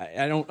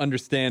 I don't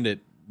understand it,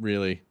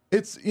 really.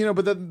 It's,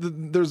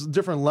 but there's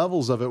different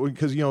levels of it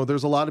because,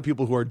 there's a lot of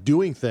people who are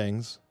doing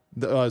things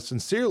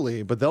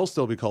sincerely, but they'll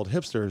still be called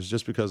hipsters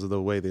just because of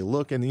the way they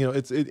look. And,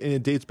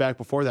 it dates back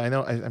before that. I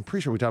know, I'm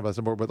pretty sure we talked about this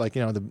before, but like,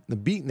 the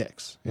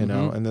beatniks,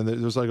 and then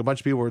there's like a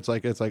bunch of people where it's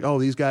like, oh,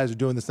 these guys are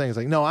doing this thing. It's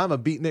like, no, I'm a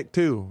beatnik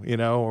too,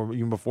 or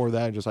even before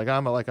that, just like,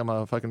 I'm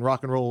a fucking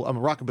rock and roll, I'm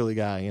a rockabilly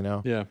guy,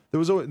 Yeah. There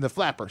was the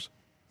flappers.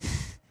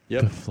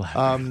 Yep.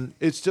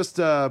 It's just,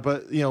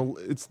 but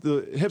it's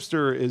the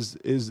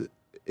hipster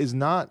is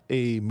not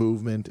a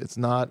movement. It's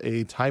not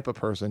a type of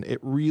person. It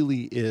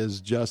really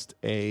is just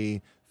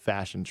a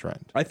fashion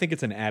trend. I think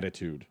it's an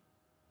attitude.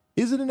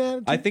 Is it an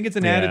attitude? I think it's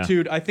an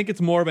attitude. I think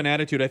it's more of an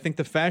attitude. I think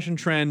the fashion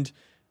trend.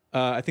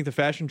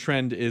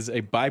 Is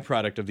a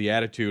byproduct of the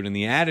attitude, and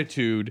the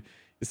attitude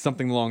is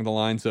something along the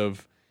lines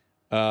of,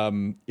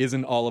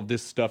 "Isn't all of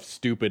this stuff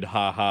stupid?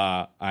 Ha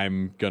ha!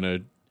 I'm gonna."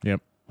 Yep.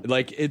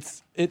 Like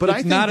it's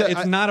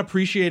not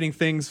appreciating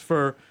things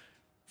for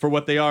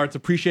what they are. It's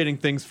appreciating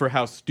things for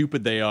how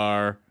stupid they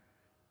are,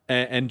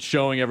 and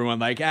showing everyone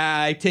like,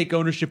 I take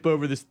ownership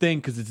over this thing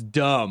because it's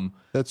dumb.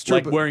 That's true.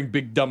 Like wearing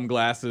big dumb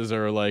glasses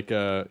or like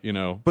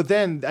But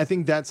then I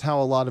think that's how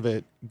a lot of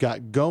it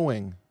got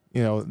going.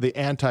 The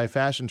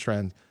anti-fashion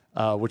trend,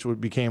 which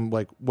became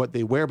like what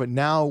they wear. But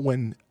now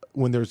when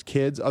there's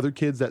other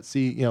kids that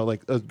see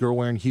like a girl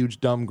wearing huge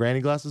dumb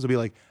granny glasses, will be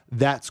like,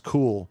 that's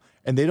cool.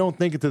 And they don't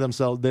think it to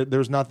themselves.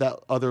 There's not that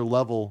other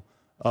level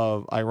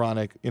of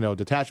ironic,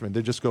 detachment.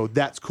 They just go,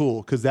 that's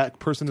cool because that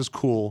person is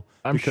cool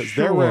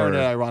they're wearing it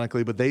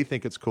ironically, but they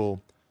think it's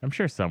cool. I'm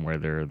sure somewhere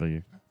they're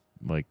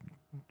like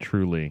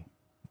truly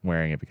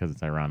wearing it because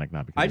it's ironic,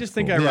 not because I just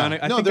think ironic.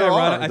 Yeah.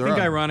 I think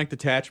ironic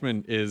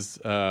detachment is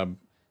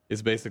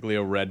basically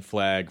a red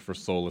flag for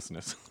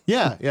soullessness.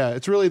 Yeah.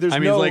 It's really it's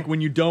like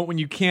when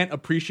you can't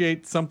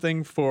appreciate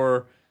something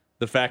for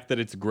the fact that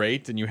it's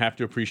great, and you have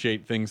to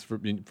appreciate things for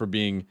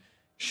being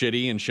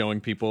shitty and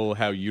showing people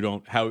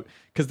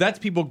because that's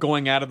people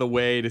going out of the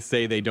way to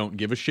say they don't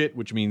give a shit,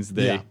 which means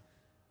they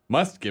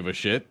must give a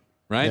shit,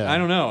 right? Yeah. I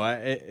don't know.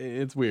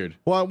 It's weird.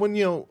 Well,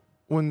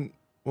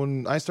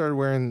 when I started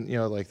wearing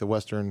like the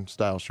Western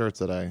style shirts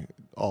that I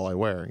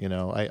wear,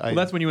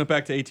 that's when you went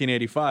back to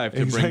 1885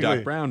 to bring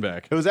Doc Brown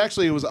back. I was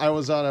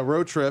on a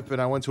road trip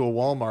and I went to a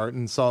Walmart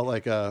and saw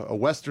like a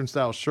Western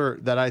style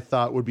shirt that I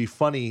thought would be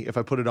funny if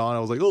I put it on. I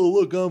was like, oh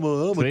look, I'm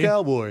a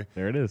cowboy.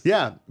 There it is.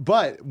 Yeah,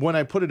 but when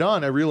I put it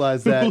on, I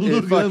realized that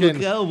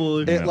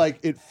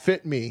it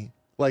fit me.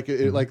 Like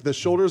like the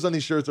shoulders on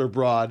these shirts are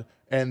broad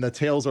and the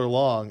tails are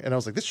long, and I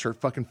was like, this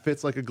shirt fucking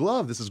fits like a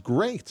glove. This is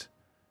great.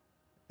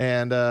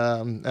 And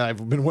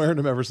I've been wearing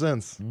them ever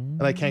since,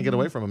 and I can't get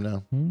away from them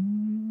now.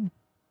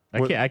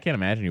 I can't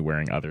imagine you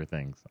wearing other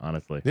things,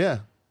 honestly. Yeah,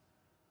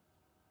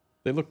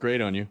 they look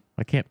great on you.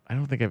 I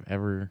don't think I've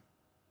ever.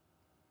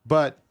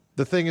 But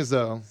the thing is,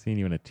 though, seen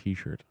you in a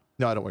t-shirt.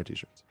 No, I don't wear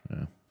t-shirts.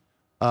 Yeah.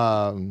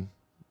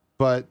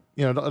 But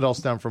it all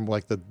stemmed from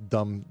like the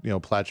dumb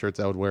plaid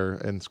shirts I would wear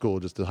in school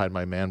just to hide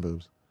my man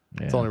boobs.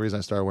 Yeah. It's the only reason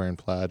I started wearing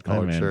plaid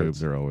collared shirts. Man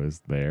boobs are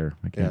always there.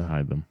 I can't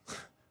hide them.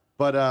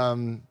 But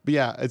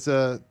yeah, it's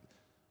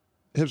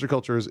hipster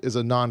culture is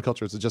a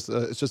non-culture. It's just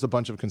a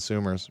bunch of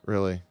consumers,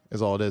 really,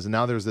 is all it is. And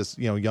now there's this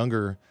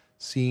younger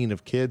scene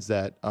of kids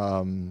that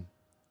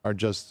are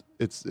just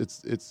it's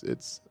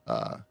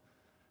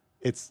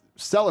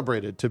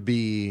celebrated to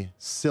be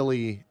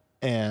silly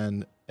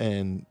and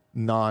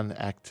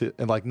non-active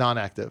and like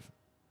non-active,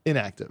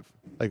 inactive.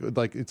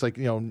 Like it's like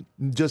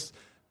just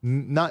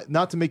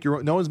not to make your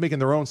own. No one's making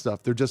their own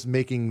stuff. They're just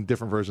making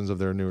different versions of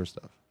their newer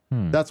stuff.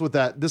 That's what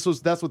that's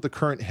what the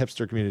current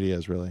hipster community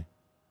is, really,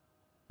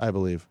 I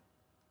believe.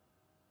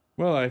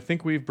 Well, I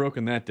think we've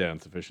broken that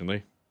down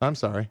sufficiently. I'm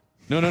sorry.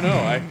 No.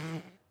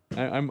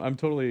 I'm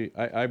totally.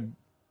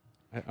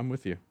 I'm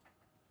with you.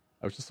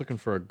 I was just looking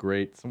for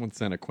someone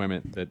sent a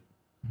Quement that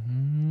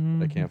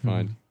I can't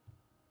find.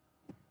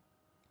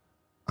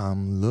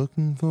 I'm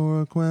looking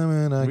for a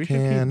Quement I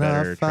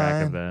cannot find.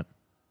 Track of that.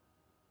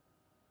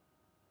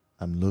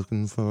 I'm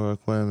looking for a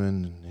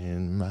Quement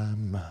in my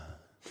mind.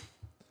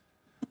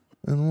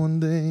 And one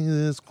day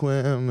this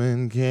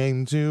Quement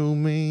came to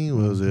me.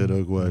 Was it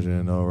a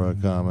question or a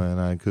comment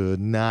I could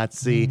not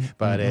see?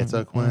 But it's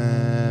a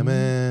Quement.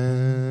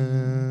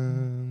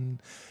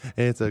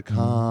 It's a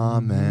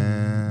comment.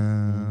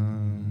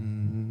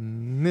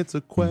 It's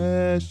a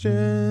question.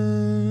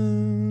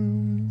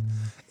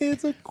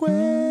 It's a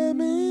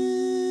Quement.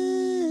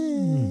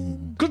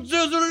 'Cause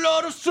there's a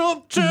lot of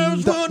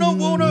sometimes when I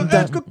wanna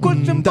ask a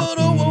question, but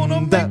I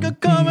wanna make a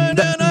comment,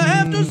 and I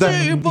have to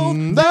say both.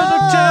 There's a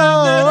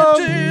time that I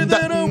say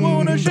that I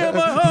wanna share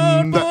my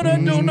heart, but I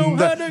don't know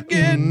how to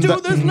get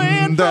to this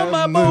from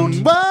my bones.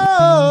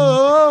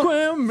 Whoa.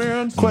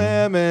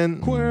 Quammen.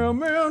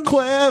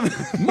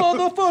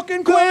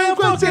 Motherfucking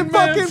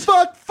Fucking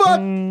fuck.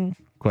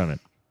 Quemmen.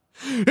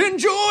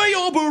 Enjoy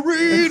your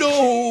burrito.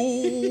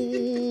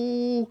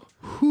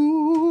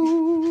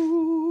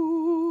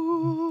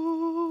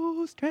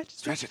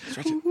 Stretch it.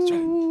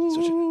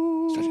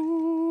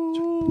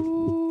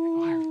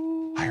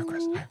 Higher,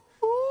 Chris. Higher.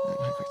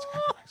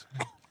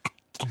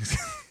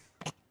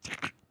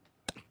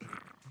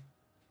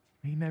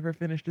 He never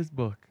finished his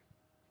book.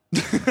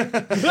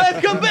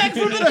 I've come back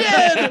from the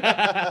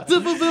dead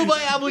to fulfill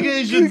my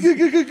obligations.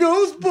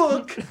 Ghost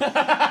book.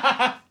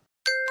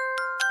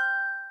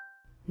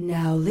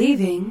 Now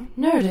leaving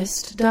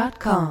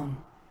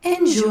Nerdist.com.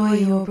 Enjoy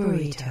your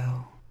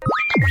burrito.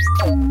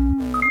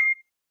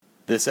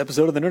 This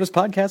episode of the Nerdist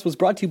Podcast was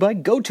brought to you by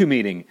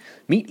GoToMeeting.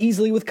 Meet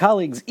easily with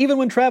colleagues, even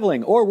when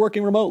traveling or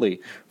working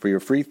remotely. For your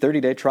free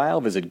 30-day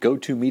trial, visit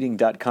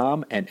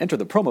GoToMeeting.com and enter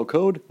the promo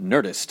code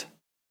NERDIST.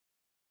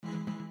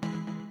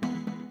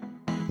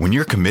 When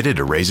you're committed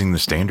to raising the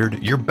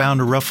standard, you're bound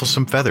to ruffle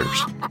some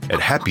feathers. At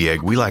Happy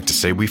Egg, we like to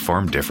say we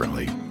farm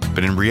differently.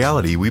 But in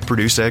reality, we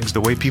produce eggs the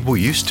way people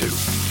used to,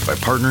 by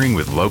partnering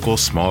with local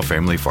small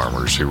family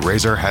farmers who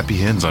raise our happy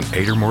hens on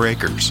 8 or more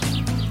acres.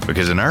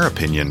 Because in our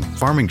opinion,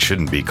 farming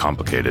shouldn't be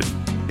complicated.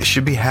 It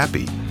should be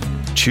happy.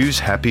 Choose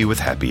happy with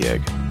Happy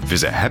Egg.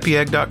 Visit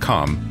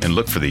happyegg.com and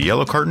look for the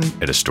yellow carton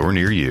at a store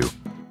near you.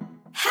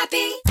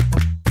 Happy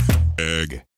Egg.